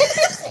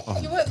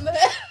 You weren't there.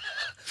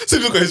 So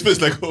look at his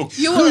face like, oh.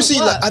 You No, were you see,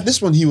 what? like, at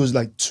this one, he was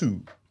like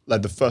 2.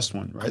 Like the first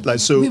one, right? Like,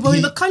 so We were in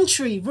he- the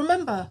country,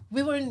 remember?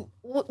 We were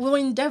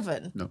in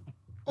Devon. No.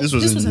 This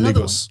was this in was another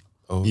Lagos.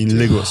 In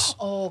Lagos.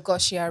 Oh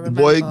gosh, yeah, I The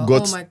remember. boy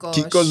got oh my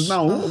gosh. because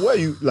now where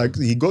you like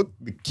he got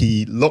the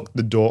key, locked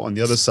the door on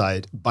the other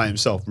side by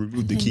himself,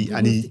 removed the key,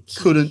 and he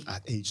couldn't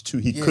at age 2.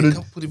 He couldn't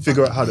can't put it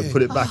figure back out how to in.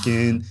 put it back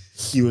in.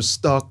 He was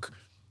stuck.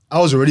 I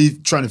was already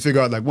trying to figure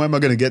out like when am I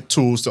gonna get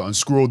tools to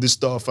unscrew all this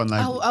stuff and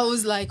like I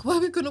was like, what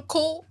are we gonna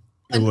call?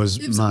 it was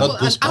mad.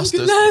 Not An Ghostbusters.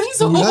 ambulance.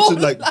 So we had to or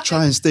like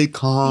try and stay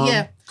calm,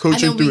 Yeah. coach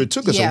And him then through. we- It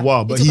took us yeah, a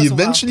while, it but took he us a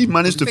while. eventually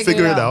managed to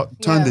figure it out.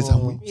 Turned Yeah. it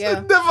and we Yeah.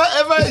 never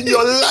ever in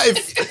your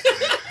life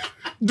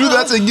do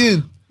that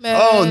again. Man.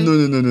 Oh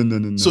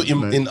no. So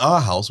man. in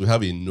our house, we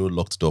have a no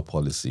locked door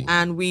policy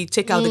And we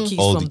take out the keys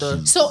All from the the.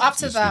 keys. So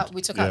after that,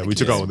 we took out yeah, the we keys.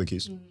 took out all the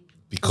keys.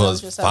 because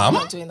Just like, I'm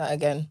fam, not doing that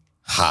again.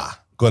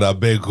 God, I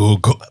beg, oh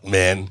God,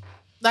 man.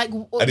 Like,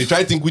 And they try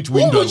to think which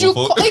window would you I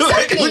go call- for. Like,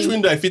 Exactly. which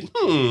window I fit.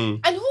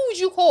 and who would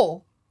you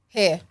call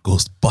here?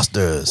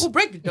 Ghostbusters. We'll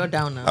break the door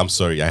down now. I'm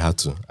sorry, I had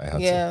to.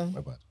 Yeah. My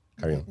bad.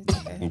 Carry on.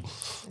 Okay.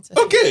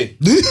 Okay.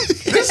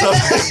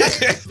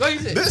 What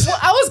is it? Well,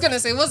 I was gonna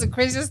say, what's the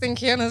craziest thing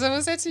Kiana's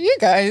ever said to you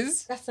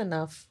guys? That's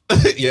enough.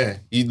 Yeah.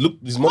 He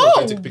looked, his mom was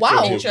trying to take a picture wow.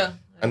 of him. Picture.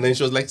 And then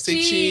she was like, say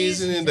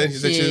cheese. And then he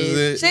said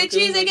cheese. Say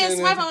cheese again.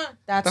 Smile for one.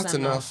 That's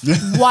enough.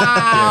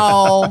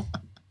 Wow.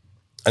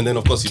 And then,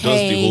 of course, he does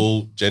the Okay.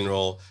 whole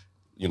general,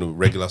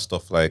 regular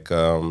stuff like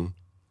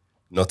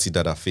naughty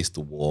dada face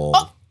the wall.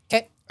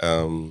 Okay.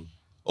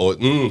 Or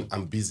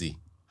I'm busy.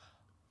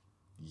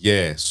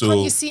 Yeah. So Can't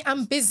you see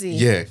I'm busy?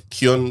 yeah,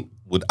 Kion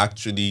would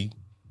actually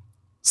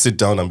sit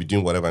down and be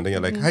doing whatever, and then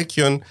you're like, "Hi,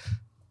 Kion,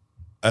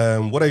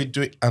 what are you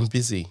doing? I'm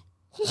busy."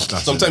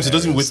 Sometimes he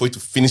doesn't even wait for you to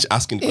finish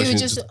asking the He would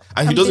questions, just,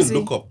 and he "I'm doesn't busy."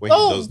 look up when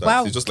Oh, he does that.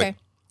 wow, He's just okay. like,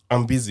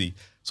 "I'm busy."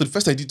 So the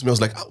first thing I did to me, I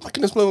was like, "Oh my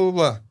goodness, blah blah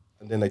blah,"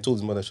 and then I told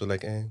his mother, she was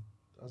like,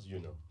 "That's you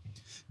now."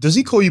 Does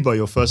he call you by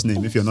your first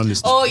name if you're not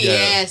listening? Oh Yeah.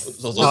 yes,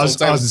 So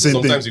Ours- ours the same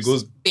thing. sometimes he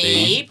goes,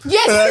 babe.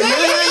 Yes.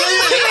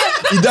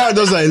 He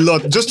does that a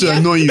lot just to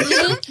annoy you.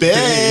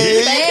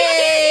 Babe.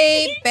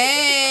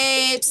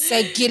 Babe.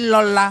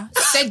 Segilola.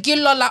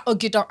 Segilola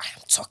Ogido. I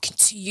am talking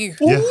to you.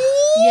 Yeah.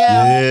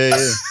 Yeah.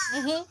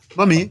 Yeah.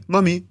 Mommy.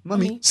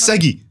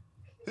 Segi.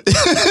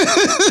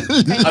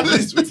 At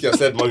least with you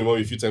said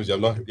mommy a few times, you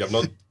have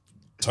not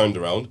turned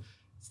around.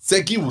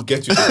 Segi will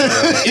get you.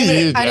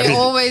 And it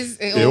always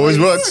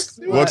works.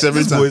 Works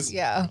every time.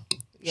 Yeah.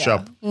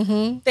 Sharp.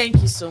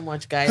 Thank you so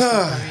much, guys, for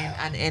coming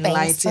and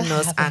enlightening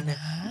us and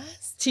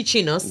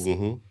teaching us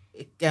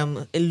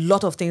a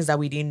lot of things that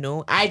we didn't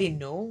know. I didn't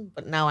know,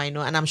 but now I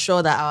know, and I'm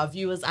sure that our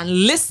viewers and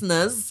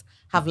listeners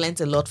have learnt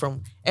a lot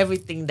from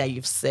everything that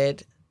you've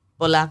said.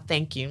 Bola,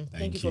 thank you.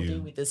 Thank you for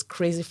being with this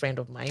crazy friend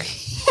of mine.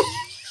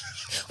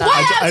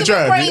 I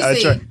try.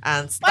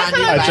 And Why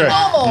standing can't I by be her.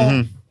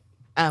 normal?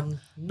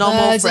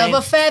 Normal Birds friend. of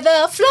a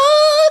feather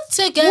flock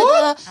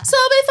together. So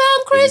if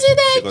I'm crazy,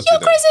 then you're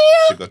crazy.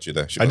 She got you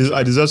there. She got you I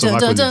there. deserve some Dun,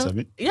 dun, accolades. dun. I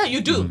mean. Yeah,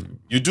 you do.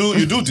 You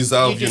do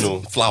deserve, You do.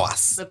 flowers.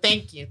 So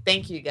thank you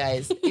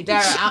guys.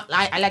 Idara,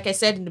 like I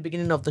said in the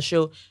beginning of the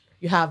show,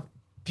 you have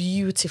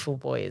beautiful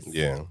boys.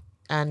 Yeah.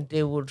 And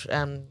they will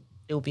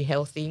be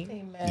healthy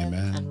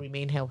Amen. and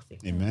remain healthy.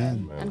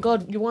 Amen. And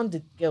God, you want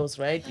the girls,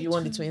 right? You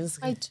want the twins?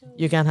 I do.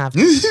 You can have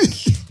them.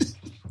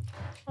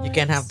 You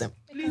can have them.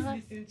 Please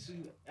listen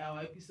to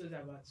our episodes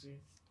about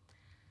twins.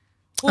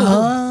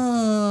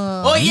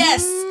 Oh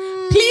yes.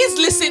 Please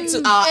listen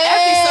to our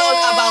episode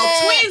about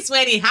twins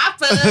when it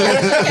happens.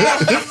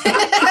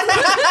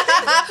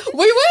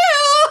 We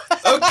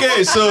will.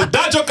 Okay, so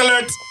that joke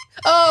alert.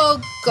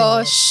 Oh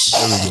gosh.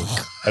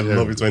 I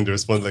love it when they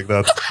respond like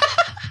that.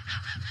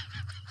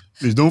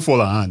 Please don't fall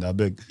our hand, I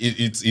beg.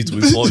 It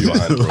will fall your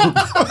hand,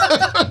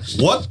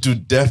 bro. What do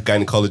deaf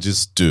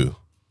gynecologists do?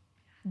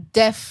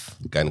 Deaf.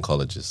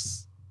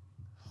 Gynecologists.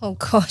 Oh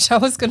gosh, I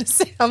was gonna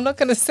say. I'm not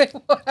gonna say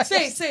what.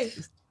 Say.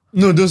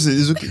 No, don't say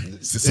it's okay.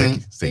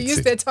 They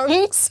use their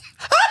tongues.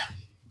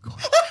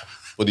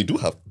 But they do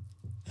have,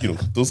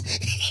 those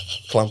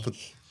clamp.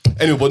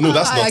 Anyway, but no,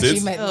 that's I not actually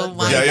it. meant Oh that.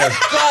 my Yeah.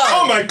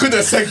 Oh my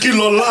goodness,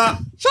 Segilola.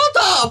 Shut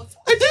up.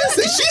 I didn't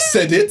say she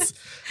said it.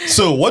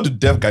 So what do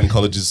deaf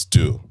gynecologists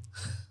do?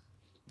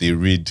 They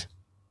read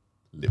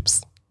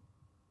lips.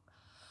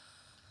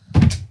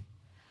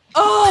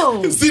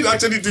 Oh. Sid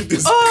actually did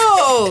this.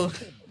 Oh.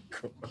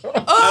 So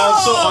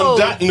on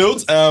that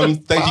note,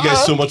 thank you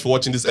guys so much for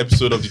watching this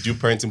episode of the Due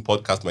Parenting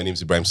Podcast. My name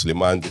is Ibrahim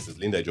Suleiman. This is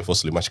Linda Ejiofor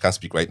Suleiman. She can't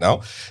speak right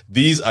now.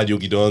 These are the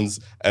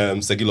Ogidons,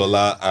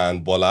 Segilola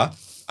and Bola.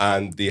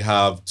 And they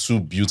have 2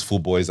 beautiful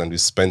boys, and they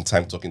spend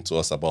time talking to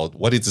us about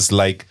what it is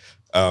like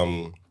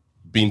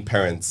being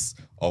parents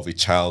of a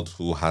child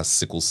who has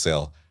sickle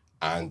cell.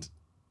 And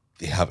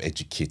they have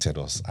educated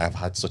us. I've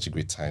had such a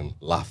great time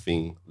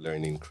laughing,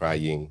 learning,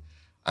 crying,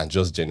 and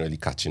just generally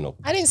catching up.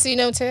 I didn't see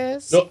no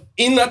tears. No,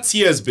 inner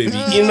tears, baby.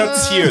 Inner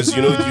tears.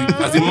 You know,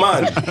 as a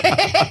man,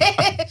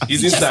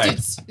 he's inside.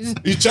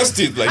 You just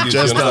did like this. You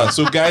understand?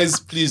 So, guys,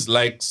 please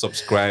like,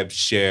 subscribe,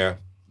 share.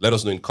 Let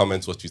us know in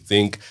comments what you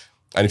think.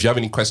 And if you have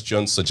any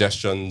questions,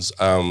 suggestions,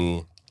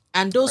 and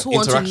those who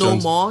want to know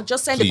more,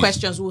 just send the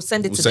questions. We'll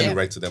send it to them. We'll send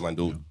it right to them,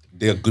 and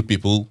they are good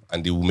people,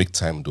 and they will make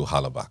time to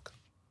holler back.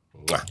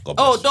 God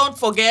bless you. Don't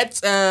forget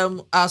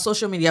our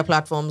social media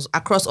platforms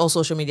across all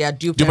social media.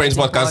 Due Parenting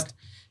Podcast.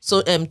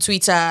 So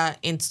Twitter,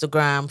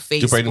 Instagram,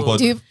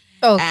 Facebook.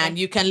 And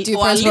you can,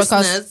 our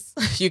listeners,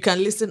 you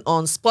can listen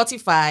on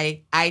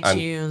Spotify,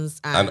 iTunes,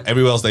 and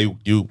everywhere else that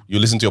you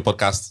listen to your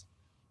podcast.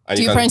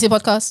 Do you Parenting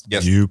Podcast?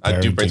 Yes, Do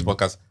Parenting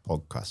Podcast.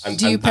 And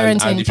Do you Parenting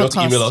Podcast? And if you want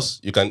to email us,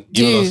 you can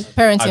email us.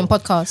 Parenting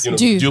Podcast.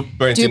 Do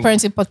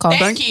Parenting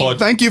Podcast.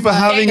 Thank you for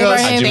having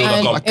us.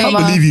 I can't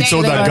believe you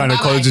told that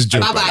gynecologist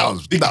joke.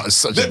 That was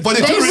such a... But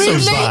they read so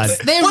lips. bad.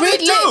 They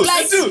read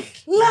lips.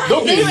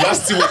 Don't be a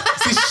nasty one.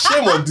 See,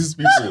 shame on these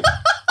people.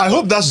 I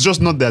hope that's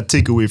just not their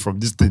takeaway from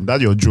this thing.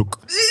 That's your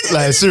joke.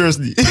 Like,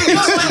 seriously.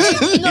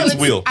 It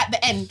will. At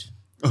the end.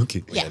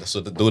 Okay. Yeah. So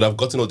they would have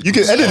gotten all the... You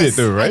can edit it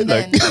though, right?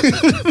 Like,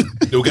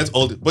 they'll get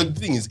all the... But the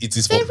thing is, it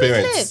is for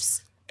parents.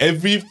 Lips.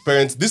 Every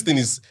parent... This thing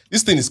is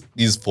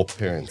for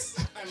parents.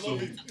 I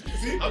love it.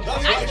 See, that's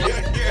why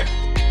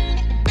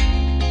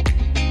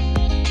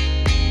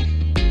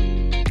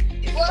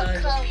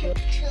Welcome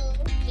to